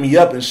nigga hyping me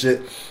up and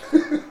shit.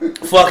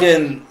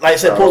 Fucking, like I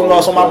said, pulls me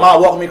off. So my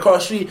mom walking me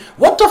across the street.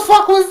 "What the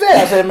fuck was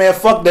that?" I said, "Man,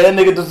 fuck that. That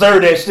nigga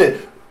deserved that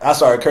shit." I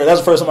started cursing.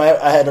 That's the first time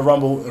I had to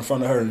rumble in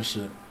front of her and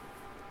shit.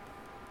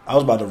 I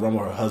was about to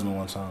rumble her husband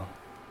one time.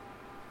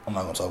 I'm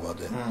not gonna talk about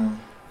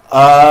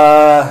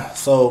that.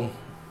 So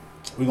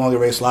we're gonna get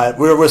ready to slide.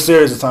 We're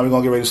serious this time. We're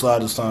gonna get ready to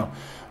slide this time.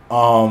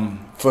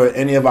 For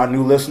any of our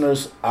new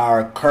listeners,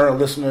 our current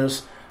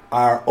listeners,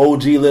 our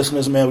OG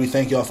listeners, man, we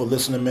thank y'all for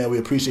listening, man. We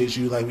appreciate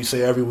you, like we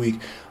say every week.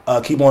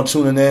 Keep on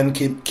tuning in.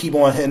 Keep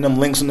on hitting them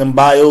links in them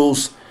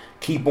bios.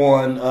 Keep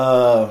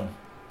on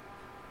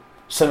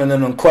sending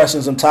them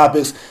questions and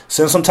topics.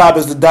 Send some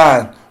topics to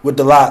Don with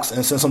the locks,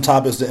 and send some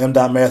topics to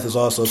M.Mathis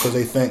also, because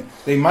they think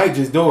they might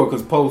just do it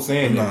because Poe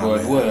saying it,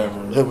 but whatever.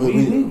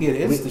 We get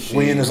it. It's the shit.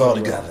 We in this all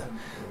together.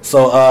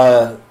 So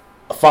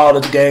follow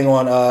the gang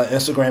on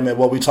Instagram at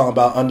what we talking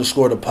about _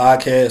 the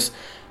podcast.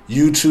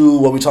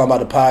 YouTube, what we talking about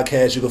the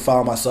podcast. You can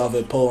follow myself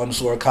at Poe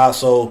 _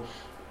 Caso.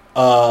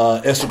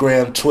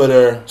 Instagram,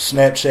 Twitter,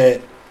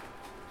 Snapchat,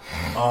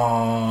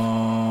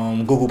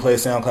 Google Play,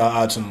 SoundCloud,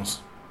 iTunes.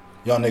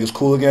 Y'all niggas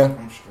cool again?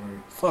 I'm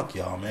straight. Fuck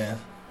y'all, man.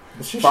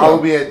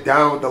 Follow me at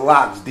Down with the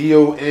Locks.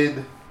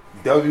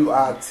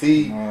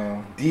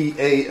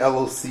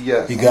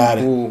 DONWITDALOCS. You got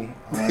it. Cool.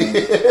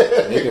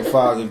 They can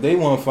follow. If they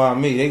want to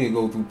find me, they can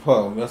go through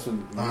Poe. That's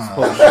what this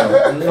Poe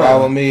show.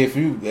 Follow me if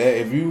you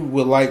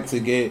would like to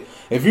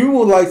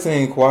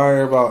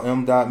inquire about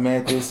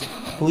M.Mathis.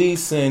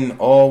 Please send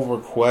all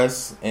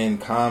requests and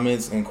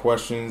comments and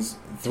questions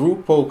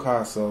through Poe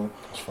Caso.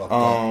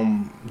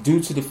 Due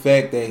to the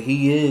fact that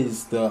he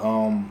is the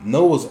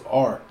Noah's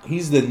Ark.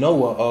 He's the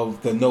Noah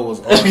of the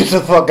Noah's Ark. Get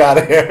the fuck out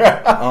of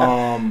here.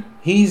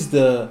 He's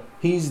the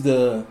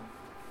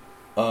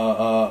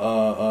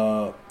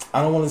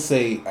I don't want to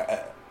say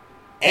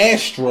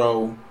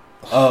Astro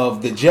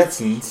of the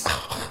Jetsons.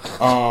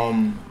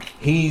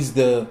 He's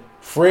the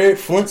Fred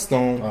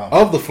Flintstone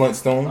of the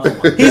Flintstones.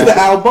 He's the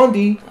Al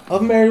Bundy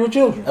of Married with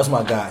Children. That's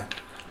my guy.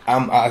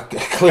 I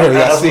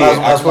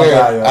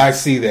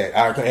see that.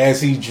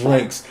 As he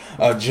drinks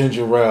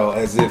ginger ale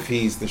as if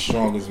he's the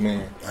strongest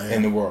man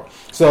in the world.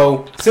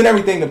 So send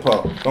everything to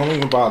Poe. Don't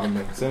even bother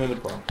me. Send it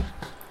to Poe.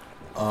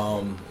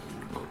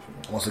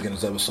 Once again,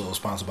 this episode is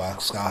sponsored by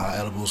Sky High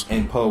Edibles,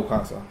 And Poe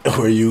Casa.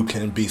 where you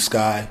can be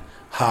sky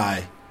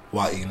high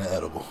while eating an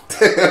edible.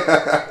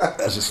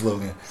 That's your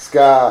slogan.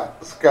 Sky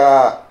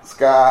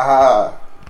high.